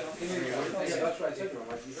puts a image on Yeah, it. that's what I said to him,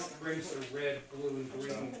 like, you don't. Brings the red, blue, and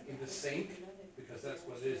green into sync, because that's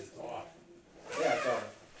what it is, it's off. Yeah, it's all right.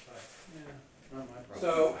 Yeah.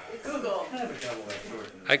 So, Google. kind of a double-edged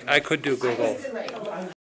sword. I could do I think it's great.